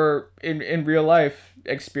or in real life,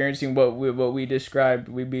 experiencing what we described,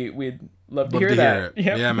 we'd love to hear that.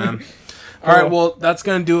 Yep. Yeah, man. All right, well, that's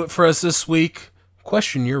gonna do it for us this week.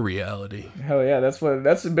 Question your reality. Hell yeah, that's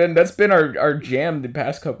been our jam the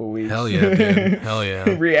past couple weeks. Hell yeah, dude. Hell yeah.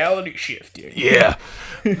 Reality shifting. Yeah.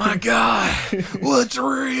 My God, what's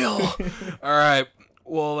real? All right.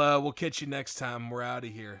 Well, we'll catch you next time. We're out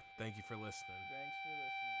of here. Thank you for listening.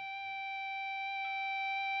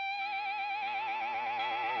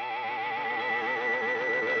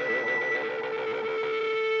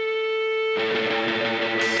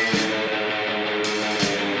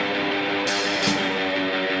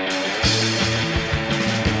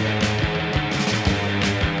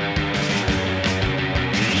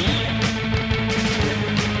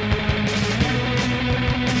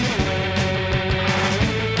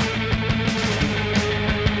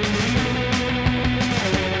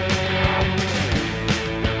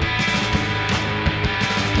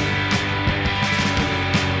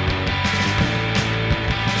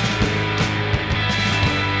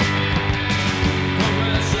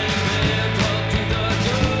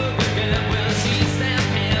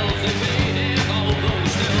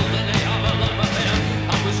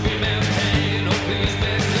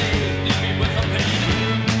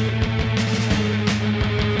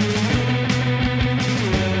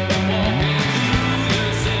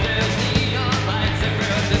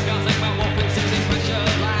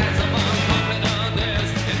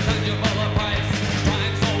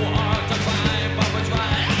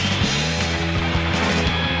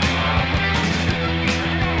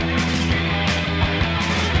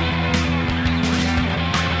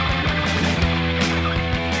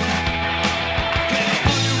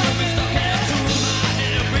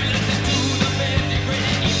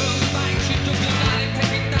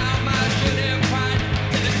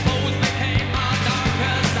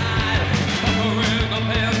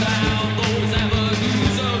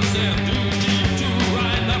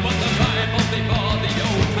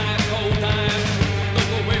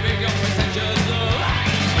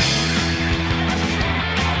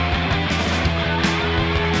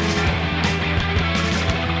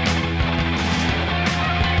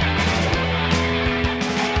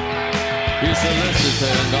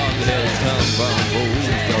 Soliciting on his combos,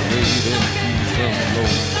 reading through some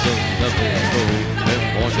lonesome episode, and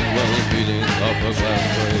watching well beating up a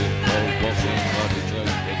glass.